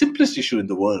 it's the simplest issue in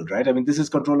the world, right? I mean, this is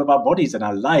control of our bodies and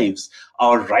our lives,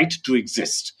 our right to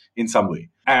exist in some way.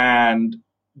 And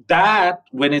that,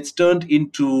 when it's turned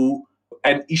into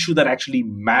an issue that actually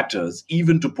matters,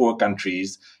 even to poor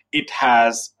countries, it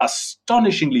has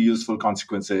astonishingly useful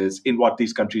consequences in what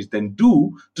these countries then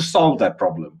do to solve that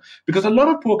problem. Because a lot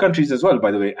of poor countries as well,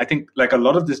 by the way, I think like a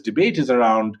lot of this debate is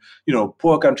around,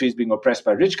 poor countries being oppressed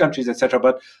by rich countries, etc.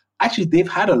 But actually,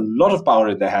 they've had a lot of power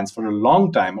in their hands for a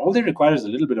long time. All they require is a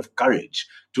little bit of courage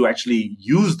to actually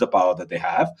use the power that they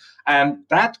have. And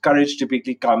that courage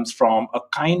typically comes from a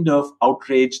kind of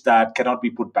outrage that cannot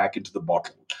be put back into the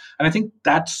bottle. And I think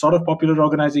that sort of popular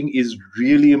organizing is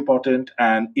really important.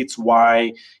 And it's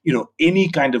why, any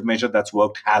kind of measure that's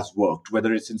worked has worked,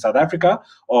 whether it's in South Africa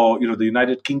or, the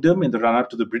United Kingdom in the run up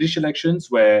to the British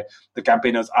elections, where the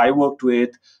campaigners I worked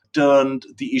with turned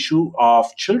the issue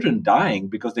of children dying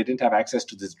because they didn't have access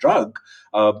to this drug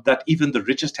that even the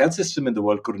richest health system in the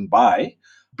world couldn't buy,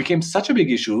 became such a big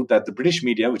issue that the British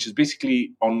media, which is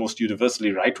basically almost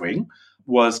universally right-wing,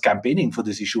 was campaigning for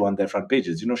this issue on their front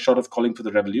pages. Short of calling for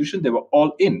the revolution, they were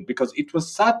all in because it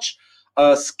was such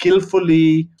a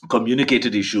skillfully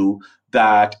communicated issue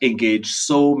that engaged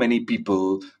so many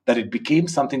people that it became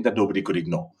something that nobody could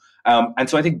ignore. And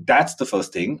so I think that's the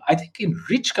first thing. I think in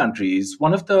rich countries,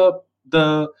 one of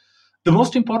the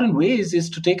most important ways is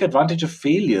to take advantage of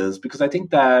failures, because I think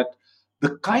that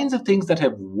the kinds of things that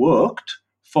have worked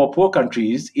for poor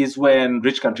countries is when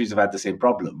rich countries have had the same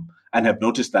problem and have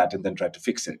noticed that and then tried to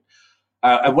fix it.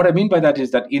 And what I mean by that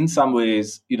is that in some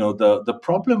ways, the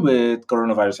problem with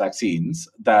coronavirus vaccines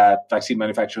that vaccine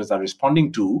manufacturers are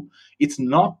responding to, it's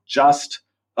not just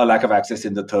a lack of access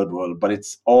in the third world, but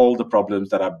it's all the problems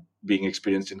that are being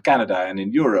experienced in Canada and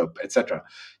in Europe, etc.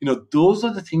 Those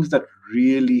are the things that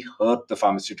really hurt the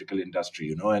pharmaceutical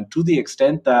industry, and to the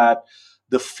extent that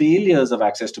the failures of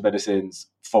access to medicines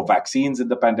for vaccines in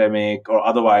the pandemic or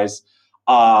otherwise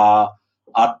are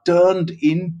turned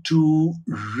into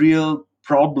real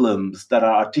problems that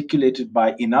are articulated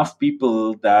by enough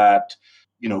people that,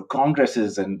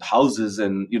 Congresses and houses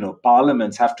and,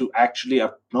 parliaments have to actually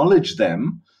acknowledge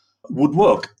them, would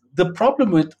work. The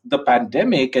problem with the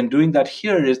pandemic and doing that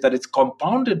here is that it's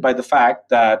compounded by the fact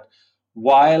that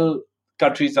while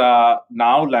countries are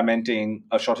now lamenting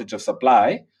a shortage of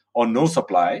supply or no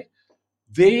supply,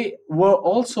 they were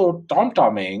also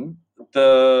tom-tomming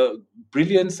the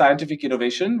brilliant scientific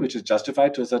innovation, which is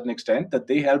justified to a certain extent, that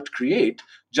they helped create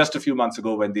just a few months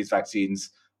ago when these vaccines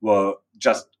were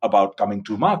just about coming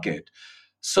to market.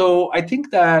 So I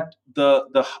think that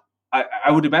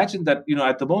I would imagine that,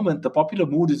 at the moment, the popular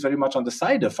mood is very much on the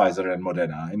side of Pfizer and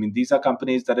Moderna. I mean, these are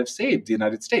companies that have saved the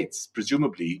United States,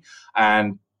 presumably,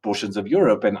 and portions of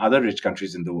Europe and other rich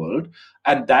countries in the world.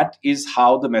 And that is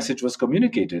how the message was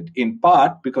communicated, in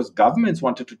part because governments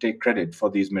wanted to take credit for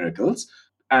these miracles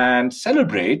and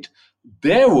celebrate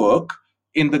their work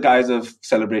in the guise of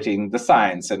celebrating the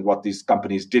science and what these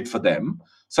companies did for them.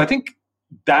 So I think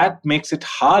that makes it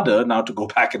harder now to go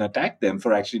back and attack them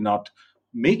for actually not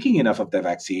making enough of their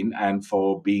vaccine and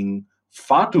for being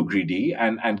far too greedy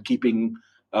and keeping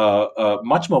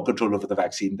much more control over the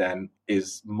vaccine than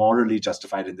is morally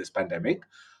justified in this pandemic.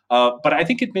 But I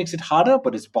think it makes it harder,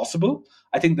 but it's possible.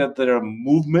 I think that there are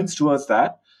movements towards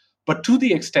that. But to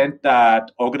the extent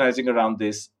that organizing around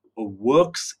this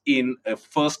works in a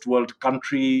first world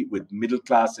country with middle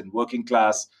class and working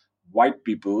class white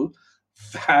people,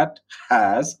 that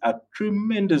has a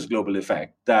tremendous global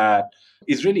effect that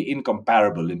is really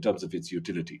incomparable in terms of its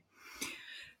utility.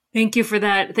 Thank you for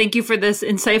that. Thank you for this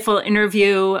insightful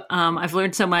interview. I've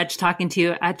learned so much talking to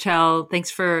you, Achal.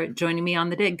 Thanks for joining me on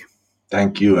The Dig.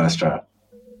 Thank you, Astra.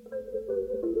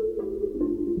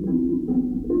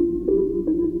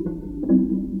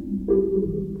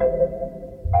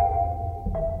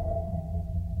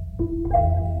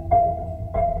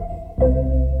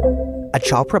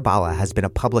 Achal Prabhala has been a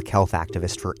public health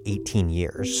activist for 18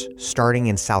 years, starting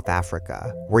in South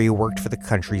Africa, where he worked for the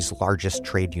country's largest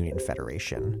trade union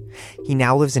federation. He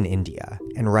now lives in India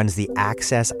and runs the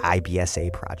Access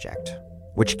IBSA project,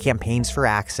 which campaigns for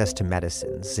access to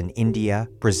medicines in India,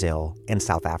 Brazil, and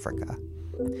South Africa.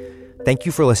 Thank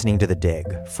you for listening to The Dig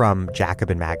from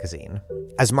Jacobin Magazine.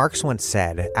 As Marx once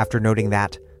said, after noting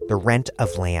that the rent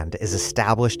of land is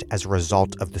established as a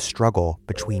result of the struggle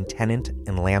between tenant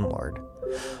and landlord.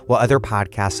 While other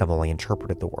podcasts have only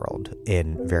interpreted the world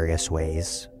in various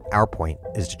ways, our point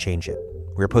is to change it.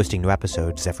 We're posting new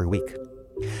episodes every week.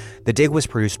 The Dig was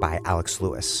produced by Alex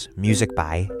Lewis, music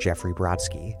by Jeffrey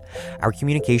Brodsky. Our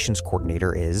communications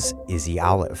coordinator is Izzy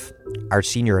Olive. Our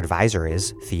senior advisor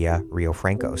is Thea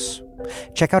Riofrancos.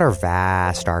 Check out our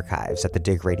vast archives at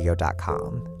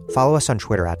thedigradio.com. Follow us on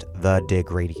Twitter at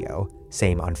 @TheDigRadio,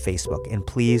 same on Facebook, and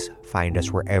please find us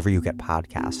wherever you get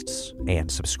podcasts and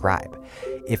subscribe.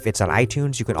 If it's on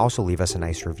iTunes, you can also leave us a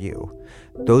nice review.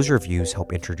 Those reviews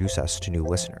help introduce us to new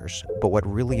listeners, but what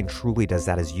really and truly does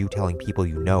that is you telling people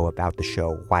you know about the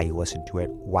show, why you listen to it,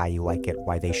 why you like it,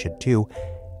 why they should too,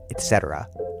 etc.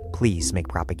 Please make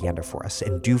propaganda for us,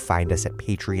 and do find us at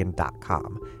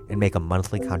patreon.com and make a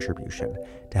monthly contribution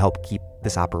to help keep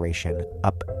this operation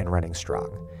up and running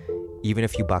strong. Even a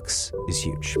few bucks is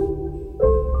huge.